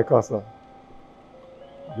 This is my car, sir.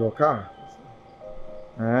 Your car?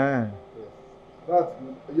 Ah. That's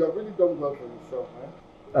good. You have really done well for yourself,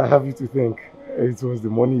 man. I have you to thank. It was the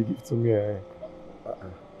money you gave to me.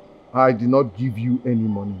 I did not give you any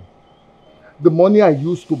money. The money I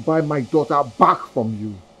used to buy my daughter back from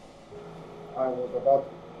you. I was about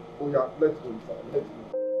to. Oh yeah, let's go, sir. Let's go.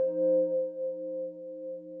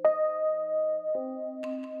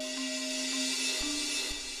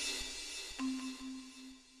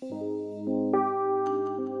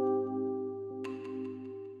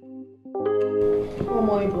 Oh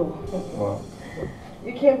my God. Wow.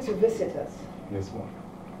 You came to visit us. Yes, ma'am.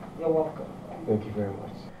 You're welcome. Thank you very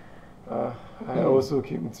much. I also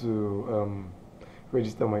came to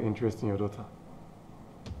register my interest in your daughter.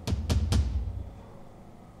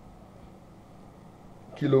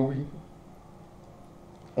 Kilowi.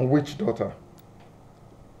 On which daughter?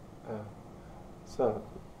 Sir,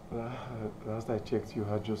 last I checked, you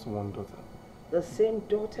had just one daughter. The same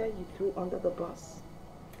daughter you threw under the bus?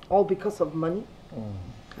 All because of money?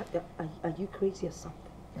 Are you crazy or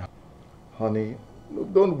something? Honey,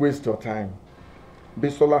 look, don't waste your time.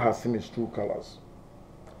 Bisola has seen his true colors.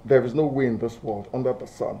 There is no way in this world, under the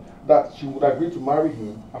sun, that she would agree to marry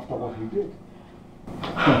him after what he did.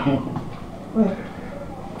 Well,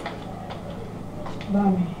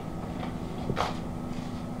 Bami,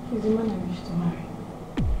 he's the man I wish to marry.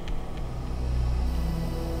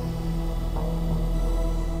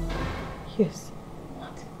 Yes.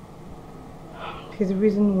 What? He's the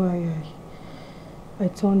reason why I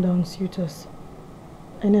turned down suitors.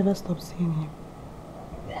 I never stopped seeing him.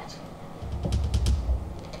 What?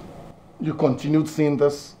 You continued seeing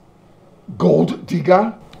this gold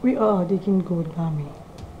digger? We are digging gold, Bami.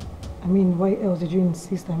 I mean, why else did you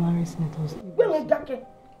insist I marry senators?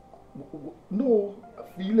 No,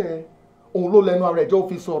 File.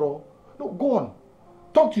 No, go on.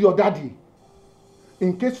 Talk to your daddy.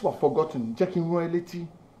 In case you have forgotten, checking reality.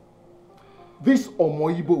 This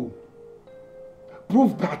Omoibo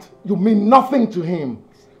proved that you mean nothing to him.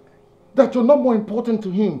 That you're not more important to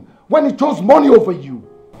him when he chose money over you.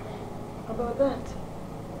 About that,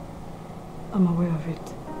 I'm aware of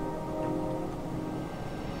it.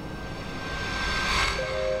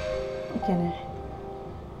 Ikene,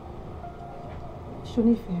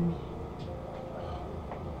 Shoni Femi,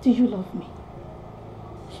 do you love me?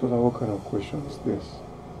 So now what kind of question is this?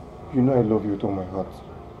 You know I love you with all my heart.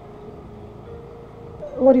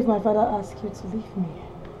 What if my father asks you to leave me?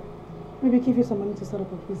 Maybe give you some money to start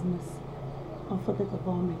up a business and forget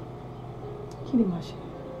about me. Kilimashi,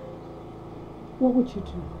 what would you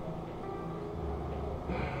do?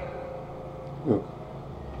 Look,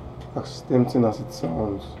 as tempting as it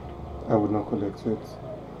sounds, I would not collect it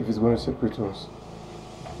if it's going to separate us.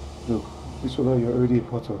 Look, Bisola, you're already a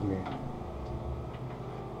part of me.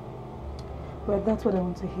 Well, that's what I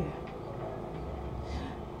want to hear.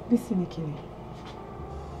 Listen, Ikele.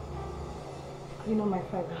 You know my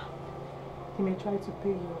father. He may try to pay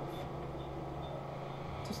you off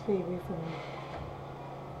to stay away from me.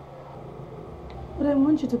 But I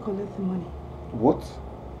want you to collect the money. What?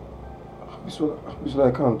 Bisola,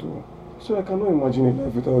 I can't do. So I cannot imagine a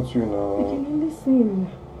life without you now. Ikele, listen.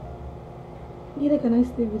 Neither can I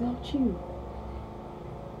stay without you.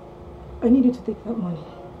 I need you to take that money.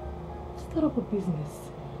 Start up a business.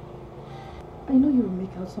 I know you will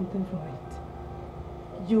make out something from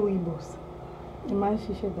it. You Igbos, the man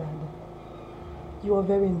Shisha Dada, you are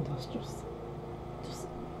very industrious. Just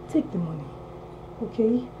take the money,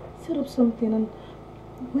 okay? Set up something, and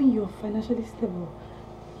when you're financially stable,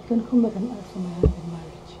 you can come back and ask for my hand in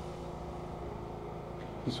marriage.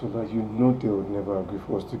 Bisola, you know they would never agree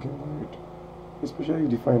for us to get married. Especially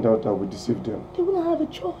if they find out that we deceived them. They won't have a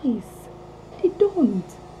choice. They don't.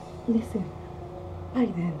 Listen, by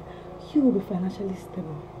then, you will be financially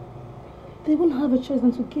stable. They won't have a choice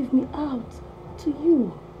than to give me out to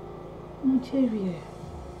you. Nigeria.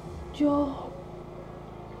 Joe,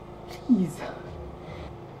 please.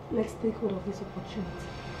 Let's take hold of this opportunity.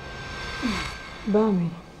 Bami,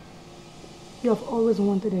 you have always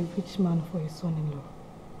wanted a rich man for a son-in-law.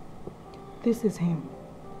 This is him.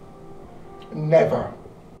 Never.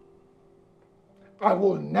 I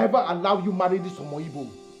will never allow you marry this Omoibo.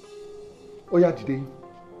 Oya Dide.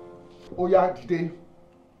 Oya Dide.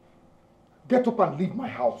 Get up and leave my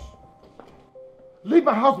house. Leave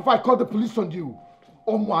my house before I call the police on you.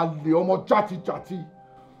 Omo Ali, Omo Jati.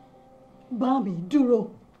 Bami,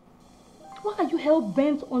 Duro. Why are you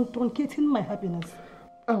hell-bent on truncating my happiness?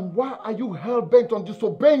 And why are you hell-bent on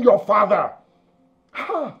disobeying your father?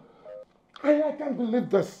 Ha! I can't believe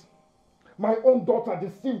this. My own daughter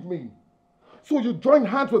deceived me. So you join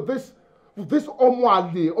hands with this Omo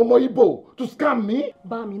Ali, Omo Ibo, to scam me?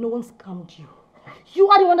 Bami, no one scammed you. You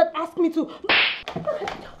are the one that asked me to.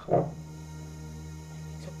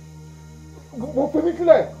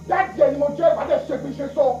 That day, you jail, but that's shaking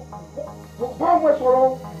shit so. Bamwe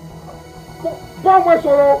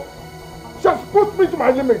Soro. She has pushed me to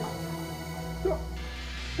my limit.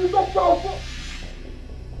 You don't know.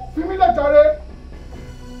 Familiar, Jare.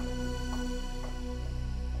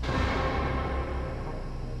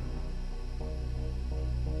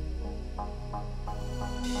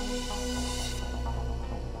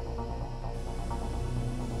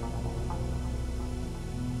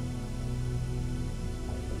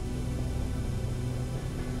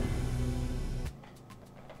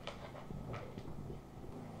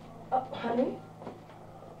 Honey,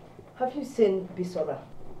 have you seen Bisora?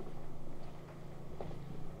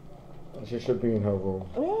 She should be in her room.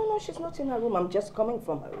 No, she's not in her room. I'm just coming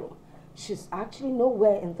from her room. She's actually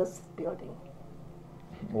nowhere in this building.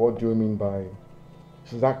 What do you mean by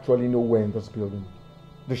she's actually nowhere in this building?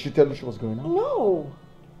 Did she tell you she was going out? No.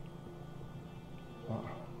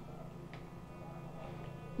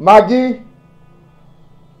 Maggie?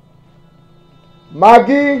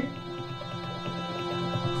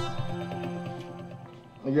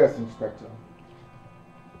 Yes, Inspector.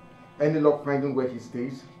 Any luck finding where he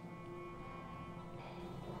stays?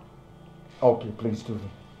 Okay, please do.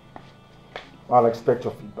 I'll expect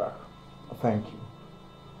your feedback. Thank you.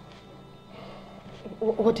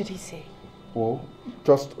 What did he say? Well,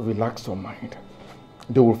 just relax your mind.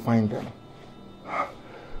 They will find them.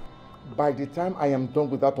 By the time I am done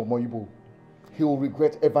with that Omoibo, he will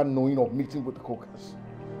regret ever knowing of meeting with the Cokers.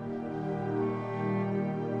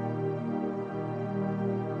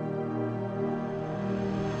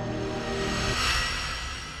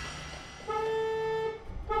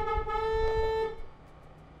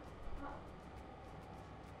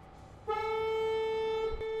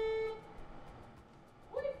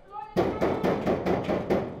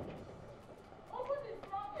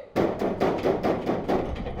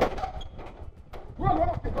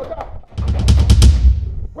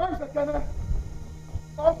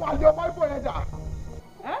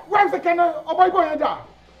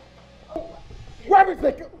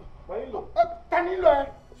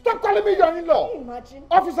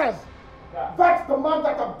 Officers, that's the man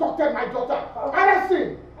that abducted my daughter. Arrest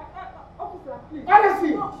him! Officer, please. Arrest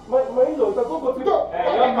him! My in-laws,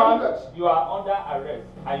 young man, you are under arrest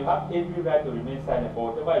and you have every right to remain silent,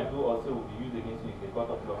 for whatever I do or say will be used against you in the court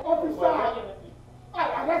of law. Officer!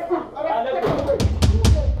 Arrest him! Arrest him!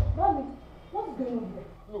 Mommy, what's going on here?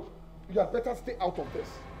 Look, you had better stay out of this.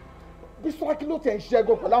 Bisola, kí ló tẹ̀ ń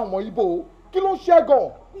ṣẹ́gun pẹ̀lú àwọn ọmọ Igbo? Kí ló ń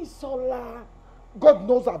ṣẹ́gun? Bisola. God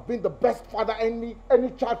knows I've been the best father any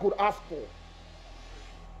child could ask for.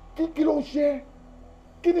 Kí ló ń ṣe?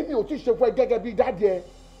 Kí ni mi ò ti ṣe fún ẹ gẹ́gẹ́ bí dáàdi ẹ?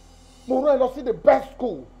 Mo rán ẹ lọ sí the best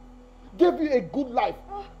school. Gave you a good life.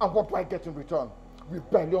 And what do I get in return?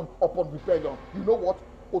 Rebellion upon rebellion. You know what,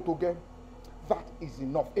 Otoge? That is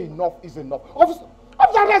enough. Enough is enough. Officer,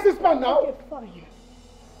 arrest this man now. Okay, fine.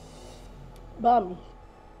 Bami,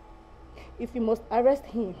 if you must arrest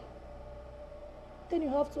him, then you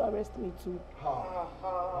have to arrest me too.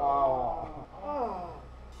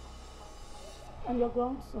 And your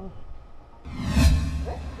grandson.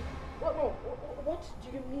 No. What do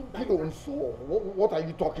you mean by What are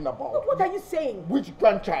you talking about? What are you saying? Which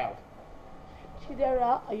grandchild?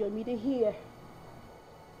 Chidera Ayomide here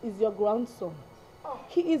is your grandson.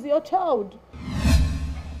 He is your child.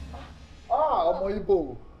 Ọmọ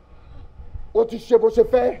Igbo. O ti ṣe bó ṣe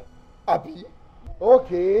fẹ́, àbí?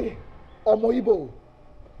 Okay. Ọmọ Igbo.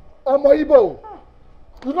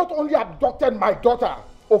 You not only abducted my daughter,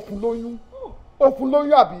 Ofunloyun,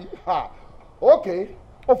 àbí? Okay.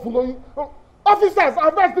 Ofunloyun. Officers,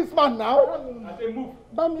 arrest this man now.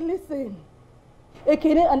 Bami, listen.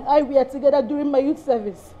 Ekene and I were together during my youth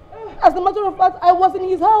service. As a matter of fact, I was in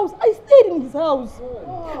his house. I stayed in his house.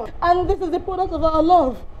 And this is the product of our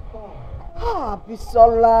love.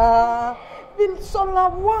 Bisola,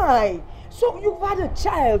 why? So you've had a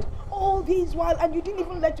child all these while and you didn't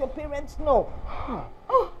even let your parents know.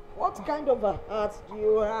 What kind of a heart do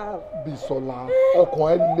you have? Bisola,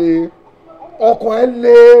 ọkàn ẹ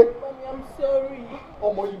le. Mommy, I'm sorry.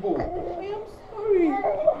 Ọmọ Igbo. I am sorry.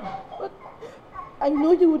 But I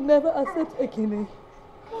know you would never accept Ekene.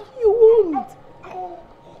 You won't.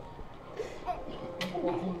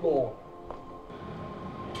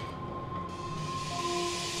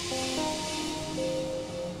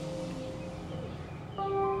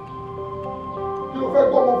 You fẹ́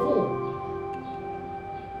gbọ́mọ fún?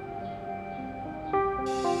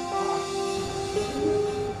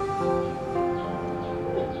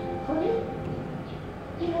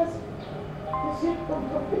 Yes, from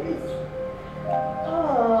the police.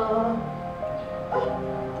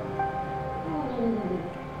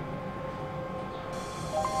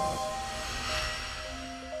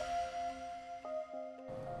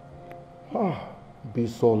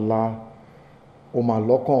 Bisola,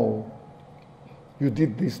 Omalokon, you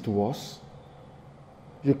did this to us.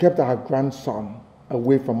 You kept our grandson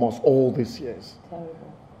away from us all these years.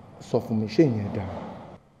 Terrible. So for me, ṣé ìyẹn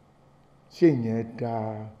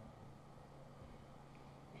dá.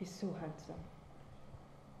 He's so handsome.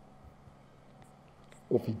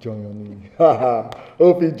 Ó fi jọyàn ni.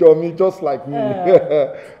 Ó fi jọ mi just like me.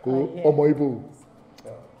 Ọmọ Igbo,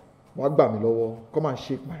 wá gbà mí lọ́wọ́. Come and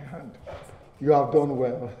shake my hand. You have done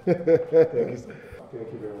well. Thank you, sir.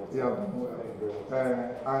 Thank you very much. You have done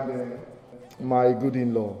well. My good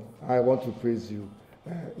in-law, I want to praise you.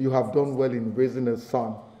 You have done well in raising a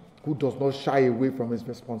son who does not shy away from his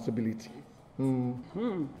responsibility. And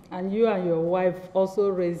you and your wife also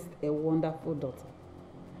raised a wonderful daughter.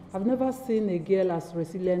 I've never seen a girl as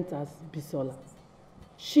resilient as Bisola.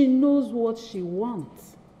 She knows what she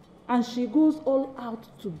wants, and she goes all out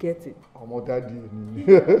to get it.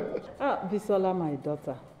 Bisola, my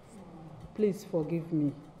daughter, please forgive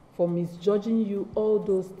me for misjudging you all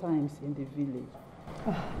those times in the village.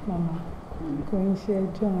 Mama,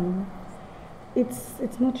 John,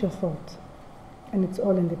 it's not your fault, and it's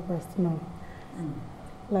all in the past now.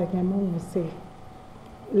 Like my mom would say,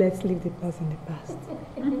 let's leave the past in the past.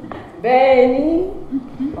 Benny,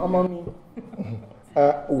 Mommy.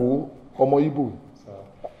 Omo Igbo,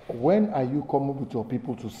 when are you coming with your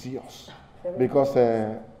people to see us? Because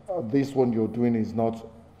this one you're doing is not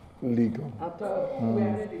legal. At all. We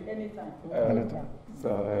are ready anytime. Anytime. So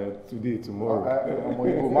today, tomorrow. Omo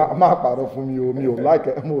Igbo, ma paro fún mi o, mi ò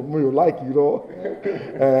like you know.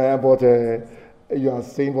 But you are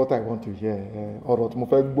saying what I want to hear. Ọ̀rọ̀ tí mo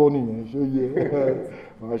fẹ́ gbọ́ nìyẹn, ṣó yẹ.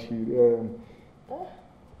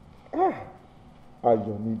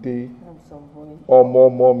 Ayọ̀mídé,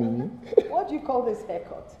 ọmọ mi. What do you call this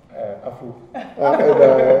haircut? Afro.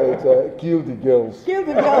 It's kill the girls. Kill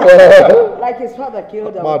the girls. Like his father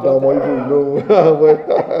killed our daughter. Madam, you know.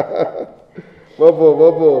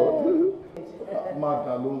 Bobo.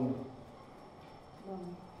 Madam.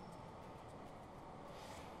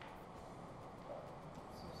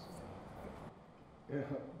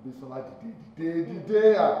 Bisola, dìde,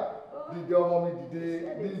 ọmọ mi,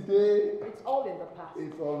 dìde. It's all in the past.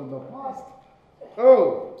 It's all in the past.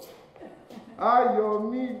 Oh,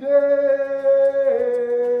 Ayọ̀mídé,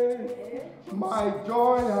 my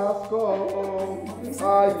joy has come.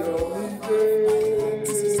 Ayọ̀mídé,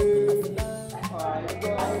 my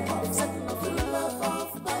joy has come.